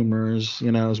of the tumors.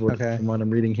 Is what I'm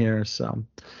reading here. So,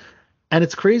 and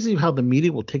it's crazy how the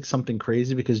media will take something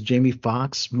crazy because Jamie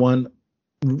Foxx, one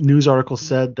news article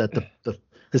said that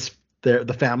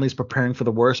the family's preparing for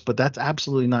the worst, but that's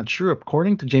absolutely not true.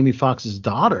 According to Jamie Foxx's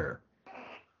daughter,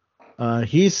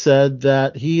 he said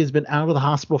that he has been out of the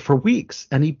hospital for weeks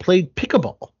and he played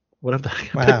pickleball. Whatever the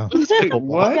heck. Wow.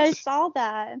 What? I saw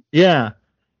that. Yeah.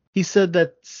 He said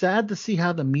that sad to see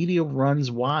how the media runs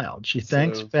wild. She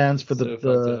thanks fans for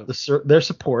their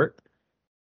support.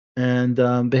 And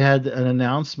they had an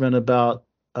announcement about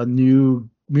a new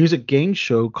music game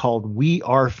show called We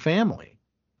Are Family,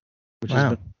 which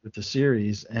has been with the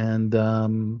series. And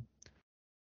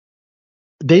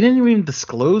they didn't even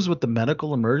disclose what the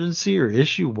medical emergency or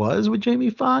issue was with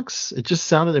Jamie Foxx. It just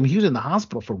sounded, he was in the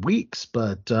hospital for weeks,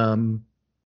 but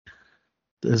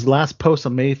his last post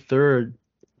on May 3rd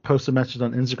posted a message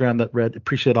on Instagram that read,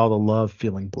 "Appreciate all the love,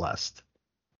 feeling blessed."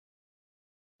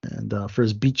 And for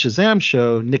his Beat Shazam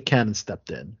show, Nick Cannon stepped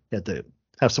in. He had to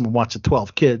have someone watch the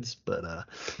 12 kids, but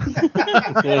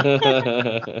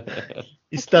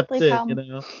he stepped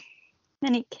in,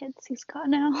 Many kids he's got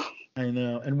now. I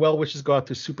know. And well wishes go out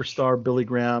to superstar Billy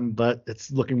Graham, but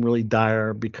it's looking really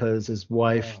dire because his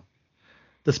wife,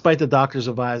 despite the doctors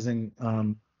advising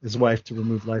his wife to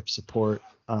remove life support,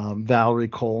 Valerie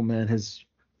Coleman, his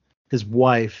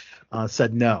wife,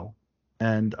 said no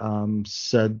and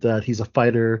said that he's a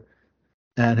fighter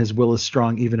and his will is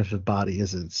strong even if his body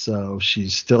isn't. So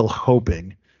she's still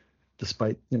hoping,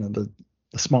 despite the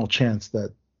small chance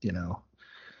that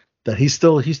that he's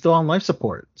still on life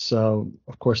support. So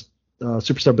of course,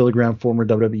 superstar Billy Graham, former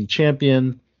WWE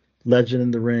champion, legend in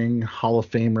the ring, Hall of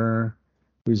Famer,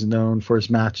 who's known for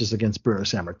his matches against Bruno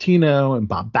Sammartino and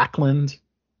Bob Backlund.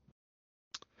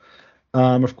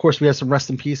 Of course, we have some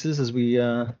rest in pieces as we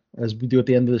do at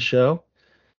the end of the show.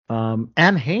 Anne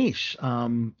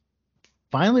Heche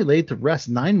finally laid to rest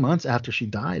 9 months after she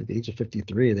died at the age of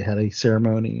 53. They had a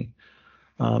ceremony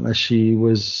as she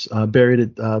was buried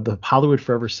at the Hollywood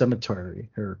Forever Cemetery,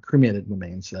 her cremated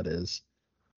remains, that is.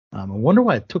 I wonder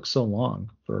why it took so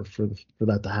long for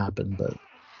that to happen, but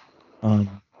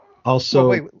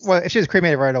also... Well, she was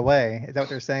cremated right away. Is that what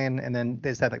they're saying? And then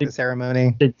they just had the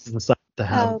ceremony? They decided to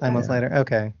have 9 months later?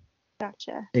 Okay.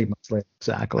 Gotcha. 8 months later,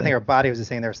 exactly. I think her body was just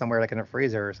sitting there somewhere like in a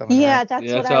freezer or something. Yeah, right?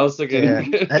 that's what I was thinking.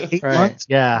 Yeah. At 8 months?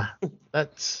 Yeah.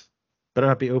 That's better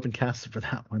not be open casted for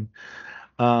that one.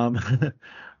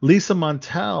 Lisa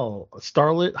Montel,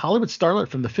 Hollywood starlet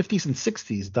from the 50s and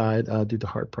 60s, died due to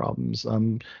heart problems.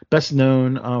 Best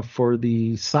known for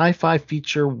the sci-fi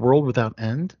feature World Without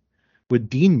End with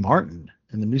Dean Martin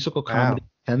and the musical comedy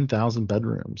 10,000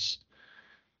 bedrooms.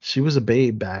 She was a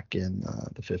babe back in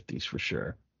the 50s for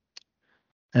sure.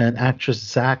 And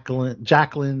actress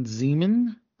Jacqueline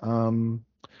Zeman, who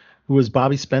was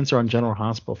Bobby Spencer on General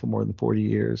Hospital for more than 40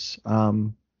 years,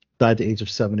 died at the age of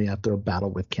 70 after a battle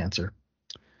with cancer.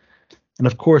 And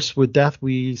of course, with death,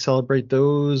 we celebrate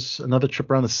those. Another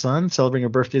trip around the sun, celebrating her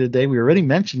birthday today. We already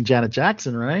mentioned Janet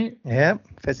Jackson, right? Yep,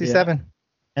 57. Yeah.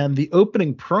 And the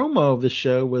opening promo of the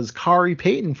show was Kari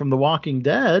Payton from The Walking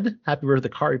Dead. Happy birthday,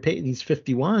 Kari Payton. He's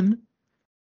 51.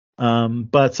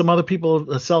 But some other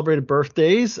people celebrated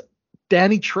birthdays.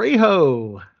 Danny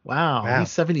Trejo. Wow.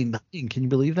 He's 79. Can you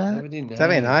believe that?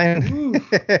 79.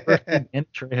 Danny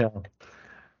Trejo.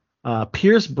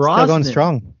 Pierce Brosnan. Still going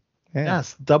strong. Yeah.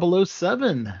 Yes.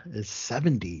 007 is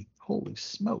 70. Holy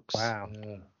smokes. Wow.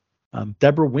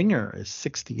 Deborah Winger is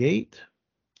 68.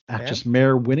 Actress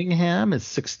Mare Winningham is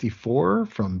 64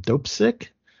 from Dope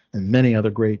Sick, and many other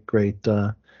great.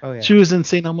 She was in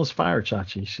St. Elmo's Fire,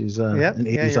 Chachi. She's an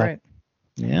 80s. You're right.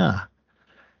 Yeah.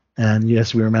 And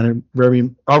yes, we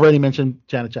already mentioned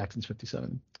Janet Jackson's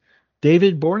 57.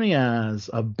 David Boreanaz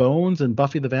of Bones and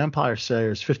Buffy the Vampire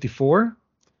Slayer is 54.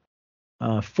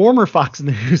 Former Fox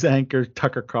News anchor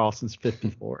Tucker Carlson's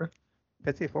 54.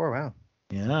 54, wow.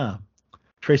 Yeah.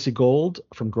 Tracy Gold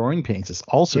from Growing Pains is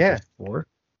also 54.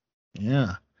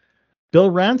 Yeah. Bill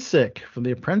Rancic from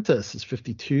The Apprentice is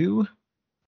 52.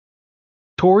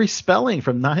 Tori Spelling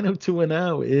from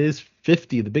 90210 is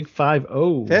 50. The big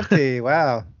 50. 50,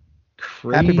 wow.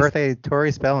 Crazy. Happy birthday,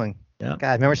 Tori Spelling. Yeah.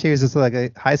 God, remember she was just like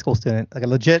a high school student, like a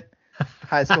legit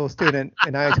high school student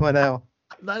in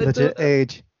 90210. Legit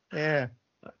age. Yeah.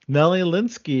 Melanie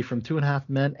Linsky from 2.5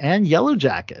 Men and Yellow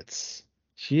Jackets.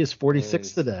 She is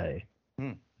 46 today.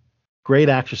 Great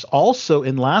actress. Also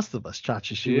in Last of Us,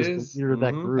 Chachi. She was the leader of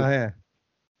that group. Oh, yeah.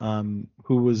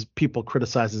 Who was people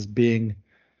criticized as being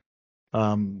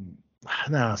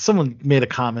someone made a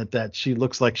comment that she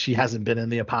looks like she hasn't been in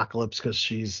the apocalypse because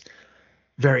she's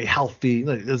very healthy.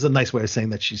 There's a nice way of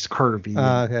saying that she's curvy.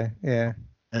 Okay. Yeah.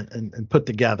 And put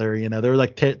together, they were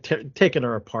like taking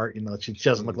her apart. She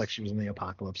doesn't look like she was in the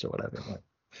apocalypse or whatever. But,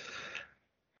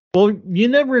 well, you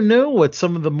never know what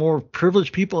some of the more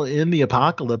privileged people in the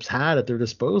apocalypse had at their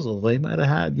disposal. They might have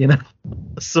had,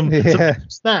 some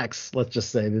snacks. Let's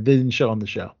just say that they didn't show on the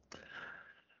show.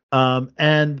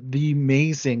 And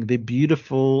the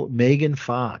beautiful Megan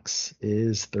Fox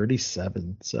is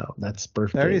 37. So that's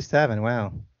birthday. 37.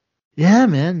 Wow. Yeah,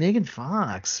 man, Megan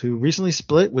Fox, who recently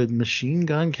split with Machine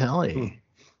Gun Kelly.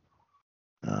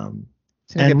 And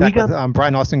we got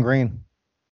Brian Austin Green.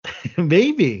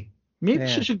 Maybe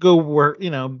she should go work.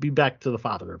 Be back to the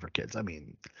father of her kids. I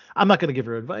mean, I'm not going to give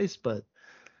her advice, but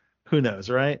who knows,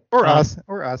 right? Or us,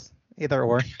 either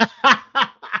or.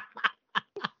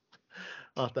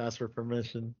 I'll have to ask for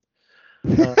permission.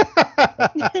 You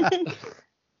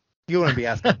wouldn't be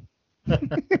asking.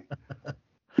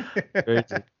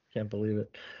 Crazy. Can't believe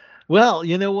it. Well,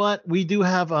 you know what? We do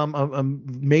have a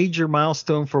major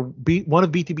milestone for one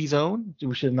of BTB's own.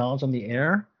 We should acknowledge on the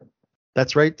air.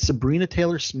 That's right. Sabrina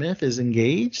Taylor Smith is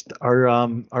engaged.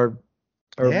 Our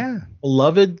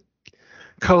beloved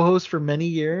co-host for many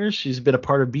years. She's been a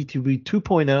part of BTB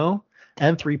 2.0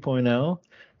 and 3.0.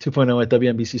 2.0 at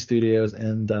WNBC Studios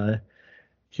and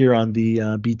here on the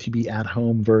BTB at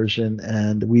home version.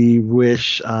 And we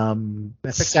wish on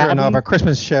all of our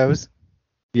Christmas shows.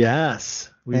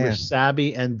 Yes. We wish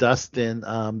Sabby and Dustin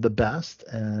the best,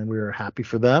 and we're happy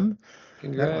for them.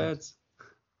 Congrats.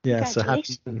 Yeah, so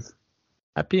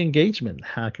happy engagement.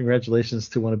 Congratulations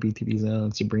to one of BTB's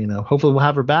own, Sabrina. Hopefully we'll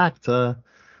have her back to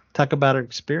talk about her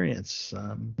experience.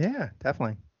 Yeah,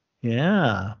 definitely.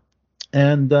 Yeah.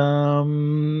 And I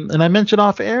mentioned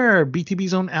off air,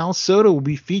 BTB's own Al Soto will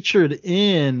be featured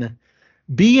in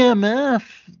BMF,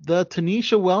 the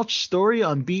Tanisha Welch story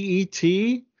on BET.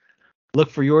 Look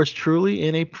for yours truly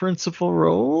in a principal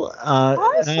role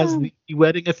as the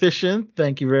wedding officiant.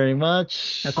 Thank you very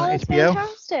much. That's on HBO.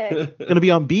 Fantastic. Going to be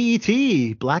on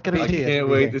BET, Black and I can't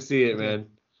wait to see it, man.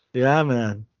 Yeah,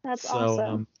 man. That's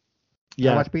awesome.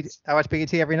 Yeah, I watch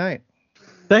BET every night.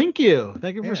 Thank you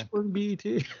for supporting BET.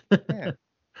 Yeah.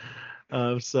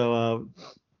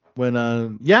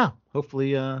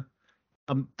 Hopefully,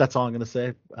 that's all I'm gonna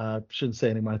say. Shouldn't say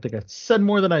anymore. I think I said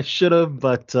more than I should have,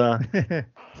 but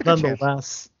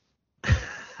nonetheless,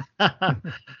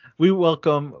 we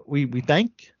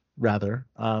thank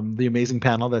the amazing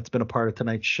panel that's been a part of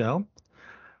tonight's show.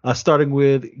 Starting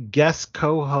with guest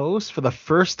co-host for the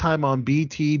first time on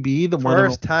BTB, the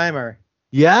first timer.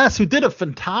 Yes, who did a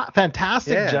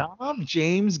fantastic Yeah. job,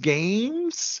 James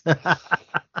Games. It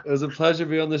was a pleasure to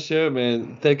be on the show,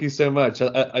 man. Thank you so much.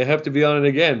 I hope to be on it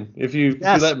again if you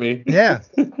let me. Yeah.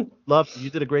 You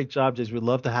did a great job, James. We'd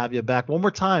love to have you back. One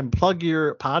more time, plug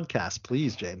your podcast,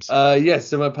 please, James. Yes,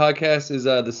 so my podcast is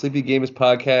the Sleepy Gamers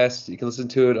Podcast. You can listen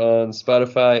to it on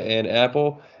Spotify and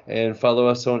Apple, and follow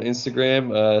us on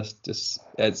Instagram just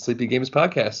at Sleepy Gamers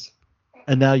Podcast.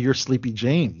 And now you're Sleepy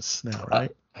James now,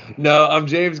 right? No, I'm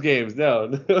James Games. No.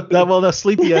 No,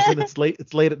 Sleepy as in it's late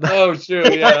at night. Oh, true,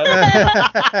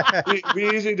 yeah.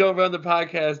 we usually don't run the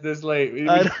podcast this late.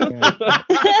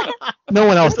 No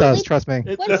one else does, trust me.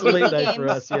 It's late night for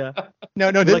us, yeah.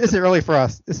 No, this is early for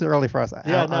us. This is early for us.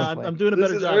 Yeah, I'm doing a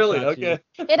better job. Early, okay.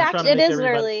 It is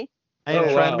early. I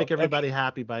am trying to make everybody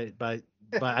happy by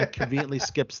I conveniently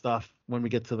skip stuff when we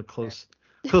get to the close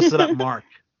to that mark.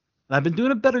 And I've been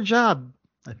doing a better job,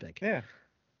 I think. Yeah.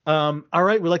 All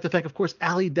right. We'd like to thank, of course,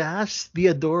 Allie Dash, the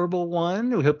adorable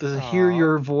one. We hope to hear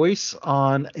your voice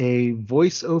on a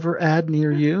voiceover ad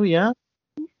near you. Yeah.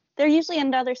 They're usually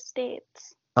in other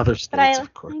states. Other states,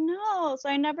 of course. I know. So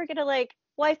I never get to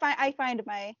I find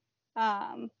my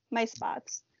my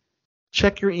spots.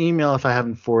 Check your email if I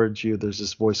haven't forwarded you. There's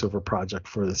this voiceover project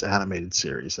for this animated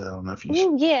series. I don't know if you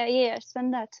Oh, yeah.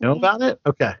 Send that to know me. about it.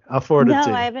 Okay. I'll forward it to you.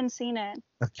 No, I haven't seen it.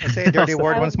 Say a dirty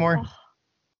word once more.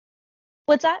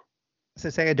 What's that?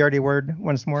 Say a dirty word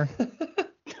once more.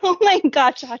 Oh my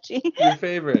God, Chachi. Your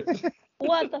favorite.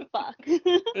 What the fuck?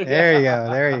 There you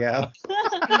go.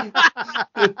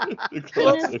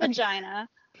 Penis vagina.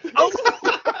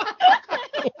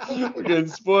 We're getting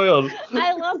spoiled.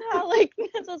 I love how this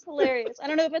is hilarious. I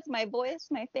don't know if it's my voice,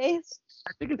 my face.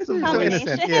 I think it's so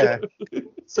innocent. Yeah.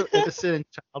 So innocent and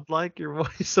childlike, your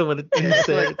voice. So when you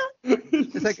say it,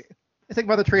 it's like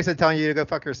Mother Teresa telling you to go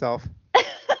fuck yourself.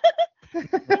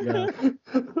 Yeah.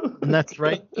 And that's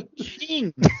right. The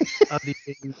king of the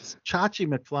 80s, Chachi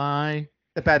McFly.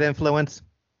 The bad influence.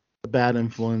 The bad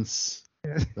influence.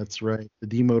 Yes. That's right. The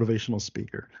demotivational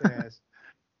speaker. Yes.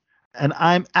 And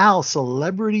I'm Al,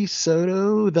 Celebrity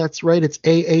Soto. That's right. It's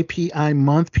AAPI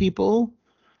month, people.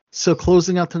 So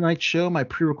closing out tonight's show, my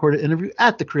pre-recorded interview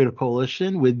at the Creative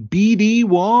Coalition with BD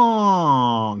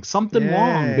Wong.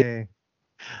 Wong.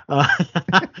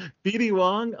 BD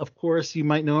Wong, of course, you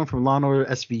might know him from Law & Order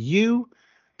SVU,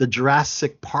 the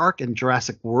Jurassic Park and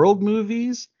Jurassic World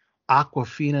movies,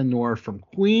 Aquafina Noir from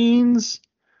Queens.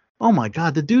 Oh my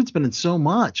God, the dude's been in so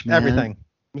much, man. Everything.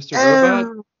 Mr.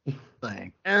 Robot?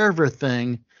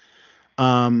 Everything.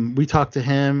 We talked to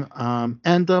him,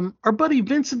 and our buddy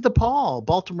Vincent DePaul,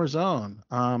 Baltimore's own.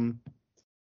 Kind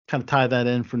of tie that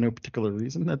in for no particular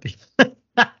reason at the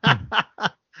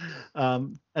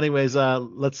anyways,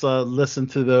 let's listen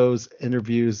to those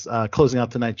interviews closing out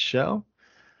tonight's show.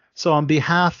 So on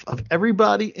behalf of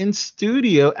everybody in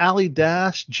studio, Allie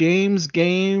Dash, James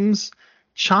Games,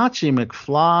 Chachi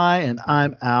McFly, and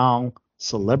I'm Al,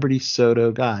 Celebrity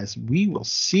Soto. Guys, we will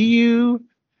see you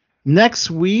next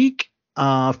week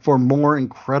for more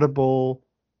incredible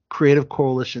Creative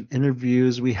Coalition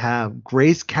interviews. We have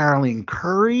Grace Caroline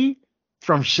Curry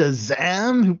from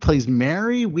Shazam, who plays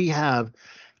Mary. We have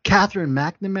Catherine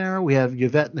McNamara. We have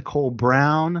Yvette Nicole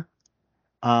Brown.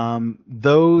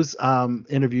 Those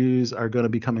interviews are going to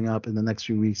be coming up in the next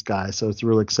few weeks, guys. So it's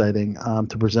really exciting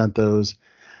to present those.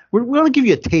 We're going to give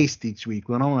you a taste each week.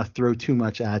 We don't want to throw too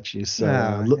much at you.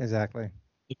 So exactly.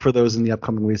 Look for those in the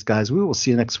upcoming weeks, guys. We will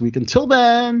see you next week. Until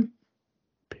then,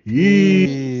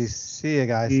 peace. See you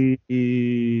guys.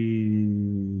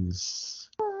 Peace.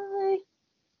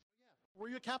 Were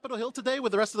you at Capitol Hill today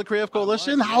with the rest of the Creative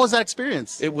Coalition? How was that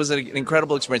experience? It was an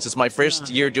incredible experience. It's my first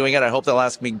year doing it. I hope they'll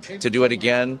ask me to do it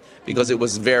again because it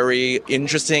was very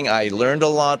interesting. I learned a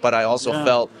lot, but I also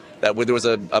felt that there was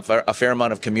a fair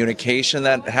amount of communication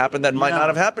that happened that might not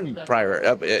have happened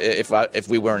prior if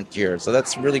we weren't here. So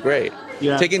that's really great.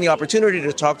 Yeah. Taking the opportunity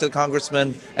to talk to the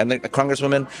congressman and the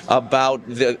congresswomen about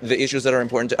the issues that are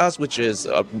important to us, which is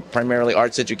primarily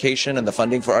arts education and the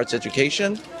funding for arts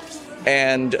education.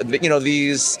 And,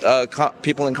 these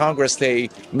people in Congress, they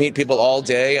meet people all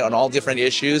day on all different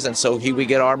issues. And so we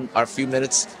get our few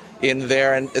minutes in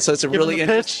there. And so it's a really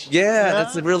interesting. Yeah,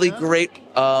 it's really great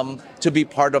to be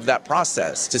part of that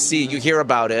process, to see. You hear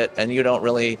about it and you don't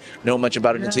really know much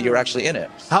about it until you're actually in it.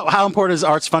 How important is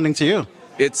arts funding to you?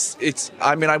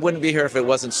 I wouldn't be here if it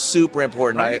wasn't super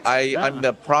important. Right. I'm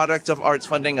the product of arts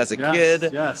funding as a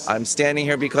kid. Yes. I'm standing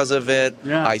here because of it.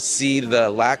 Yeah. I see the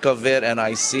lack of it, and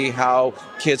I see how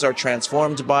kids are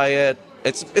transformed by it.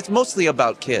 It's mostly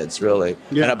about kids, really,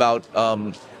 and about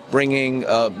bringing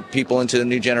people into the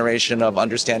new generation of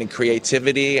understanding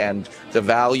creativity and the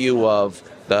value of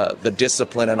the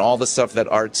discipline and all the stuff that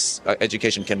arts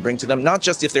education can bring to them. Not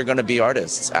just if they're going to be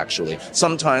artists, actually.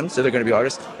 Sometimes if they're going to be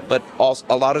artists, but also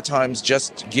a lot of times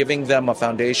just giving them a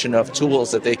foundation of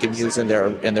tools that they can use in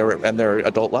their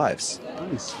adult lives.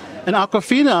 Nice. And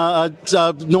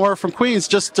Awkwafina, Nora from Queens,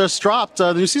 just dropped.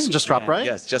 The new season just dropped, right?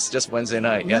 Yes, just Wednesday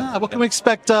night. Yeah. What can we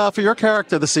expect for your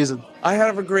character this season? I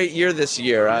have a great year this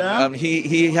year.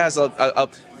 He has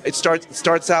it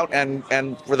starts out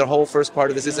and for the whole first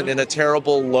part of the season in a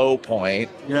terrible low point,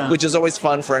 which is always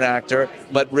fun for an actor,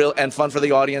 but fun for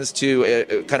the audience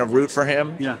to kind of root for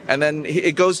him. Yeah. And then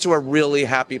it goes to a really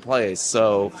happy place.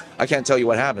 So I can't tell you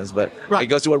what happens, but it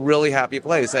goes to a really happy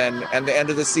place. And the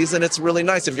end of the season, it's really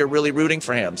nice if you're really rooting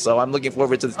for him. So I'm looking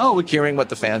forward to hearing what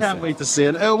the fans can't wait to see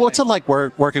it. What's it like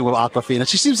working with Awkwafina?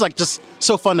 She seems like just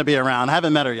so fun to be around. I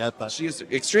haven't met her yet, but she's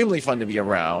extremely fun to be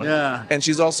around. Yeah. And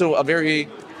she's also a very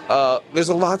there's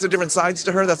lots of different sides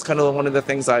to her. That's kind of one of the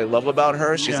things I love about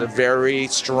her. She's a very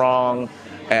strong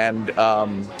and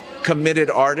committed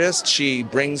artist. She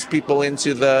brings people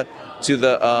into the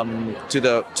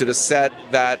set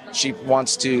that she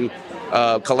wants to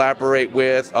collaborate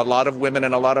with. A lot of women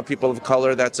and a lot of people of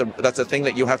color. That's a thing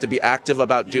that you have to be active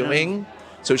about doing.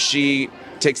 So she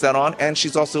takes that on, and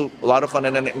she's also a lot of fun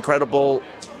and an incredible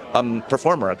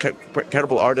performer,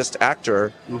 incredible artist,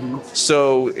 actor.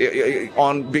 So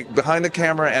behind the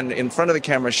camera and in front of the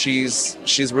camera, she's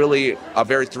really a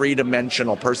very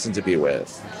three-dimensional person to be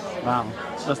with. Wow,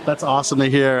 that's awesome to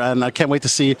hear, and I can't wait to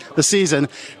see the season.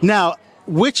 Now,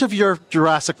 which of your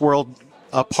Jurassic World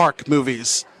park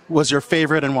movies was your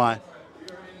favorite and why?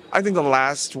 I think the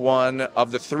last one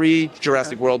of the three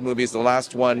Jurassic World movies, the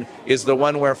last one is the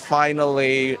one where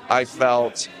finally I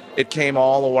felt it came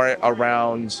all the way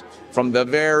around from the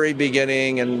very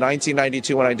beginning in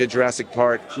 1992 when I did Jurassic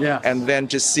Park, and then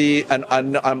to see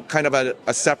kind of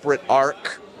a separate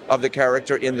arc of the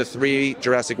character in the three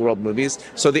Jurassic World movies.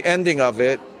 So the ending of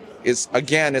it is,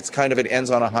 again, it ends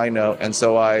on a high note, and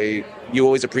so you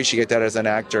always appreciate that as an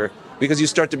actor, because you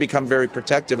start to become very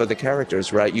protective of the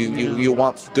characters, right? You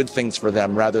want good things for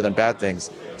them rather than bad things.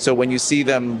 So when you see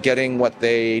them getting what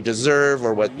they deserve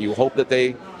or what you hope that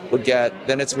they would get,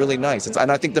 then it's really nice.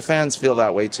 And I think the fans feel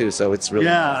that way too, so it's really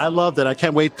nice. I loved it. I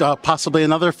can't wait possibly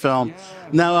another film.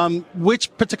 Now,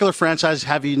 which particular franchise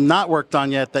have you not worked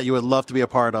on yet that you would love to be a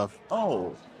part of?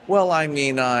 Oh, well, I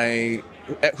mean,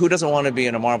 who doesn't want to be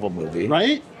in a Marvel movie?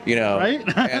 Right? You know, right?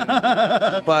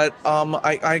 But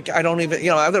I don't even,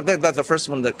 that's the first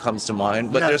one that comes to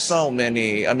mind. But there's so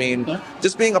many. I mean,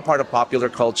 just being a part of popular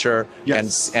culture and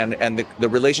the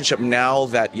relationship now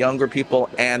that younger people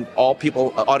and all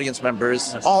audience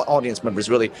members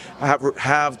really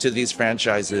have to these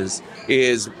franchises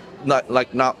is not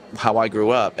how I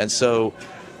grew up, and so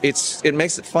it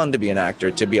makes it fun to be an actor,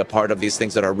 to be a part of these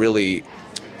things that are really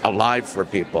alive for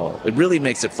people. It really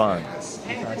makes it fun.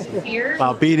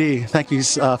 Wow, BD, thank you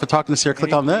for talking to us here.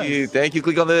 Click on this. Thank you.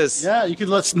 Click on this. Yeah, you can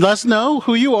let us know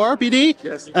who you are, BD,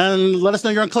 and let us know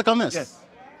you're on Click on This. Yes.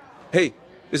 Hey,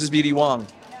 this is BD Wong,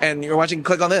 and you're watching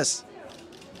Click on This.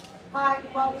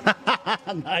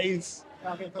 Nice.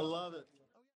 I love it.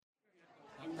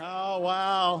 Oh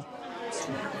wow.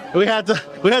 We had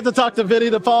to talk to Vinny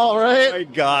DePaul, right? Oh my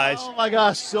gosh. Oh my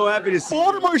gosh. So happy to see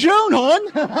Baltimore Joan, hon.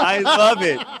 I love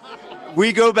it.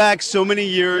 We go back so many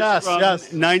years from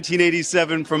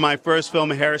 1987 from my first film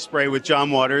Hairspray with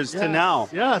John Waters to now.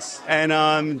 Yes.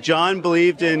 And John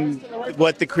believed in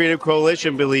what the Creative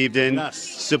Coalition believed in,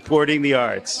 supporting the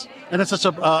arts. And it's such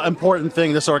an important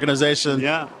thing, this organization,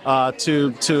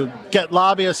 to get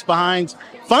lobbyists behind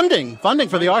funding. Funding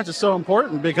for the arts is so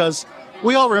important because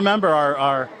we all remember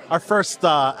our first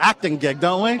acting gig,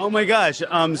 don't we? Oh my gosh.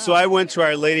 So I went to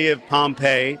Our Lady of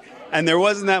Pompeii, and there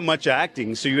wasn't that much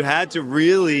acting. So you had to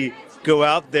really go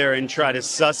out there and try to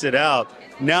suss it out.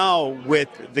 Now with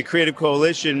the Creative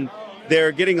Coalition,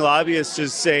 they're getting lobbyists to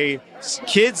say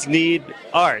kids need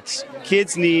arts.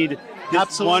 Kids need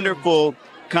this wonderful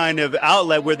kind of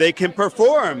outlet where they can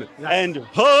perform. And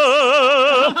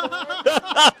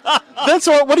Vince,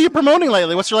 what are you promoting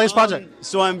lately? What's your latest project?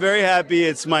 So I'm very happy.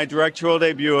 It's my directorial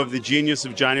debut of The Genius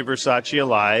of Gianni Versace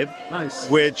Alive,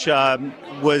 which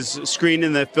was screened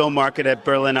in the film market at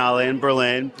Berlinale in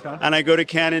Berlin. And I go to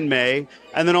Cannes in May.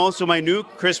 And then also my new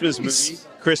Christmas movie,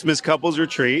 Christmas Couples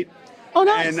Retreat. Oh,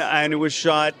 nice. And it was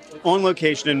shot on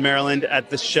location in Maryland at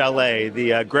the Chalet,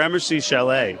 the Gramercy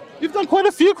Chalet. You've done quite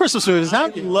a few Christmas movies,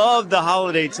 haven't you? I love the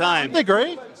holiday time. Aren't they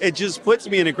great? It just puts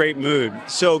me in a great mood.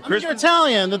 So you're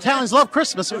Italian. The Italians love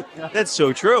Christmas. That's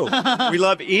so true. We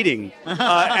love eating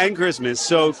and Christmas.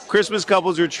 So Christmas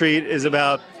Couples Retreat is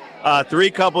about three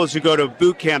couples who go to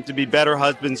boot camp to be better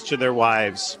husbands to their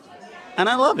wives. and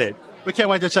I love it. We can't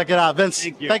wait to check it out. Vince,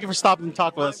 thank you for stopping to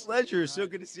talk with us. My pleasure. So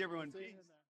good to see everyone.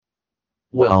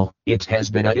 Well, it has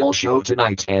been a ill show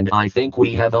tonight, and I think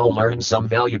we have all learned some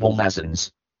valuable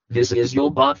lessons. This is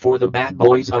your bot for the Bad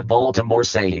Boys of Baltimore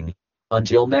saying,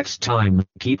 until next time,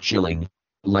 keep chilling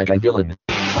like a villain.